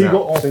incredible.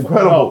 Siegel on It's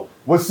incredible.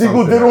 What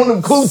Siegel did on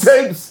them clue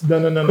tapes.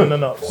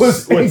 No.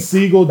 Was What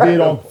Siegel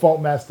did on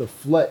Funkmaster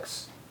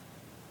Flex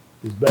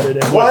It's better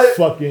than what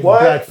fucking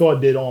Black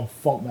Thought did on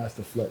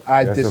Funkmaster Flex.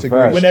 I That's a disagree.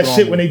 fact. When that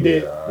shit, when they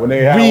did When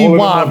they had all of them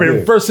rewind, up there.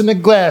 reversing the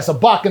glass, a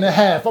block and a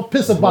half. I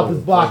piss about this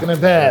block and a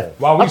half.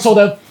 Wow, we I told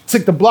that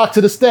took the block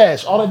to the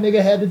stash. All that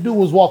nigga had to do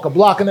was walk a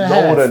block and a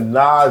half. No, the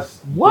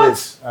Nas. What?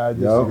 diss. I The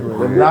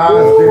disagree.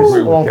 Nas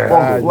diss on I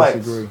Funk Flex.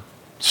 disagree.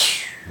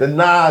 The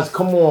Nas,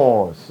 come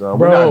on, son.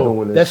 Bro, We're not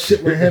doing this. that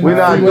shit with him. We're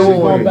not Freeway doing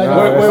going it. back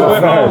Nah, and that's forth.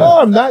 a fact. No,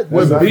 I'm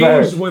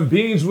not. When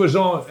Beans was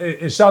on,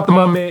 and shout to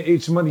my man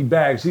H Money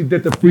Bags, he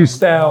did the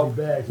freestyle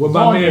with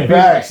my man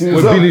Bags, he was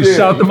with up Beanie. there.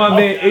 Shout to my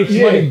man H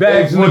Money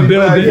Bags in the Money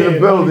Bags building. in the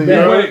building, He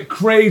yeah. went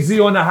crazy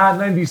on the Hot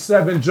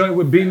 97 joint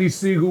with Beanie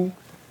Siegel.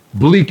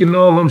 Bleak and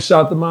all them.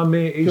 Shout to my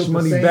man H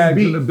Money Bags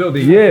in the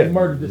building. Yeah.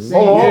 Murdered the same.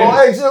 Hold on,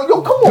 hey,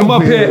 yo, come on. Come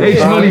up here, H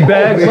Money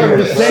Bags.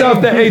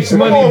 Shout to H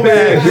Money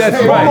Bags.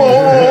 That's right.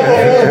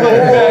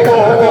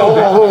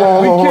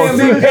 We can't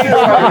leave H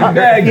Money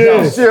Bags Get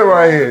out. this shit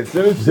right here. Get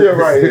this shit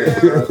right here.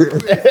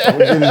 Let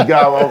me get this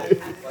guy on.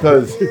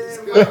 Cause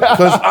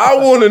I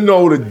want to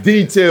know the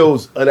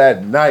details of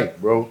that night,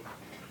 bro.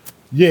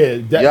 Yeah,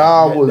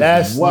 Y'all was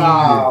that's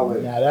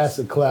wildin'. Now that's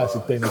a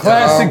classic thing. to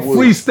Classic I was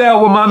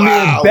freestyle with my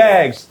man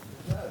Bags.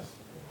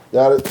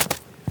 Got it?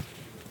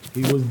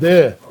 He was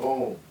there.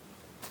 Oh.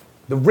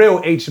 The real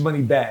H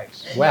Money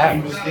Bags. What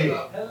happened?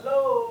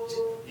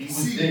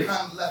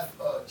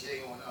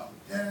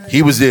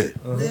 He was there.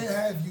 Where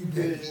have you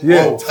been?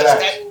 Yeah.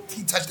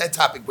 He touched that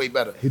topic way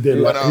better. He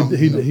did. But,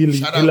 He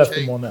shout out left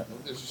Jay. him on that. No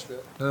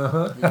disrespect.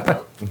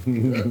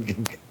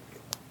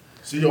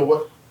 So yo,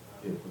 what?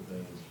 Yeah,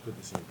 put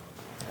this in.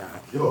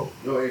 Yo,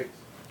 hey,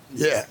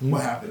 Yeah.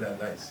 what happened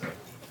that night, son?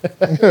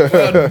 Well,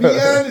 to be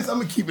honest, I'm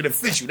gonna keep it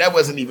official. That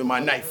wasn't even my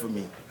night for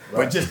me.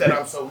 But just that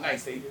I'm so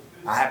nice,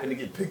 I happened to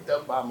get picked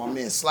up by my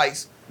man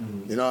Slice.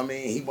 You know what I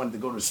mean? He wanted to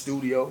go to the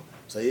studio,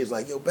 so he was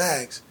like, "Yo,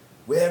 Bags,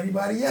 where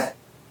everybody at?"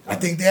 I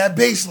think they had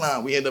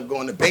Baseline. We ended up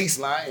going to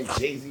Baseline, and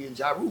Jay-Z and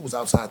Ja Rule was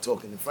outside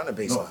talking in front of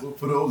Baseline. No,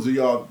 for those of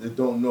y'all that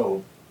don't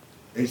know,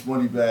 H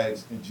Money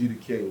Bags and G to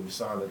K were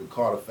signed to the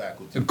Carter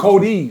Faculty. The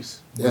Codees.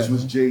 Which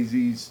was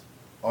Jay-Z's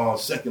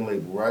second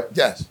label, right?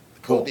 Yes,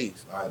 the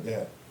Codees. All right,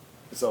 yeah.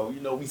 So, you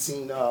know, we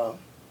seen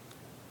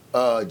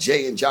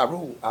Jay and Ja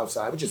Rule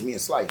outside. It was just me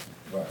and Slice.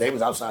 Right. They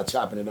was outside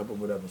chopping it up or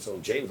whatever. So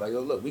Jay was like, "Yo,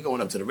 look, we going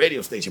up to the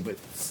radio station." But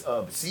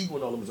Siegel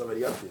and all them was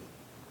already up there.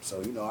 So,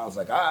 you know, I was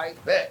like, "All right,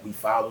 bet." We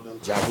followed him.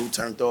 Ja Rule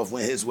turned off,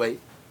 went his way.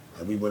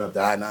 And we went up to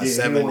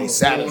I-97. They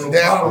sat us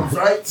down.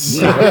 Right?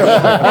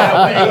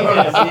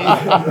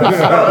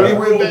 We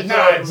went back.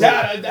 Nah,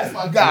 Ja, that's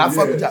my guy. I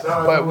fuck with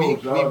Ja. But we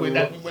went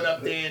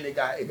up there and it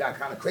got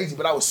kind of crazy.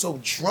 But I was so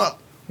drunk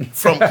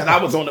because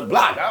I was on the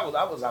block. I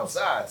was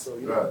outside. So,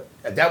 you know,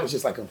 and that was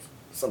just like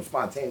some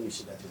spontaneous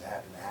shit that just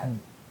happened to happen.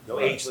 Yo,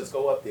 H, let's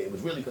go up there. It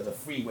was really because of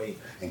Freeway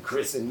and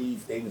Chris and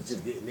Eve. They was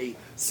just they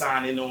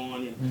signing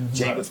on and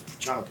Jay was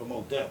trying to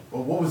promote them. But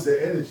what was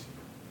the energy?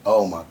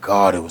 Oh my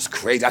God, it was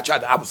crazy. I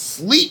was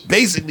asleep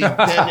basically. That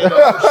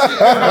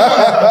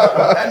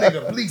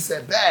nigga Bleak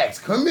said, "Bags,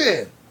 come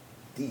in."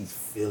 These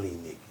Philly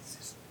niggas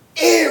is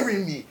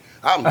airing me.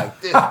 I'm like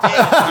this.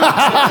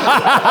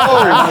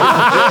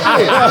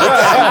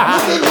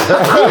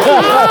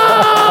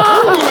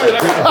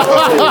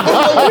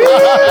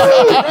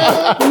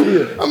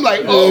 I'm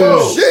like,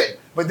 oh shit.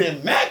 But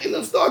then Mac and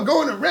them start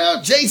going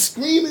around, Jay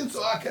screaming,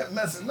 so I kept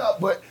messing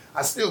up. But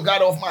I still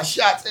got off my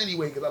shots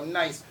anyway because I'm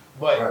nice.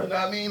 But you know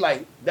what I mean?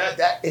 Like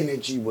that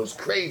energy was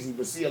crazy.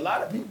 But see, a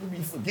lot of people be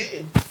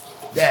forgetting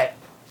that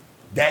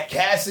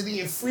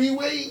Cassidy and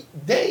Freeway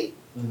day,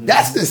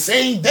 that's the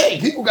same day.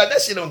 People got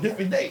that shit on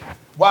different days.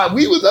 While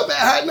we was up at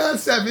Hot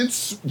 97,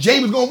 Jay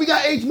was going, "We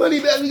got H Money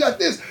back, we got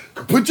this.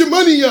 Put your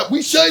money up.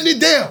 We shutting it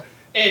down."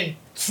 And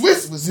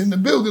Swiss was in the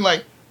building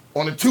like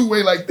on a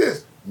two-way like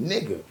this.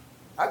 Nigga,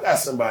 I got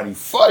somebody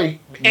fight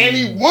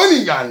any one of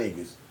y'all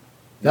niggas.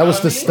 That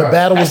was the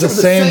battle was the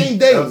same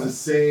day. That was the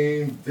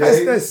same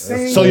day. That's the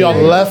same So y'all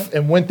day. left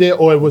and went there,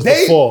 or it was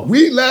the fall?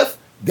 We left.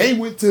 They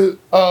went to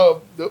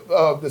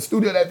the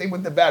studio that they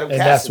went to battle And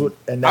Cassidy.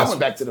 that's I went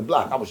back to the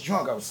block. I was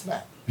drunk. I was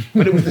smacked.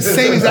 But it was the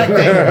same exact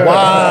day.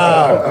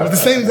 Wow. It was the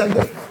same exact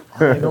day. I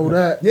didn't know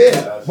that.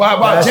 Yeah. While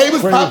That's Jay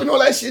was crazy. popping all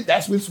that shit,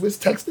 that's when Swiss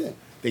texted.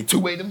 They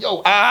two-way them. Yo,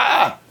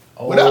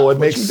 what Oh, up? it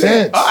makes What you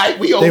sense. did? All right,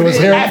 we over They was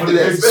there hearing after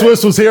this.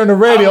 Swiss was hearing the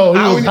radio. I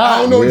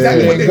don't know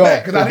exactly what they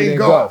meant because I didn't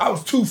go. go. I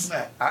was too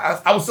smacked.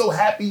 I was so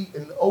happy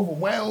and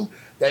overwhelmed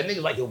that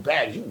niggas like, "Yo,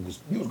 Bags, you was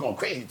going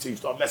crazy until you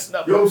start messing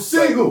up." Yo,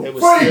 Single, It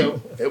was Frank,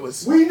 still, it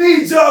was. we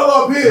need y'all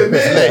up here,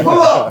 man.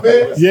 Pull up,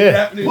 man. Yeah.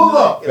 Definitely Pull lit.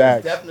 up. It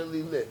was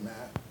definitely lit, man.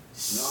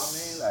 You know what I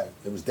mean? Like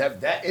it was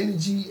that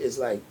energy is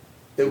like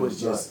it was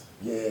just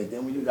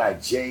Then when you got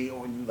Jay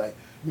on you, like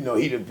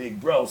he the big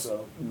bro,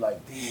 so you like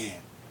damn.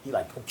 He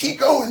like keep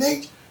going,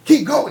 H.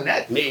 Keep going.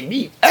 That made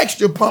me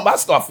extra pumped. I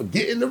start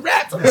forgetting the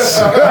raps.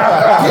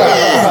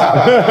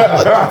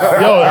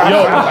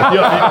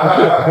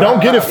 Yo,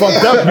 don't get it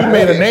fucked up. You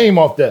made a name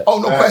off that. Oh,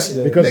 no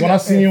question. Because when Nigga, I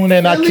seen you and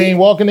then I Philly, came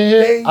walking in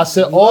here, I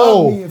said, love me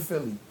 "Oh, in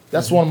Philly.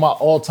 That's one of my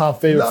all-time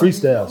favorite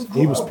freestyles.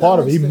 He was part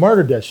of it. He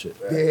murdered that shit.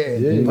 Yeah,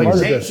 he but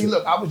murdered Jay, that see, shit.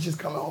 look, I was just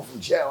coming home from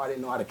jail. I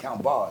didn't know how to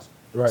count bars.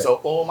 Right. So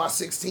all my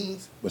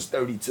 16s was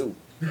 32.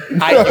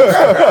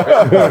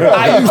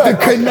 I used to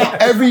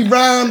connect every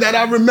rhyme that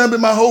I remember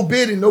my whole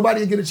bit, and nobody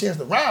would get a chance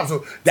to rhyme.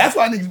 So that's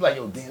why niggas be like,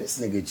 yo, damn, this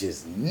nigga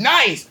just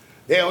nice.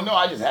 They don't know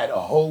I just had a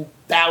whole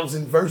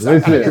 1,000 verses.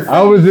 Listen,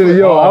 I was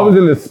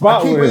in the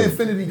spot with him.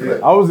 Infinity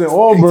Clip. I was in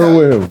Auburn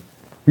with him.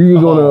 He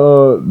was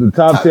on the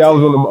top tier. I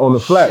was on the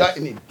flat.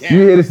 Shutting it down.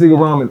 You hear this nigga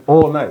rhyming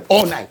all night.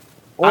 All night.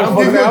 I don't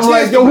give you a I'm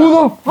like, chance yo, to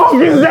who the fuck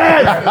is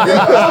that?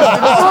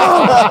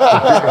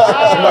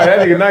 I'm like, that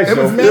nigga nice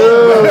though.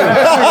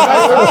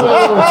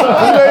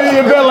 You in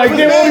your bed like,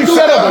 damn, why you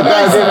shut up?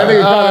 That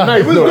nigga kind of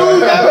nice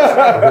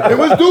It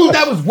was dudes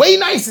that was way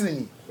nicer than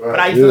me. But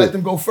I used to let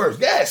them go first.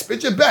 Yeah,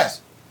 spit your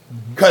best.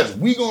 Cause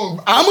I'm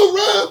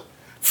around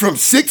from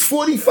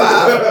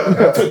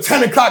 6:45 to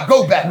 10 o'clock,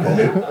 go back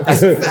home.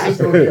 That's a fact.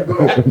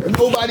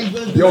 Nobody's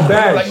gonna do Yo,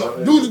 that. Bags.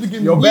 Like, dudes to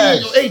give me Yo, weed,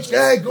 Bags. yo, H,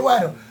 yeah, go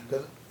at him.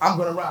 Cause I'm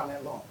gonna rhyme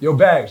that long. Yo,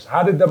 Bags,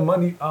 how did the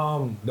Mind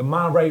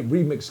Right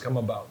remix come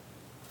about?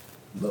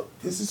 Look,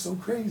 this is so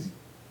crazy.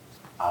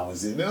 I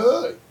was in the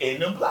hood,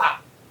 in the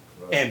block.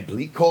 And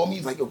Bleak called me,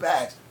 he's like, yo,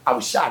 Bags. I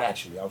was shot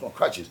actually, I was on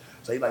crutches.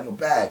 So he's like, yo,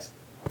 Bags,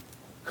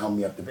 come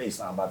me up the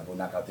baseline, I'm about to go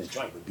knock out this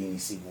joint with Beanie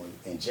Siegel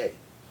and Jay.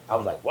 I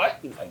was like, what?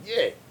 He was like,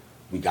 yeah.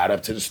 We got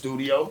up to the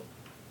studio.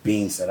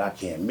 Bean said, I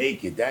can't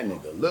make it. That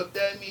nigga looked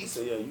at me,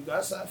 said, yo, you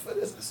got something for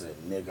this? I said,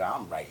 nigga,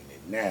 I'm writing it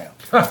now.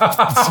 That's how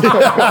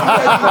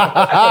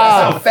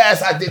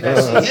fast I did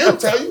that shit. He'll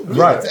tell you.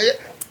 Right. Tell you.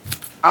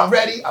 I'm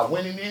ready. I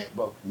went in there,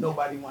 but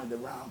nobody wanted to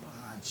rhyme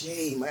behind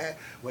Jay, man.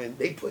 When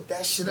they put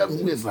that shit up,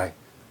 it was like,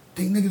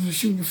 these niggas were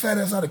shooting your fat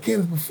ass out of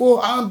cannons before.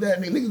 I'm that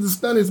nigga. Niggas are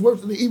stunners worse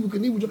than the Evil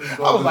Knievel.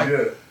 I was like,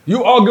 You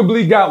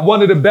arguably got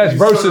one of the best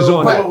verses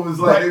on it.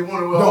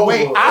 the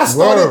way I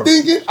started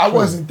thinking, I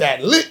wasn't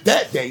that lit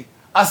that day.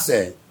 I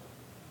said,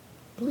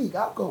 Bleak,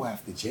 I'll go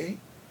after Jay.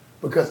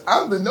 Because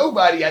I'm the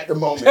nobody at the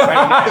moment right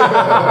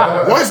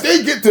now. Once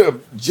they get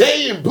to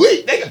Jay and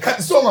Bleak, they can cut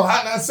the song on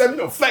Hot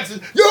 97, flexing,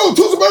 yo,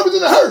 two Suburbans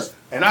in the hearse.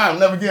 And I'll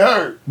never get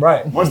heard.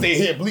 Right. Once they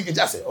hear Bleak and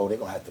Jay, I said, oh, they're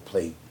going to have to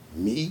play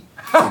me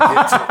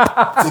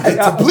to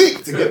get to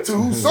Bleak, to get to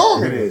whose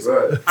song it is.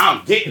 Right.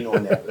 I'm getting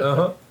on that.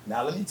 Uh-huh.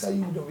 Now, let me tell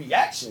you the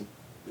reaction.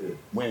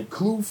 When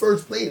Clue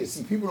first played it,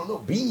 see, people don't know,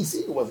 Beanie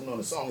Siegel wasn't on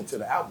the song until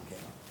the album came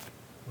out.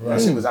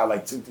 That shit was out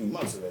like 2-3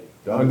 months already.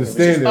 The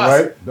understanding,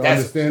 right? The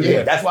understanding.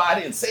 Yeah, that's why I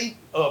didn't say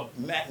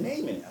Matt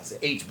name in it. I said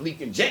H,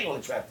 Bleak, and Jay on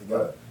the track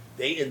together. Right.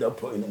 They ended up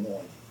putting them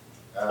on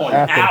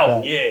the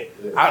album. Yeah.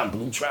 I done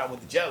blew trial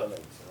with the Jello. So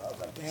I was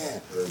like,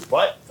 damn.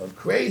 But the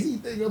crazy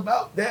thing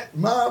about that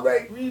Mind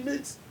Right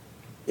remix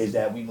is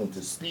that we went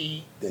to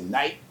Speed the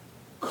night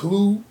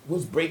Clue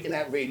was breaking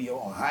that radio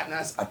on Hot 9.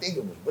 I think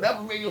it was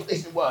whatever radio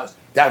station it was.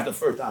 That was the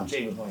first time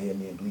Jay was gonna hear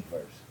me and Bleak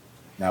first.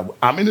 Now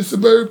I'm in the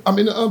suburb. I'm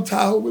in the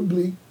Tahoe with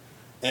Bleak,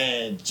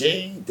 and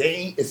Jay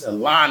Dane. It's a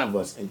line of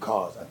us in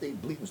cars. I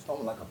think Bleak was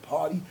throwing like a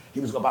party. He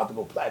was about to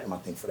go platinum. I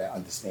think for that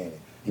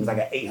understanding. He was like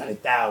at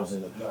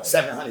 800,000 or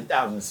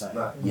 700,000 or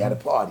something. He had a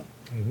party.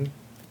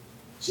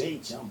 Jay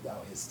jumped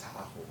out his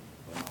Tahoe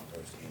when I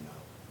first came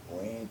out.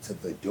 Ran to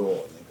the door,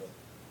 nigga.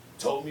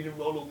 Told me to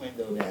roll the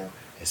window down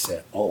and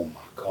said, "Oh my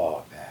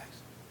God,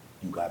 Bags,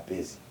 you got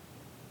busy.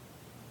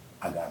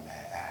 I got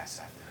mad ass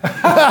after that."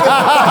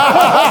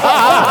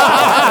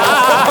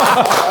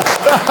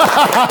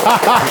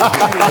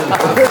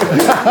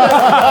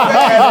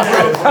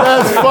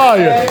 That's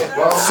fire.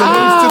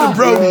 Salute to the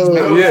Brodies,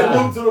 man.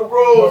 Salute to the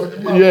bros.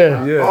 Yeah.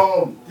 Damn,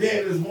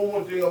 there's one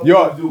more thing I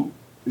want to do.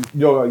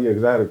 Yo, yeah,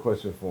 because I had a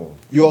question for him.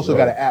 You also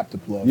got an app to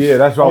plug. Yeah,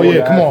 that's what I wanted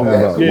to come ask on. him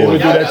about. Yeah, we'll do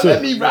that too.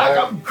 Let me rock.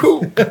 I'm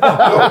cool. You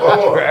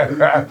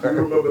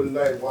remember the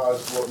night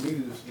Wise brought me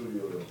to the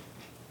studio, though?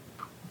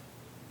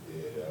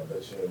 Yeah, I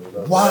bet you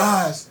remember.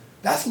 Wise.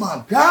 That's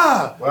my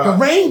guy. Wow. The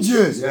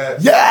Rangers.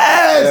 Yes.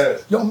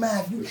 Yes. Yo,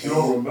 man, you You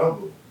don't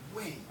remember?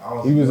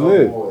 I He was a young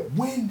lit. boy.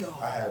 Window.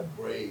 I had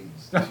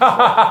braids. He was I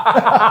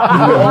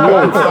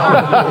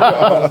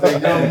was a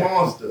young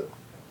monster.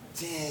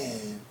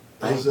 Damn.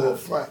 I was a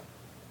front.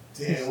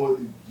 Damn, well,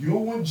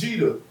 you and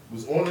Jeter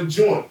was on the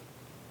joint.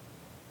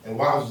 And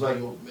Wise was like,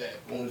 yo, man,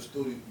 go in the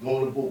studio, go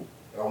in the booth.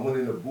 And I went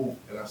in the booth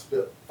and I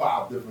spit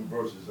 5 different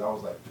verses. I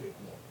was like, pick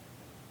one.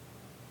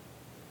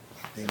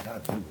 I think I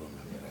do remember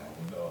that.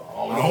 I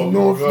I don't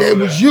know if it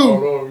was you. I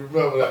don't know if you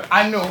remember that.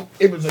 I know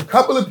it was a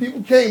couple of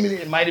people came in.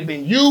 It might have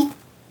been you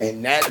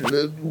and that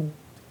little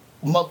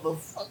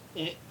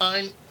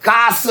motherfucking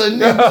Casa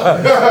nigga.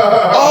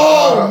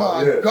 Oh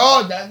my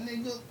God, that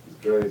nigga.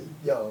 It's crazy.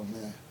 Yo,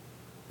 man.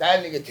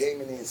 That nigga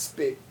came in there and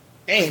spit.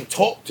 And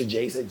talked to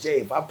Jay. He said,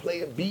 Jay, if I play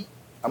a beat,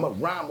 I'm going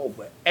to rhyme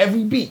over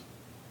every beat.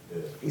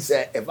 Yeah. He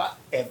said, if I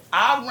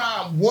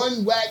rhyme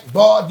one whack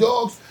bar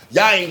dogs,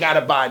 y'all ain't got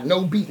to buy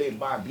no beat. They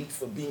buy beats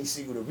for Beanie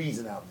Siegel, The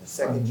Reason album, the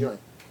second joint.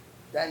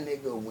 That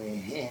nigga went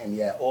ham. He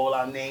had all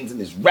our names in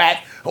his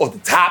rack. At the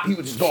top, he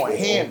was just going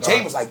ham.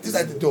 Jay was like, this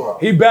at the door.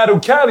 He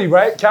battled Cali,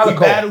 right? Calico.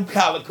 He battled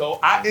Calico.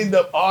 I ended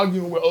up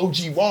arguing with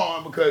OG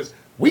Juan because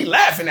We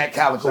laughing at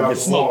Calico Shout out get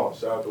to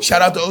smoked. Juan.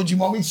 Shout out to OG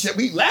Juan.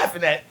 We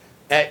laughing at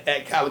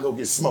Calico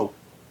get smoked.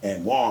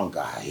 And Juan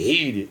got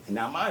heated. And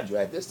now, mind you,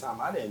 at this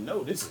time, I didn't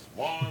know this is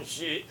Juan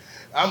shit.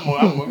 I'm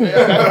on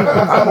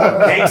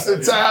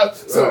gangster time.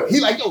 So he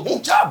like, yo,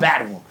 won't y'all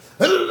battle him?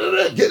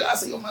 I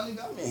said, yo, my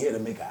nigga, I'm in here to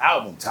make an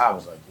album. Ty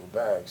was like, yo,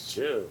 Bags,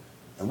 chill.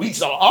 And we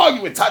started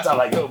arguing. Ty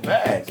like, yo,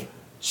 Bags,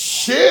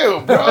 chill,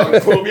 bro. He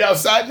pulled me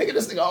outside. Nigga,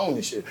 this nigga own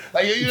this shit.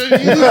 Like, you want to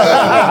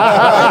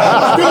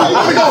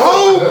go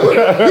home?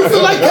 You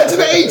feel like catching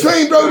the A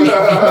train, Brody? So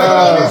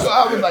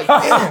I was like,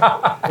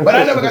 damn. But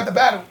I never got the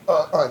battle.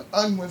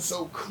 Un went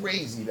so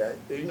crazy that,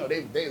 you know, they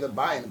ended up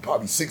buying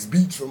probably 6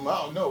 beats from him. I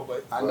don't know,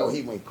 but I know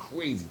he went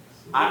crazy.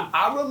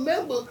 I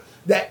remember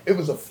that it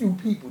was a few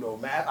people, though,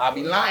 man. I'd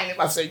be lying if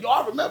I said, yo,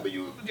 I remember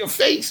you with your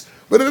face.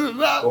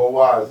 Oh,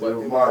 why? They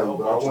remind me,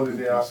 but I went in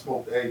there, I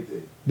smoked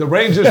everything. The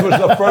Rangers was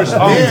the first.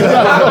 I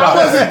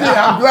wasn't there.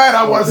 I'm glad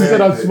I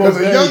wasn't. I Because smoked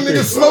a young everything,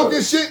 nigga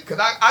smoking shit. Because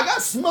I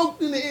got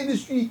smoked in the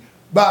industry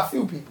by a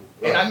few people.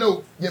 And I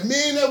know your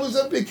man that was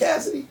up in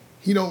Cassidy,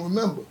 he don't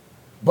remember.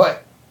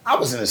 But I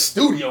was in the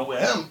studio with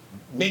him,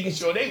 making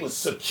sure they was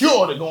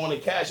secure to go on the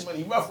Cash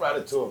Money Rough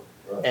Rider tour.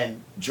 Right.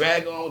 And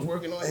Dragon was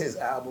working on his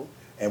album.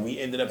 And we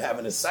ended up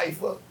having a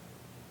cypher.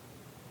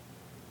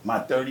 My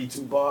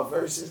 32 bar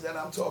verses that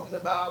I'm talking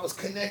about, I was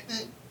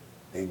connecting.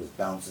 They was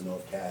bouncing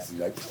off Cassidy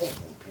like, boom,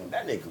 boom, boom.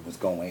 That nigga was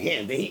going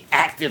in. Then he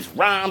acted his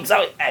rhymes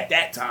out. At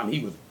that time, he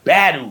was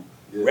battle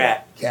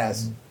rap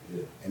Cassidy.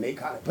 Yeah. And they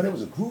kind of, but it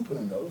was a group of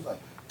them though. It was like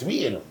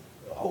 3 of them,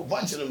 a whole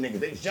bunch of them niggas.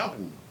 They was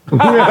jumping me. I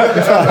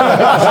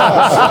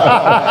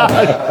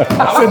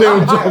said they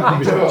were jumping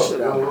me.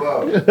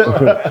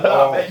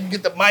 You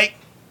get the mic.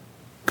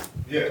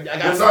 Yeah. I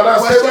got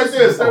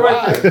Stay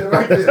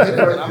right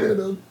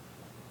there.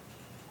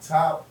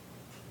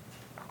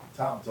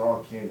 Top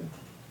dog Cannon.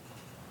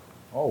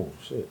 Oh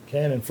shit,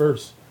 Cannon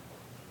first.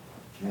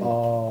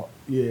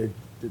 Yeah,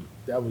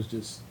 that was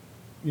just,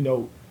 you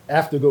know,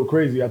 after Go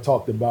Crazy, I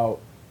talked about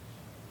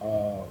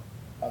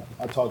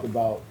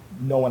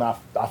knowing I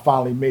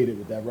finally made it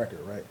with that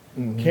record, right?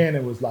 Mm-hmm.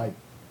 Cannon was like,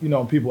 you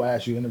know, people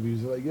ask you in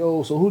interviews, like,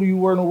 yo, so who do you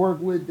want to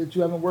work with that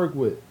you haven't worked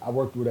with? I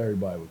worked with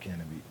everybody with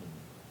Cannon Beat.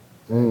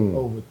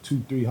 Over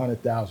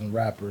 200,000-300,000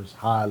 rappers,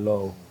 high,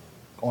 low,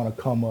 on a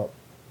come up,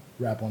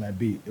 rap on that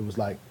beat. It was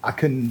like, I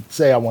couldn't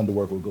say I wanted to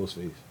work with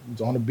Ghostface. He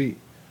was on the beat.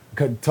 I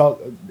couldn't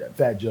talk,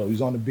 Fat Joe, he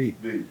was on the beat.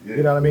 Yeah.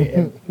 You know what I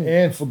mean?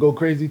 And for Go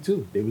Crazy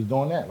too, they was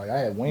doing that. Like I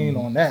had Wayne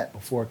on that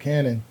before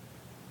Cannon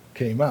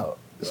came out.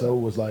 Right. So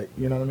it was like,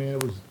 you know what I mean?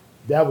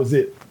 That was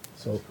it.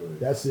 So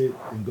that's it,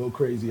 and Go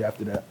Crazy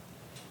after that.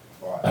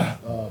 Right.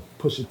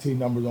 Pusha T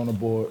numbers on the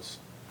boards.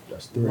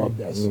 That's 3. Love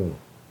that.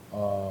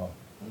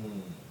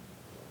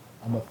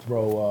 I'm gonna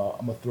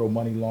throw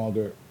Money Long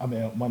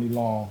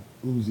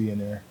Uzi in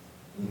there.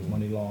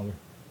 Money Longer,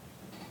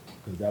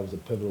 because that was a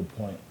pivotal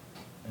point.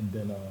 And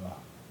then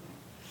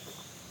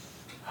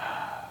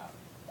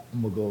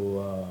I'm gonna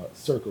go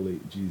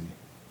Circulate Jeezy.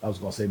 I was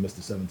gonna say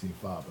Mr.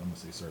 17.5, but I'm gonna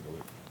say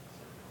Circulate.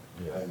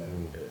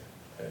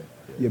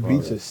 Your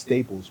beats are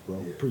staples, bro.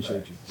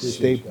 Appreciate you.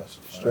 Staples.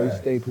 Straight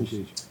staples.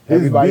 Appreciate you.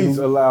 His beats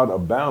allowed a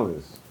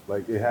balance.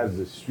 Like it has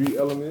the street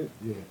element,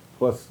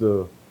 plus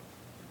the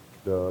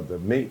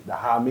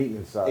high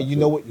maintenance side. And you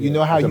know what? You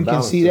know how you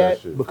can see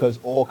that? Because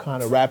all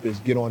kind of rappers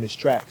get on his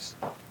tracks.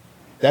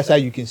 That's how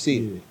you can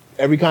see it.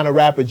 Every kind of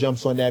rapper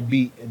jumps on that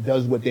beat and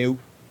does what they're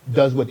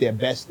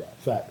best at.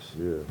 Facts.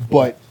 Yeah.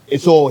 But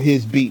it's all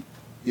his beat.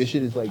 Your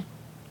shit is like,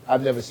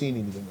 I've never seen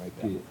anything like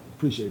that. Yeah.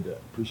 Appreciate that.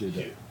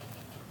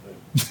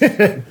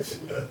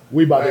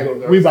 we about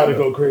to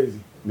go crazy.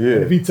 Yeah.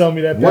 And if he tell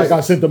me that Pac,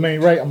 I sent the main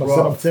right, I'm gonna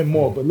send him 10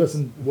 more. But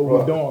listen, what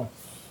we're doing.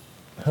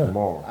 Come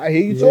on. I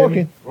hear you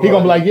talking. He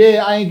gonna be like,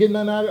 yeah, I ain't getting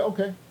nothing out of it.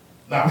 Okay.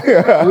 Nah.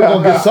 We're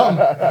gonna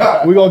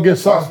get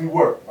something.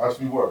 Watch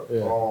me work.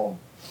 Yeah.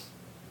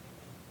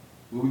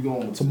 Where we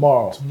going with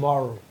tomorrow?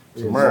 Hold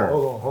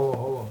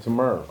on.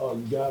 Tomorrow. Oh,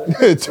 you got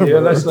it? Yeah,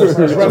 let's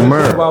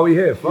represent while we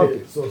here. Fuck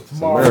it. So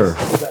tomorrow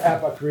is an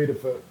app I created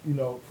for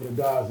the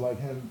guys like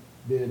him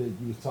there that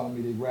you was telling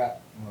me they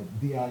rap.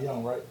 Dion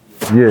Young, right?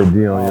 Yeah,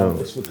 Dion Young.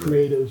 It's for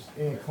creatives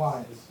and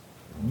clients.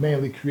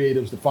 Mainly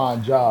creatives to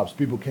find jobs.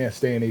 People can't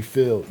stay in their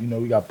field. You know,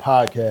 we got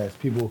podcasts.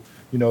 People,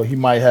 you know, he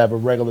might have a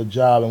regular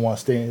job and want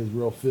to stay in his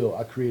real field.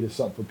 I created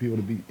something for people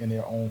to be in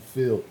their own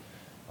field.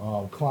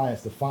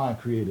 Clients to find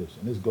creatives.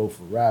 And this goes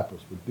for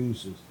rappers,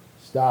 producers,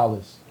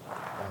 stylists,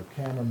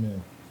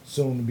 cameramen,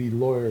 soon to be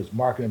lawyers,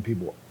 marketing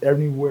people.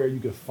 Anywhere you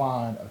can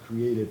find a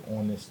creative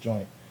on this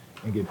joint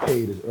and get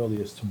paid as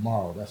early as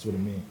tomorrow. That's what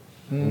it means.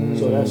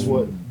 So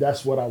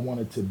that's what I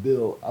wanted to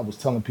build. I was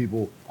telling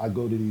people, I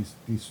go to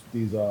these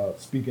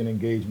speaking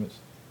engagements.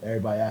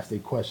 Everybody asks their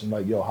question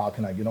like, "Yo, how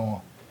can I get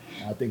on?"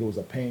 And I think it was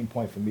a pain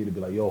point for me to be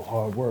like, "Yo,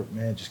 hard work,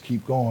 man. Just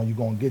keep going. You're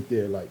gonna get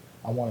there." Like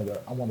I wanted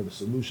a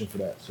solution for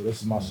that. So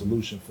this is my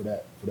solution for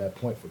that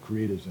point for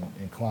creatives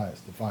and clients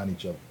to find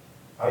each other.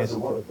 Answer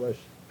one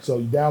question. So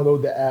you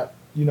download the app.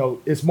 You know,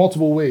 it's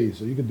multiple ways.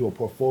 So you can do a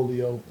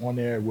portfolio on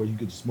there where you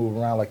could just move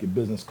around like your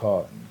business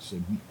card. So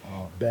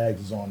Bags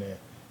is on there.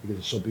 Because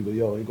to show people,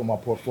 yo, here go my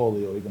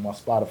portfolio, here go my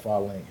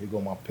Spotify link, here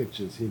go my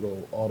pictures, here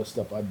go all the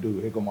stuff I do,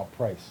 here go my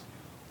price.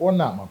 Or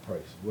not my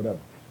price, whatever.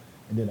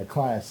 And then the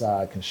client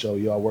side can show,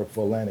 yo, I work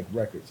for Atlantic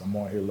Records. I'm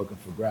on here looking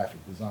for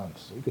graphic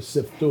designers. So you can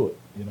sift through it,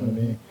 you know what I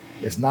mean?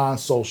 It's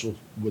non-social,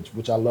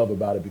 which I love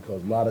about it,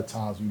 because a lot of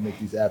times we make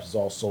these apps, it's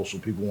all social.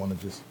 People want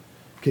to just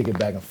kick it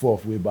back and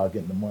forth. We're about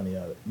getting the money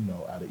out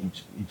of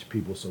each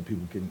people so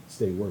people can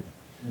stay working.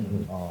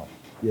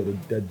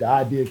 The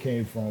idea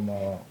came from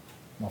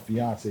my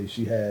fiance.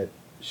 She had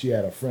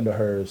a friend of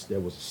hers that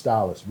was a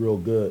stylist, real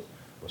good,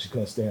 but she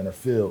couldn't stay in her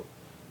field.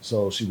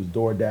 So she was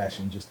door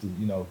dashing just to,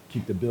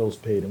 keep the bills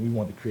paid. And we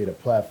wanted to create a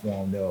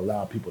platform that will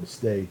allow people to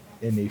stay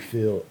in their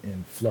field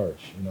and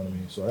flourish. You know what I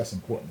mean? So that's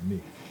important to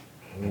me.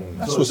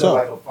 That's so what's is that up.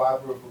 like a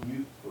Fiverr for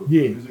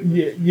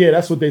music? Yeah.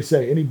 That's what they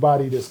say.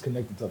 Anybody that's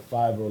connected to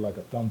Fiverr or like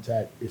a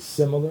Thumbtack is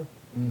similar,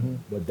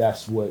 but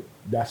that's where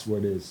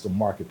it is. It's a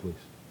marketplace.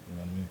 You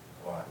know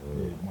what I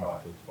mean? Yeah,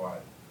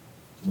 marketplace.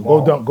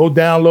 Go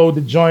download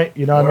the joint.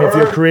 You know what I mean? If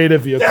you're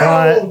creative, if you're a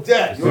client.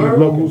 It's in the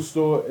Google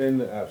store and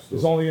the App Store.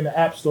 It's only in the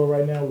App Store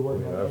right now. We're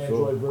working on the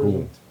Android version.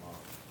 Cool.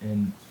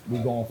 And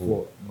we're going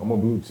for it. I'm a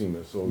blue team.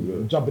 It's so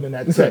good. We're jumping in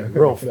that tech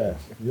real fast.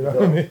 You know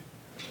what I mean?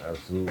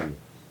 Absolutely.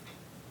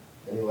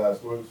 Any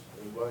last words,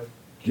 everybody?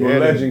 You're a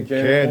legend,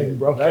 Ken. Candy,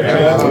 bro. Already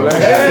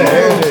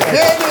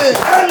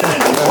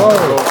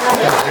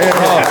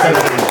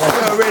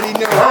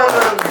know.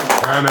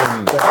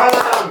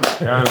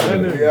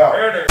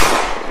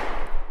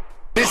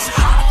 It's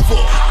hot for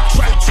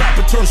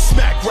trapper turn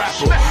smack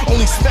rapper.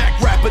 Only smack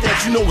rapper that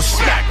you know is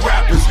smack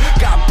rappers.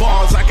 Got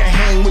bars I can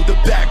hang with the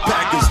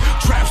backpackers.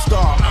 Trap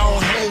star, I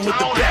don't hang with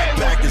the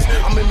backpackers.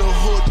 I'm in the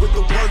hood with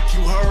the work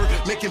you heard.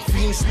 Making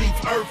fiends leave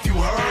earth you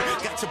heard.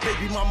 Got your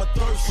baby mama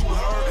thirst you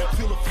heard.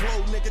 Feel the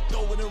flow, nigga,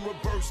 throw it in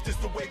reverse. This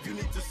the wave you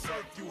need to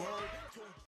surf you heard.